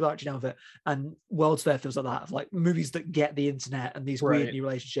 yeah, you people are actually down with it. And World's Fair feels like that, of like movies that get the internet and these weird new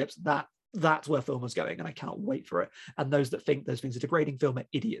relationships. That's where film is going, and I cannot wait for it. And those that think those things are degrading film are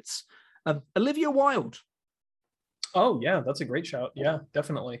idiots. Olivia Wilde. Oh yeah, that's a great shout. Yeah,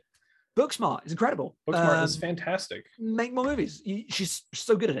 definitely. Booksmart is incredible. Booksmart is fantastic. Make more movies. She's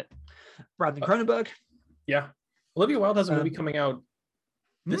so good at it. Brandon Cronenberg. Yeah. Olivia Wilde has a movie coming out.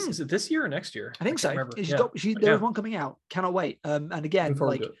 Is it this year or next year? I think so. There was one coming out. Cannot wait. And again,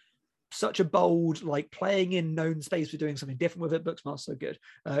 like such a bold, like playing in known space for doing something different with it. Booksmart's so good.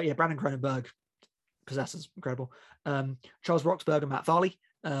 Brandon Cronenberg, Possessor's incredible. Charles Roxburgh and Matt Farley.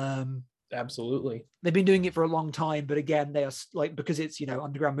 Absolutely. They've been doing it for a long time, but again, they are like, because it's,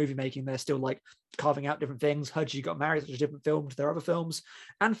 underground movie making, they're still like carving out different things. Heard You Got Married, which is a different film to their other films.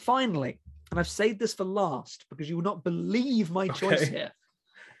 And finally, and I've saved this for last because you will not believe my choice here.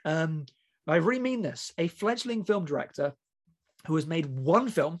 I really mean this. A fledgling film director who has made one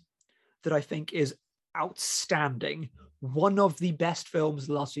film that I think is outstanding. One of the best films of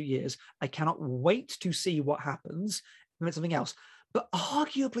the last few years. I cannot wait to see what happens. And it's something else. But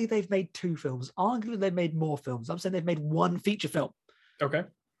arguably they've made 2 films. Arguably they've made more films. I'm saying they've made one feature film. Okay.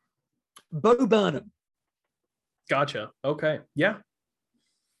 Bo Burnham. Gotcha. Okay. Yeah.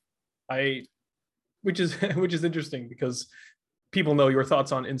 Which is interesting because people know your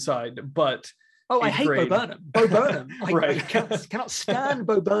thoughts on Inside, but Oh, I eighth hate grade. Bo Burnham. Bo Burnham. I Right. cannot stand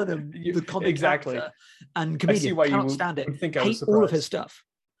Bo Burnham, the comic Exactly. actor and I see comedian. why Cannot you stand it. would think I was Hate all of his surprised. stuff.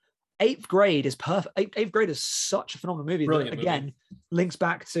 Eighth Grade is perfect. Eighth Grade is such a phenomenal movie Brilliant that, again, movie. links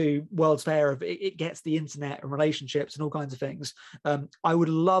back to World's Fair of it gets the internet and relationships and all kinds of things. I would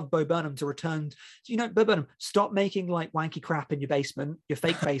love Bo Burnham to return. Bo Burnham, stop making like wanky crap in your basement, your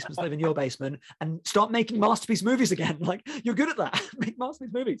fake basements live in your basement, and start making masterpiece movies again. Like, you're good at that. Make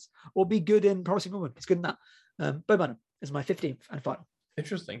masterpiece movies, or be good in Promising Woman. He's good in that. Bo Burnham is my 15th and final.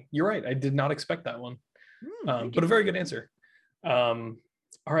 Interesting. You're right. I did not expect that one. But a You. very good answer.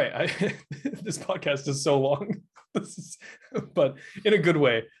 All right, this podcast is so long, but in a good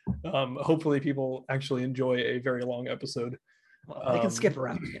way. Hopefully, people actually enjoy a very long episode. Well, they can skip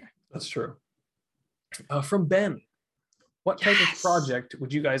around. Yeah. That's true. From Ben, what type of project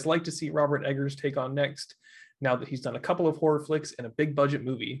would you guys like to see Robert Eggers take on next? Now that he's done a couple of horror flicks and a big budget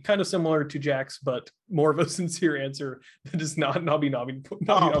movie, kind of similar to Jack's, but more of a sincere answer that is not Nobby.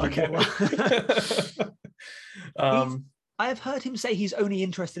 I have heard him say he's only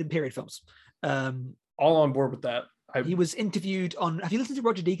interested in period films. All on board with that. He was interviewed on. Have you listened to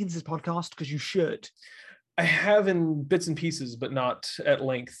Roger Deakins' podcast? Because you should. I have in bits and pieces, but not at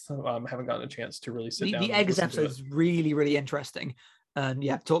length. Haven't gotten a chance to really sit down. The Eggers episode is really, really interesting. And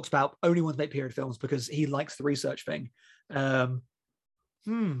yeah, talks about only want to make period films because he likes the research thing.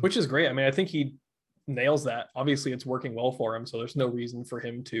 Which is great. I mean, I think he nails that. Obviously, it's working well for him, so there's no reason for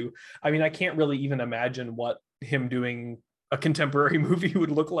him to. I mean, I can't really even imagine what him doing a contemporary movie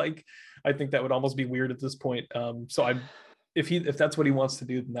would look like. I think that would almost be weird at this point. If that's what he wants to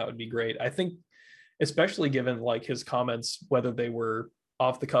do, then that would be great. I think, especially given like his comments, whether they were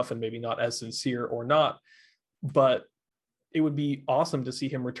off the cuff and maybe not as sincere or not, but it would be awesome to see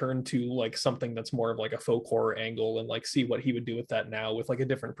him return to like something that's more of like a folk horror angle and like see what he would do with that now with like a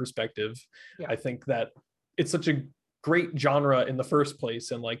different perspective. Yeah. I think that it's such a great genre in the first place,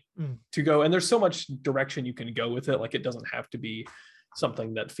 and like to go, and there's so much direction you can go with it. Like, it doesn't have to be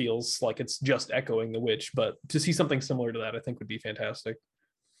something that feels like it's just echoing The Witch, but to see something similar to that, I think would be fantastic.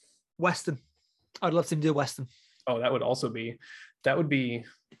 Western. I'd love to do Western. Oh, that would be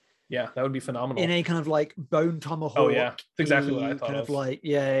phenomenal. In a kind of like Bone Tomahawk. Oh yeah, that's exactly what I thought kind of. Like,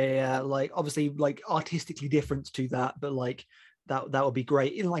 yeah. Like, obviously, like artistically different to that, but like that would be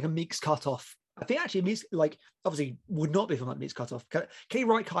great. In like a Meek's Cutoff. I think actually Meek's, like, obviously would not be from like Meek's Cutoff. Kelly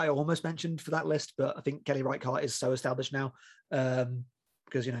Reichardt I almost mentioned for that list, but I think Kelly Reichardt is so established now.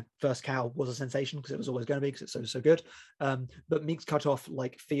 Because, First Cow was a sensation because it was always going to be, because it's so good. But Meek's Cutoff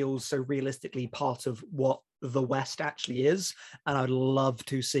like feels so realistically part of what the West actually is, and I'd love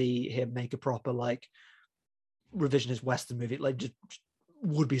to see him make a proper like revisionist Western movie. Like, just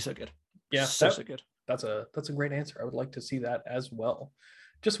would be so good. Yeah, so good. That's a great answer. I would like to see that as well.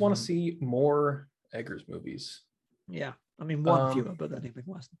 Just want to see more Eggers movies. Yeah, I mean, one fewer, but anything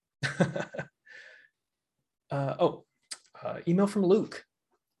Western. Email from Luke.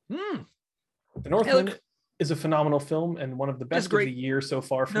 The Northman is a phenomenal film and one of the best of the year so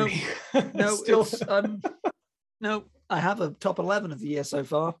far for me. No, I have a top 11 of the year so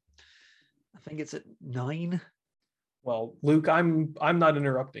far. I think it's at 9. Well, Luke, I'm not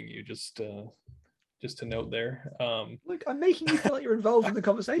interrupting you. Just to note there. Look, I'm making you feel like you're involved in the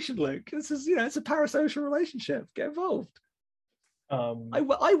conversation, Luke. This is, it's a parasocial relationship. Get involved. I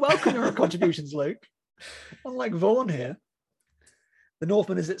welcome your contributions, Luke. Unlike Vaughn here. The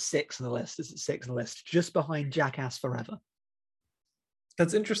Northman is at 6 on the list. It's at 6 on the list, just behind Jackass Forever.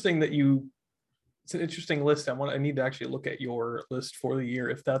 That's interesting that it's an interesting list. I need to actually look at your list for the year.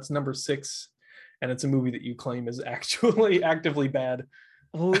 If that's number 6 and it's a movie that you claim is actually actively bad.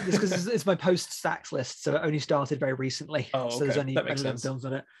 Well, it's because it's my post-Stacks list, so it only started very recently. Oh, okay. So there's only 11 films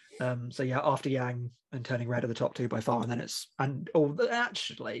on it. So yeah, after Yang and Turning Red are the top 2 by far, and then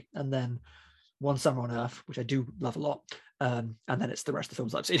and then One Summer on Earth, which I do love a lot, and then it's the rest of the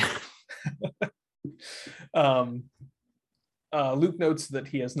films I've seen. Luke notes that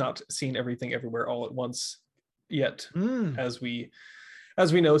he has not seen Everything Everywhere All at Once yet, as we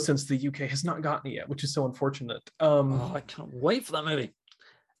know, since the UK has not gotten it yet, which is so unfortunate. I can't wait for that movie.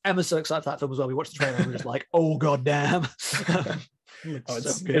 Emma's so excited for that film as well. We watched the trailer and we're just like, oh god damn.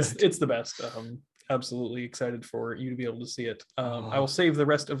 It's the best. Absolutely excited for you to be able to see it. I will save the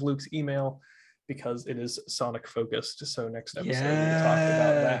rest of Luke's email because it is Sonic focused. So next episode we'll talk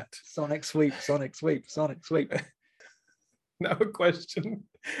about that. Sonic sweep. Now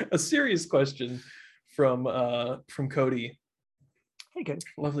a serious question from Cody. Hey, Cody.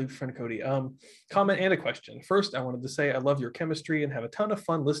 Lovely friend Cody. Comment and a question. First, I wanted to say I love your chemistry and have a ton of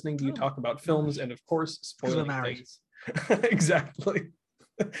fun listening to you talk about films and, of course, spoiling things. Exactly.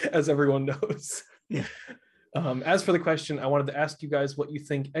 as everyone knows. Yeah. As for the question, I wanted to ask you guys what you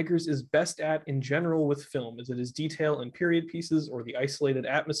think Eggers is best at in general with film. Is it his detail in period pieces, or the isolated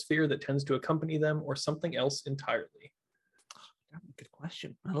atmosphere that tends to accompany them, or something else entirely? Good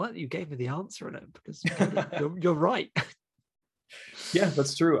question. I like that you gave me the answer on it, because you're right. Yeah,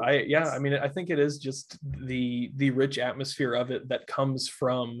 that's true. I mean, I think it is just the rich atmosphere of it that comes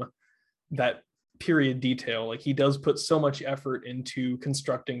from that period detail. Like, he does put so much effort into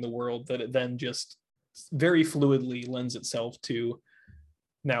constructing the world that it then just very fluidly lends itself to,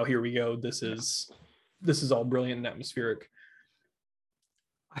 now here we go, this is all brilliant and atmospheric.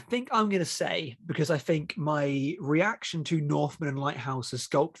 I think I'm going to say, because I think my reaction to Northman and Lighthouse has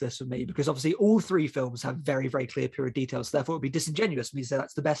sculpted this for me, because obviously all three films have very, very clear period details. So therefore, it would be disingenuous for me to say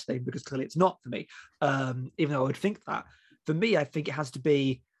that's the best thing, because clearly it's not for me, even though I would think that. For me, I think it has to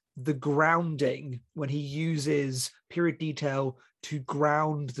be the grounding, when he uses period detail to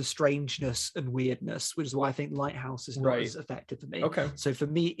ground the strangeness and weirdness, which is why I think Lighthouse is not as effective for me. Okay. So for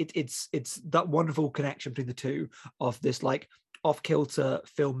me, it's that wonderful connection between the two, of this like off-kilter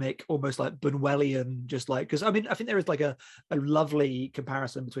filmic, almost like Buñuelian, just like, because I mean, I think there is like a lovely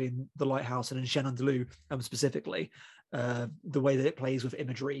comparison between The Lighthouse and Chien Andalou, specifically the way that it plays with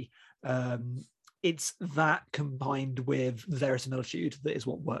imagery. It's that combined with verisimilitude that is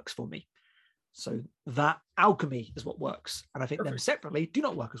what works for me. So that alchemy is what works, and I think them separately do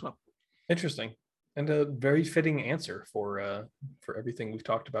not work as well. Interesting, and a very fitting answer for everything we've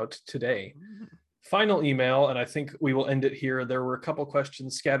talked about today. Final email, and I think we will end it here. There were a couple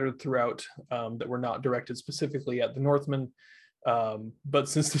questions scattered throughout that were not directed specifically at the Northman, but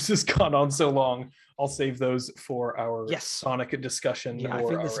since this has gone on so long, I'll save those for our Sonic discussion,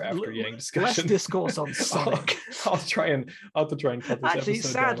 or our After Yang discussion. Less discourse on Sonic. I'll have to try and cut this. Actually,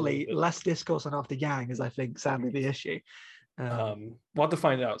 sadly, less discourse on After Yang is, I think, sadly the issue. We'll have to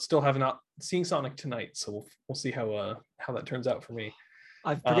find out. Still have not seen Sonic tonight, so we'll see how that turns out for me.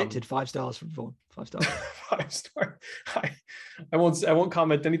 I've predicted 5 stars from Vaughn. 5 stars. 5 star. I won't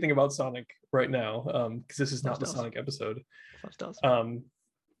comment anything about Sonic right now, because this is not the Sonic episode. 5 stars.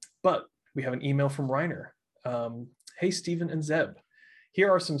 But we have an email from Reiner. Hey, Stephen and Zeb.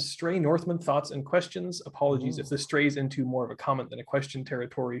 Here are some stray Northman thoughts and questions. Apologies if this strays into more of a comment than a question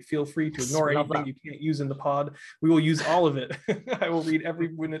territory. Feel free to ignore anything you can't use in the pod. We will use all of it. I will read every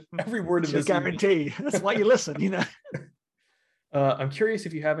word of this. Guarantee. That's why you listen, you know. I'm curious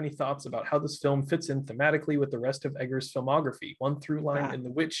if you have any thoughts about how this film fits in thematically with the rest of Eggers' filmography. One through line in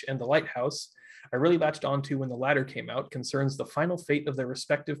The Witch and The Lighthouse I really latched onto when the latter came out concerns the final fate of their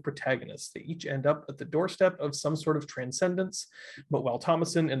respective protagonists. They each end up at the doorstep of some sort of transcendence, but while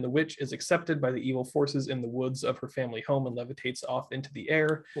Thomasin in The Witch is accepted by the evil forces in the woods of her family home and levitates off into the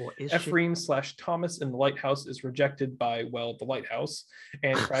air, Ephraim/Thomas in The Lighthouse is rejected by, well, the lighthouse,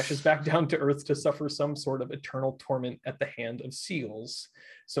 and crashes back down to Earth to suffer some sort of eternal torment at the hand of seals.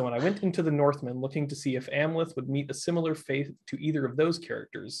 So when I went into The Northman looking to see if Amleth would meet a similar fate to either of those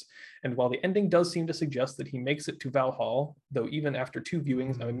characters, and while the ending does seem to suggest that he makes it to Valhall, though even after 2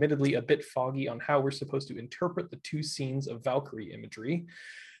 viewings, I'm admittedly a bit foggy on how we're supposed to interpret the 2 scenes of Valkyrie imagery.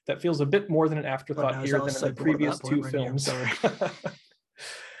 That feels a bit more than an afterthought here than in the previous 2 films.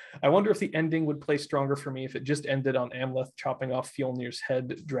 I wonder if the ending would play stronger for me if it just ended on Amleth chopping off Fjolnir's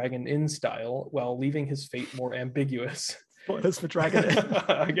head Dragon Inn style, while leaving his fate more ambiguous. Spoilers for Dragon Inn.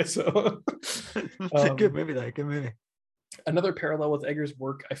 I guess so. Good movie though, good movie. Another parallel with Eggers'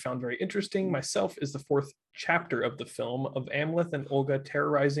 work I found very interesting myself is the 4th chapter of the film of Amleth and Olga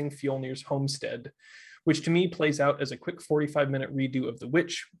terrorizing Fjolnir's homestead, which to me plays out as a quick 45-minute redo of The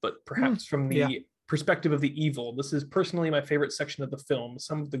Witch, but perhaps from the perspective of the evil. This is personally my favorite section of the film.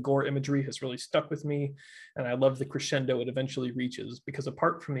 Some of the gore imagery has really stuck with me, and I love the crescendo it eventually reaches, because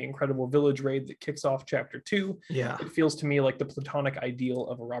apart from the incredible village raid that kicks off chapter 2, it feels to me like the platonic ideal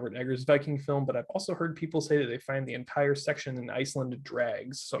of a Robert Eggers Viking film, but I've also heard people say that they find the entire section in Iceland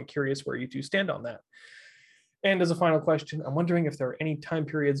drags, so I'm curious where you two stand on that. And as a final question, I'm wondering if there are any time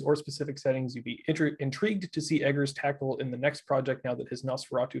periods or specific settings you'd be intrigued to see Eggers tackle in the next project now that his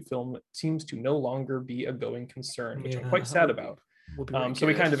Nosferatu film seems to no longer be a going concern, which I'm quite sad about. So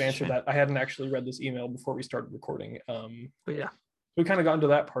we kind of answered that. I hadn't actually read this email before we started recording. But yeah. We kind of got into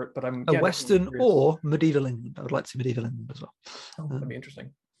that part, but I'm... Western or medieval England. I would like to see medieval England as well. Oh, that'd be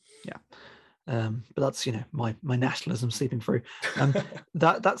interesting. Yeah. But that's, you know, my nationalism sleeping through.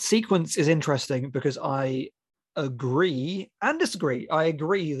 That sequence is interesting because I agree and disagree. I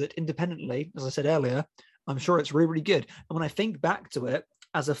agree that independently, as I said earlier, I'm sure it's really, really good. And when I think back to it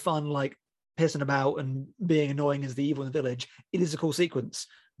as a fun, like pissing about and being annoying as the evil in the village, it is a cool sequence.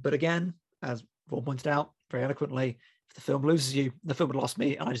 But again, as Paul pointed out very eloquently, if the film loses you, the film would have lost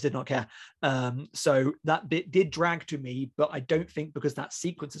me, and I just did not care. So that bit did drag to me, but I don't think because that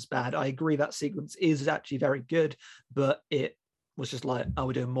sequence is bad. I agree that sequence is actually very good, but it was just like, are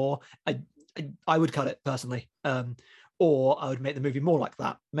we doing more? I would cut it personally, or I would make the movie more like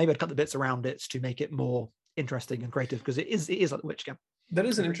that. Maybe I'd cut the bits around it to make it more interesting and creative, because it is like the Witch Camp. That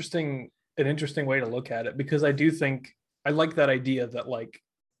is an interesting way to look at it, because I do think I like that idea that like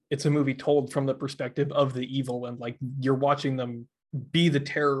it's a movie told from the perspective of the evil, and like you're watching them be the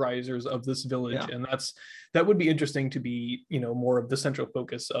terrorizers of this village. And that would be interesting to be, you know, more of the central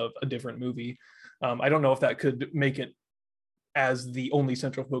focus of a different movie. I don't know if that could make it as the only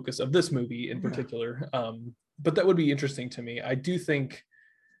central focus of this movie in particular, but that would be interesting to me. I do think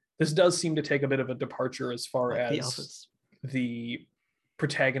this does seem to take a bit of a departure as far as the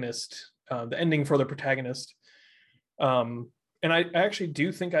protagonist, the ending for the protagonist. And I actually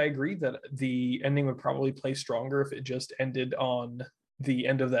do think I agree that the ending would probably play stronger if it just ended on the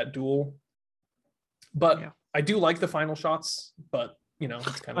end of that duel. But I do like the final shots, but you know,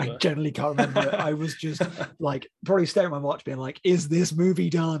 it's kind of I generally can't remember it. I was just like probably staring at my watch being like, is this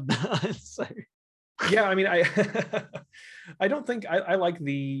movie done? So yeah, I mean, I don't think I like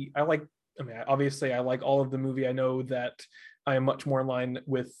obviously I like all of the movie. I know that I am much more in line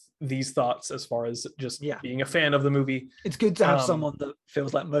with these thoughts as far as just being a fan of the movie. It's good to have someone that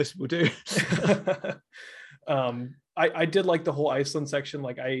feels like most people do. I did like the whole Iceland section.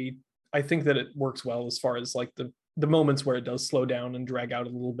 Like I think that it works well as far as like the moments where it does slow down and drag out a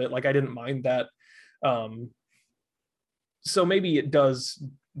little bit. Like I didn't mind that. So maybe it does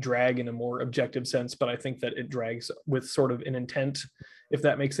drag in a more objective sense, but I think that it drags with sort of an intent, if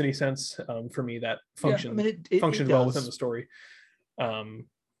that makes any sense. For me, that functioned well within the story.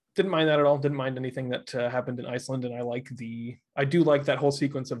 Didn't mind that at all. Didn't mind anything that happened in Iceland, and I do like that whole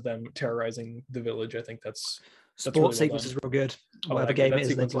sequence of them terrorizing the village. I think that's Sport really sequence is real good. Whatever game it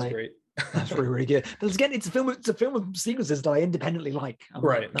is they play. Great. That's really, really good. But again, it's a film of sequences that I independently like. I'm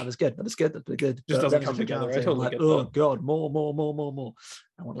right. Like, that was good. That's pretty good. Just doesn't come together. I totally get oh God, more.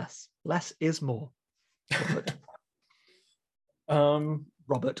 I want less. Less is more.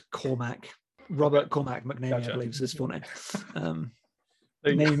 Robert Cormac McNamee, gotcha. I believe is his full name.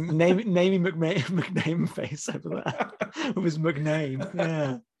 Naming McName face over there. It was McName.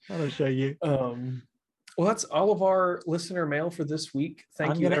 Yeah, that'll show you. Well, that's all of our listener mail for this week.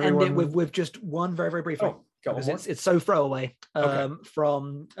 Thank you, everyone. I'm going to end it with just one very, very brief thing. Because it's so throwaway.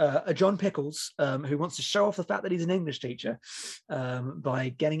 From a John Pickles, who wants to show off the fact that he's an English teacher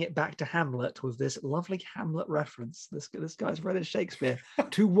by getting it back to Hamlet with this lovely Hamlet reference. This guy's read as Shakespeare.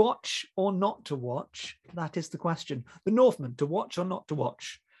 To watch or not to watch? That is the question. The Northman, to watch or not to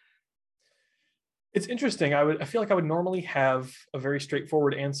watch? It's interesting. I feel like I would normally have a very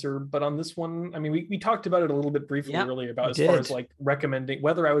straightforward answer, but on this one, I mean, we talked about it a little bit briefly earlier about far as like recommending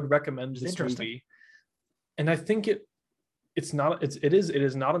whether I would recommend this movie. And I think it is not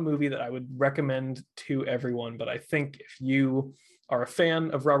a movie that I would recommend to everyone, but I think if you are a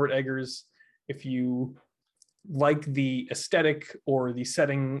fan of Robert Eggers, if you like the aesthetic or the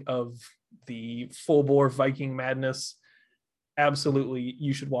setting of the full bore Viking madness, absolutely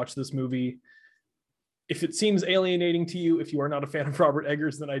you should watch this movie. If it seems alienating to you, if you are not a fan of Robert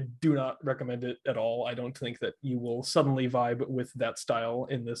Eggers, then I do not recommend it at all. I don't think that you will suddenly vibe with that style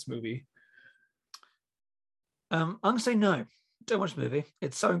in this movie. I'm going to say no. Don't watch the movie.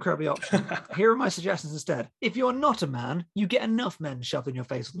 It's so incredibly optional. Here are my suggestions instead. If you're not a man, you get enough men shoved in your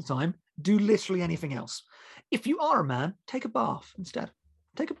face all the time. Do literally anything else. If you are a man, take a bath instead.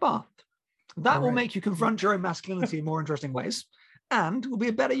 Take a bath. That will make you confront your own masculinity in more interesting ways, and will be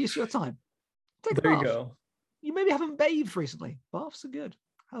a better use of your time. Take a bath. There you go. You maybe haven't bathed recently. Baths are good.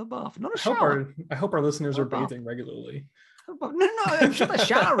 Have a bath. Not a shower. I hope our listeners are bathing regularly. No, I'm sure they're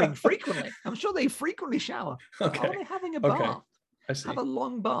showering frequently. I'm sure they frequently shower. Okay. Are they having a bath? Okay. I see. Have a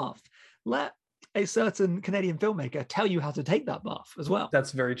long bath. Let a certain Canadian filmmaker tell you how to take that bath as well.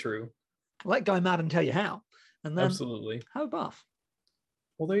 That's very true. Let Guy Madden tell you how. And then absolutely have a bath.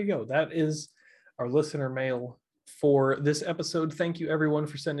 Well, there you go. That is our listener mail for this episode. Thank you, everyone,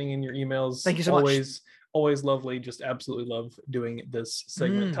 for sending in your emails. Thank you so much. Always lovely. Just absolutely love doing this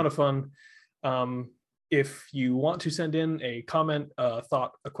segment. Ton of fun. If you want to send in a comment, a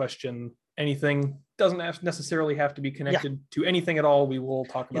thought, a question, anything, doesn't necessarily have to be connected to anything at all. We will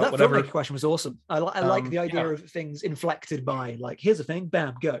talk about whatever. That question was awesome. I like the idea of things inflected by, like, here's a thing,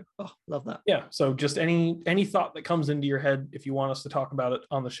 bam, go. Oh, love that. Yeah. So just any thought that comes into your head, if you want us to talk about it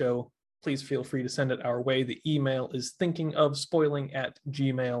on the show, please feel free to send it our way. The email is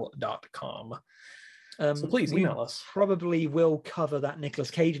thinkingofspoiling@gmail.com. So please email us. Probably will cover that Nicolas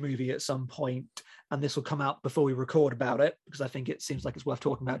Cage movie at some point and this will come out before we record about it because I think it seems like it's worth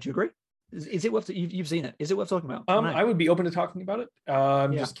talking about. Do you agree? Is it worth? You've seen it? Is it worth talking about? I would be open to talking about it.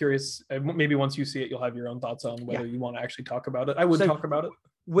 I'm just curious. Maybe once you see it, you'll have your own thoughts on whether you want to actually talk about it. I would talk about it.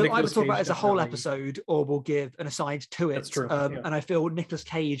 We'll either talk about it as a whole episode, or we'll give an aside to it. That's true. And I feel Nicolas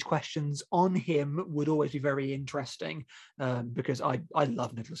Cage questions on him would always be very interesting because I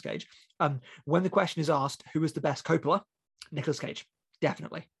love Nicolas Cage. When the question is asked, who is the best Coppola? Nicolas Cage,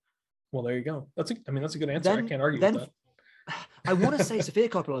 definitely. Well, there you go. That's a good answer. I can't argue with that. I want to say Sofia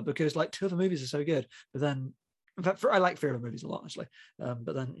Coppola because like two of the movies are so good, but then in fact, I like three of the movies a lot actually.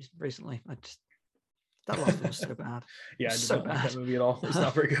 But then recently, that last one was so bad. Yeah, I did not like that movie at all. It's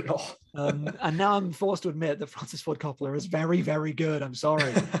not very good at all. And now I'm forced to admit that Francis Ford Coppola is very, very good. I'm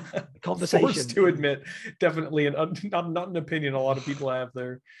sorry. Conversation. Forced to admit, definitely, not an opinion a lot of people have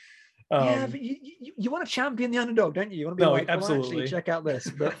there. Yeah, but you want to champion the underdog, don't you? You want to be like, absolutely. Well, actually, check out this.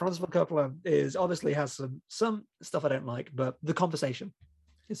 But Francis Ford Coppola obviously has some stuff I don't like, but The Conversation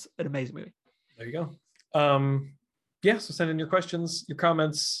is an amazing movie. There you go. So send in your questions, your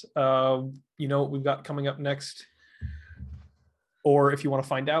comments. You know what we've got coming up next, or if you want to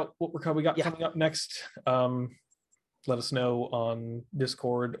find out what we got coming up next, let us know on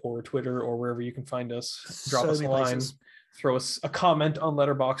Discord or Twitter or wherever you can find us. Drop us a line. Throw us a comment on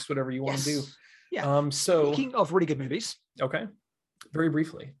Letterboxd, whatever you want to do. Yeah. So speaking of really good movies. Okay. Very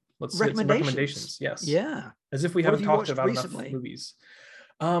briefly. Let's get some recommendations. Yes. Yeah. As if we haven't talked about enough movies.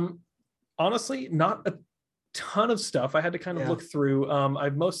 Honestly, not a ton of stuff. I had to kind of look through.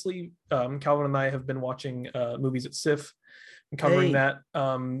 I've mostly Calvin and I have been watching movies at SIFF and covering that.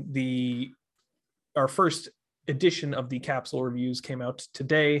 Our first edition of the capsule reviews came out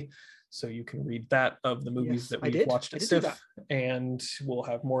today. So you can read that of the movies that we've watched at SIFF, and we'll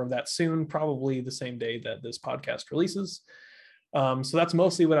have more of that soon, probably the same day that this podcast releases. So that's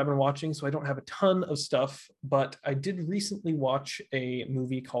mostly what I've been watching. So I don't have a ton of stuff, but I did recently watch a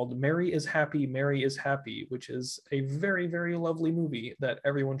movie called Mary is Happy, Mary is Happy, which is a very, very lovely movie that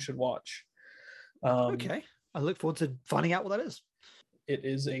everyone should watch. Okay. I look forward to finding out what that is. It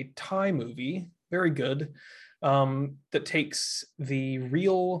is a Thai movie, very good, that takes the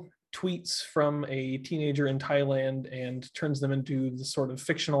real tweets from a teenager in Thailand and turns them into the sort of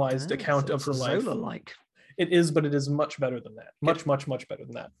fictionalized account of her life. Zola-like. It is, but it is much better than that. Much better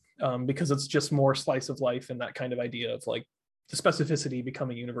than that. Because it's just more slice of life and that kind of idea of like the specificity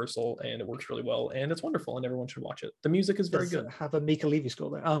becoming universal, and it works really well, and it's wonderful, and everyone should watch it. The music is very good. Have a Mika Levy score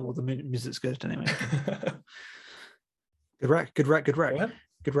there. Oh, well, the music's good anyway. Good rec. Go ahead.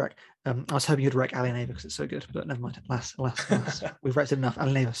 Good rec. I was hoping you'd wreck Alien Ava because it's so good, but never mind. Alas. We've wrecked it enough.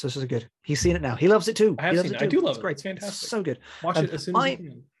 Alien Ava, so good. He's seen it now. He loves it too. I have seen it. I do love it. Great. It's fantastic. It's so good. Watch it as soon as you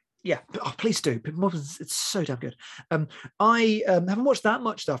can. Yeah, please do. It's so damn good. I haven't watched that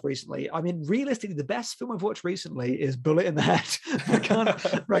much stuff recently. I mean, realistically, the best film I've watched recently is Bullet in the Head. I can't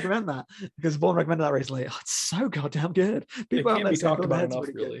recommend that because Vaughan recommended that recently. Oh, it's so goddamn good. People can't be talked about enough,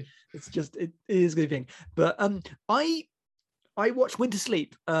 really. It's just, it is a good thing. But I watched Winter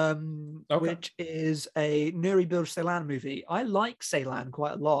Sleep, which is a Nuri Bilge Ceylan movie. I like Ceylan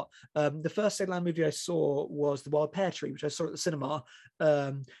quite a lot. The first Ceylan movie I saw was The Wild Pear Tree, which I saw at the cinema.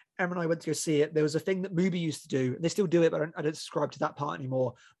 Emma and I went to go see it. There was a thing that Mubi used to do, and they still do it, but I don't subscribe to that part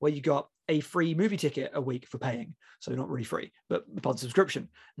anymore, where you got a free movie ticket a week for paying. So not really free, but upon subscription.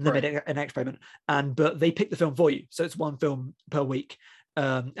 And they made an experiment. But they pick the film for you. So it's one film per week.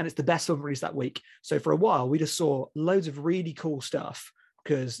 And it's the best film released that week. So for a while, we just saw loads of really cool stuff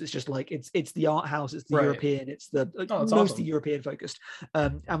because it's just like it's the art house, it's the European, it's the mostly awesome. European focused.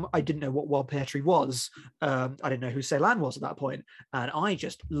 And I didn't know what Wild Pear Tree was. I didn't know who Ceylan was at that point, and I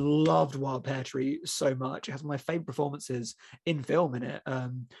just loved Wild Pear Tree so much. It has one of my favorite performances in film in it.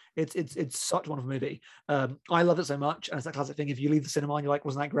 It's such a wonderful movie. I loved it so much, and it's that classic thing. If you leave the cinema and you're like,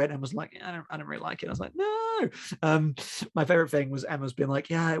 wasn't that great? And was like, I don't really like it. I was like, no. My favorite thing was Emma's being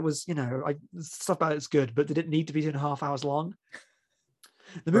like, yeah, it was, stuff about it's good, but did it need to be 2.5 hours long?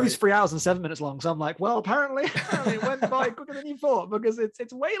 The movie's 3 hours and 7 minutes long, so I'm like, well, apparently it went by quicker than you thought because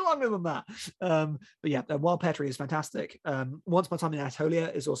it's way longer than that. But yeah, Wild Pear Tree is fantastic. Once Upon a Time in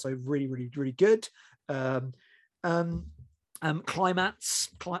Anatolia is also really, really, really good. Climax.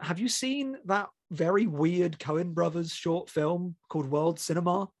 Have you seen that very weird Coen Brothers short film called World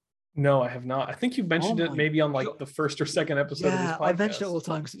Cinema? No, I have not. I think you mentioned it maybe on like the first or second episode of this podcast. I mention it all the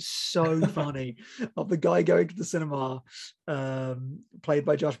time because it's so funny of the guy going to the cinema, played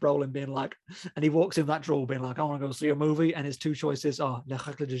by Josh Brolin, being like, and he walks in that drawer being like, I want to go see a movie, and his two choices are Le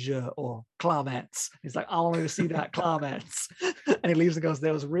Règle du Jeu or Claremets. He's like, I want to see that Claremets. And he leaves and goes,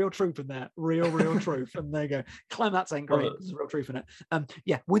 there was real truth in that. Real truth. And there you go. Claremets ain't great. There's real truth in it.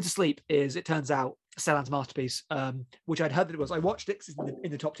 Winter Sleep is, it turns out, Stellan's masterpiece, which I'd heard that it was. I watched it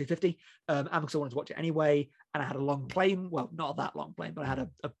in the top 250, because I wanted to watch it anyway, and I had a long plane. Well, not that long plane, but I had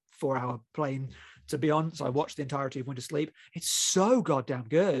a 4-hour plane to be on, so I watched the entirety of Winter Sleep. It's so goddamn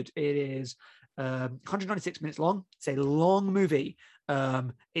good. It is 196 minutes long. It's a long movie.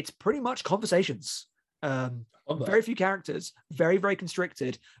 It's pretty much conversations. Very few characters, very, very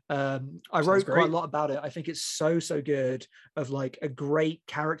constricted. I wrote quite a lot about it. I think it's so good, of like a great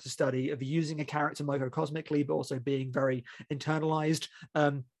character study of using a character microcosmically, but also being very internalized.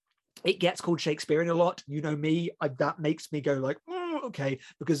 It gets called Shakespearean a lot. You know me, that makes me go like, okay,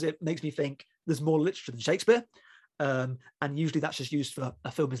 because it makes me think there's more literature than Shakespeare. And usually that's just used for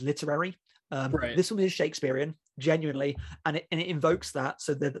a film as literary. Right. This one is Shakespearean, genuinely, and it invokes that.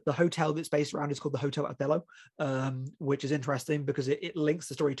 So the hotel that's based around is called the Hotel Othello, which is interesting because it links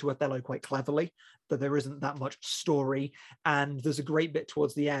the story to Othello quite cleverly, but there isn't that much story. And there's a great bit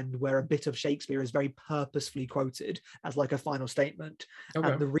towards the end where a bit of Shakespeare is very purposefully quoted as like a final statement.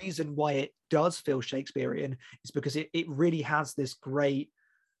 Okay. And the reason why it does feel Shakespearean is because it really has this great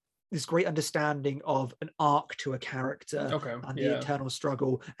understanding of an arc to a character and the internal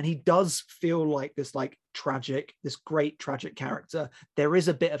struggle. And he does feel like this great tragic character. There is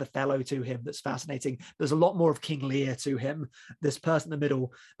a bit of Othello to him that's fascinating. There's a lot more of King Lear to him, this person in the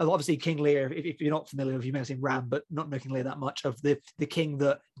middle. Obviously King Lear, if you're not familiar with, you may have seen Ram, but not know King Lear that much, of the king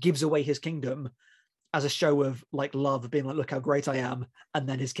that gives away his kingdom as a show of like love, being like, look how great I am, and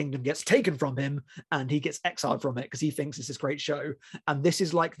then his kingdom gets taken from him and he gets exiled from it because he thinks it's this great show. And this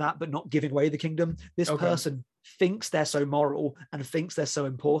is like that, but not giving away the kingdom. This person thinks they're so moral and thinks they're so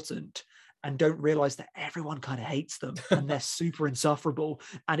important, and don't realize that everyone kind of hates them and they're super insufferable.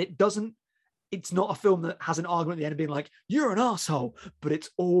 And it's not a film that has an argument at the end of being like, you're an asshole, but it's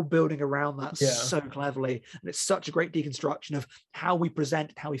all building around that so cleverly. And it's such a great deconstruction of how we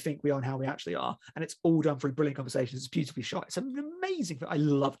present, how we think we are, and how we actually are. And it's all done through brilliant conversations. It's beautifully shot. It's an amazing film. I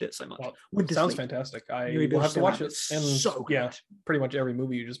loved it so much. Well, sounds fantastic. I will have to watch it. And so good. Pretty much every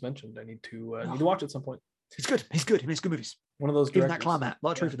movie you just mentioned, I need to watch at some point. He's good. He's good. He makes good movies. One of those directors. Even that Climax. A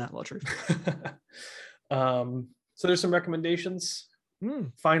lot of truth in that. A lot of truth. So there's some recommendations.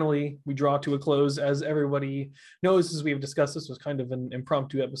 Finally, we draw to a close. As everybody knows, as we've discussed, this was kind of an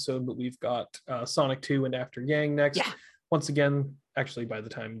impromptu episode, but we've got Sonic 2 and After Yang next. Yeah. Once again, actually, by the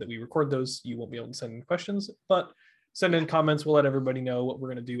time that we record those, you won't be able to send in questions, but send in comments. We'll let everybody know what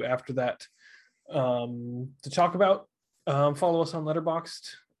we're going to do after that. To talk about, follow us on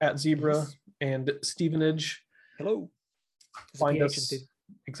Letterboxd at Zebra and Stevenage. Hello. Find us.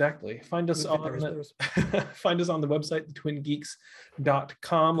 Exactly. Find us on the website,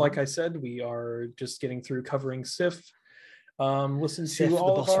 thetwingeeks.com. Like I said, we are just getting through covering Sif. Listen to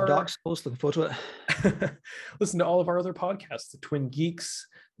all of our Dark Souls. Looking forward to it. Listen to all of our other podcasts: the Twin Geeks,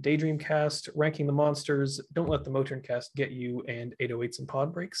 Daydream Cast, Ranking the Monsters, Don't Let the Motrin Cast Get You, and 808s and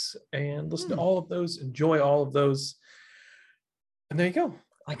Pod Breaks. And listen to all of those. Enjoy all of those. And there you go.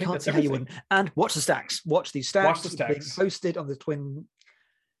 I can't see how you wouldn't. And watch the stacks. Watch these stacks. Watch the stacks. Being posted on the Twin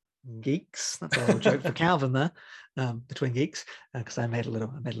Geeks. That's a little joke for Calvin there. The Twin Geeks, because I made a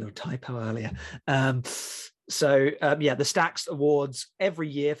little typo earlier. The Stacks Awards every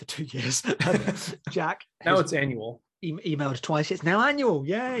year for 2 years. Jack. Now it's annual. Emailed twice. It's now annual.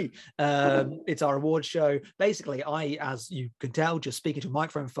 Yay. It's our award show. Basically, I, as you can tell, just speaking to a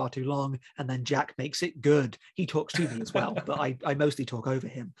microphone far too long, and then Jack makes it good. He talks to me as well, but I mostly talk over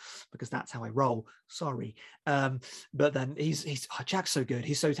him because that's how I roll. Sorry. But then Jack's so good.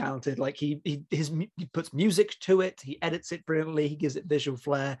 He's so talented. Like he puts music to it. He edits it brilliantly. He gives it visual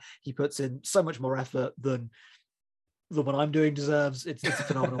flair. He puts in so much more effort than the one I'm doing deserves. It's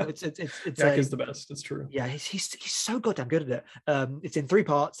phenomenal. It's Jack is the best. It's true. Yeah, he's so goddamn good at it. It's in 3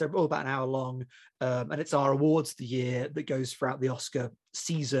 parts. They're all about an hour long, and it's our awards of the year that goes throughout the Oscar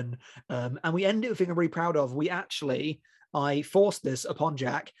season. And we end it with something I'm really proud of. I forced this upon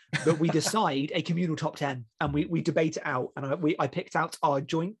Jack, but we decide a communal top 10, and we debate it out. And I picked out our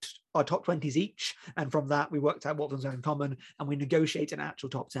top 20s each, and from that we worked out what ones are in common, and we negotiate an actual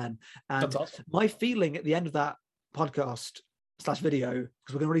top 10. And that's awesome. My feeling at the end of that podcast/video, because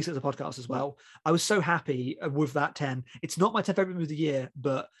we're going to release it as a podcast as well, I was so happy with that 10. It's not my 10 favorite movie of the year,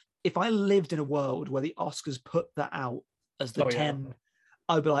 but if I lived in a world where the Oscars put that out as the 10,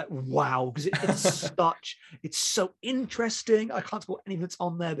 I'd be like, wow, because it's so interesting. I can't talk anything that's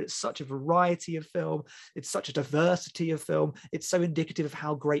on there, but it's such a variety of film. It's such a diversity of film. It's so indicative of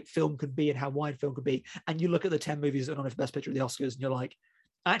how great film could be and how wide film could be. And you look at the 10 movies that are on for Best Picture of the Oscars, and you're like,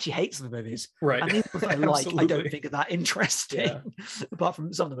 I actually hate some of the movies. Right. And the ones I like, I don't Absolutely. think are that interesting, apart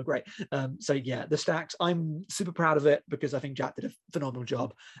from some of them are great. So yeah, The Stacks, I'm super proud of it because I think Jack did a phenomenal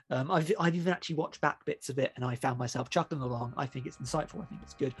job. I've even actually watched back bits of it and I found myself chuckling along. I think it's insightful. I think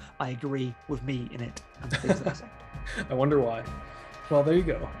it's good. I agree with me in it and the things that I say. I wonder why. Well, there you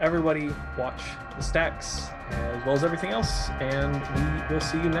go. Everybody watch The Stacks as well as everything else, and we will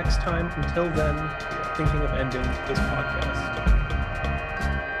see you next time. Until then, we are thinking of ending this podcast.